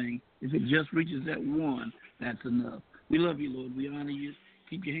anything, if it just reaches that one, that's enough. We love you, Lord. We honor you.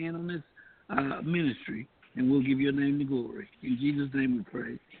 Keep your hand on this ministry, and we'll give your name the glory. In Jesus' name we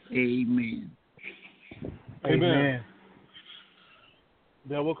pray. Amen. Amen.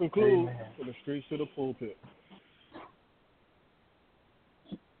 That will conclude Amen. from the streets to the pulpit.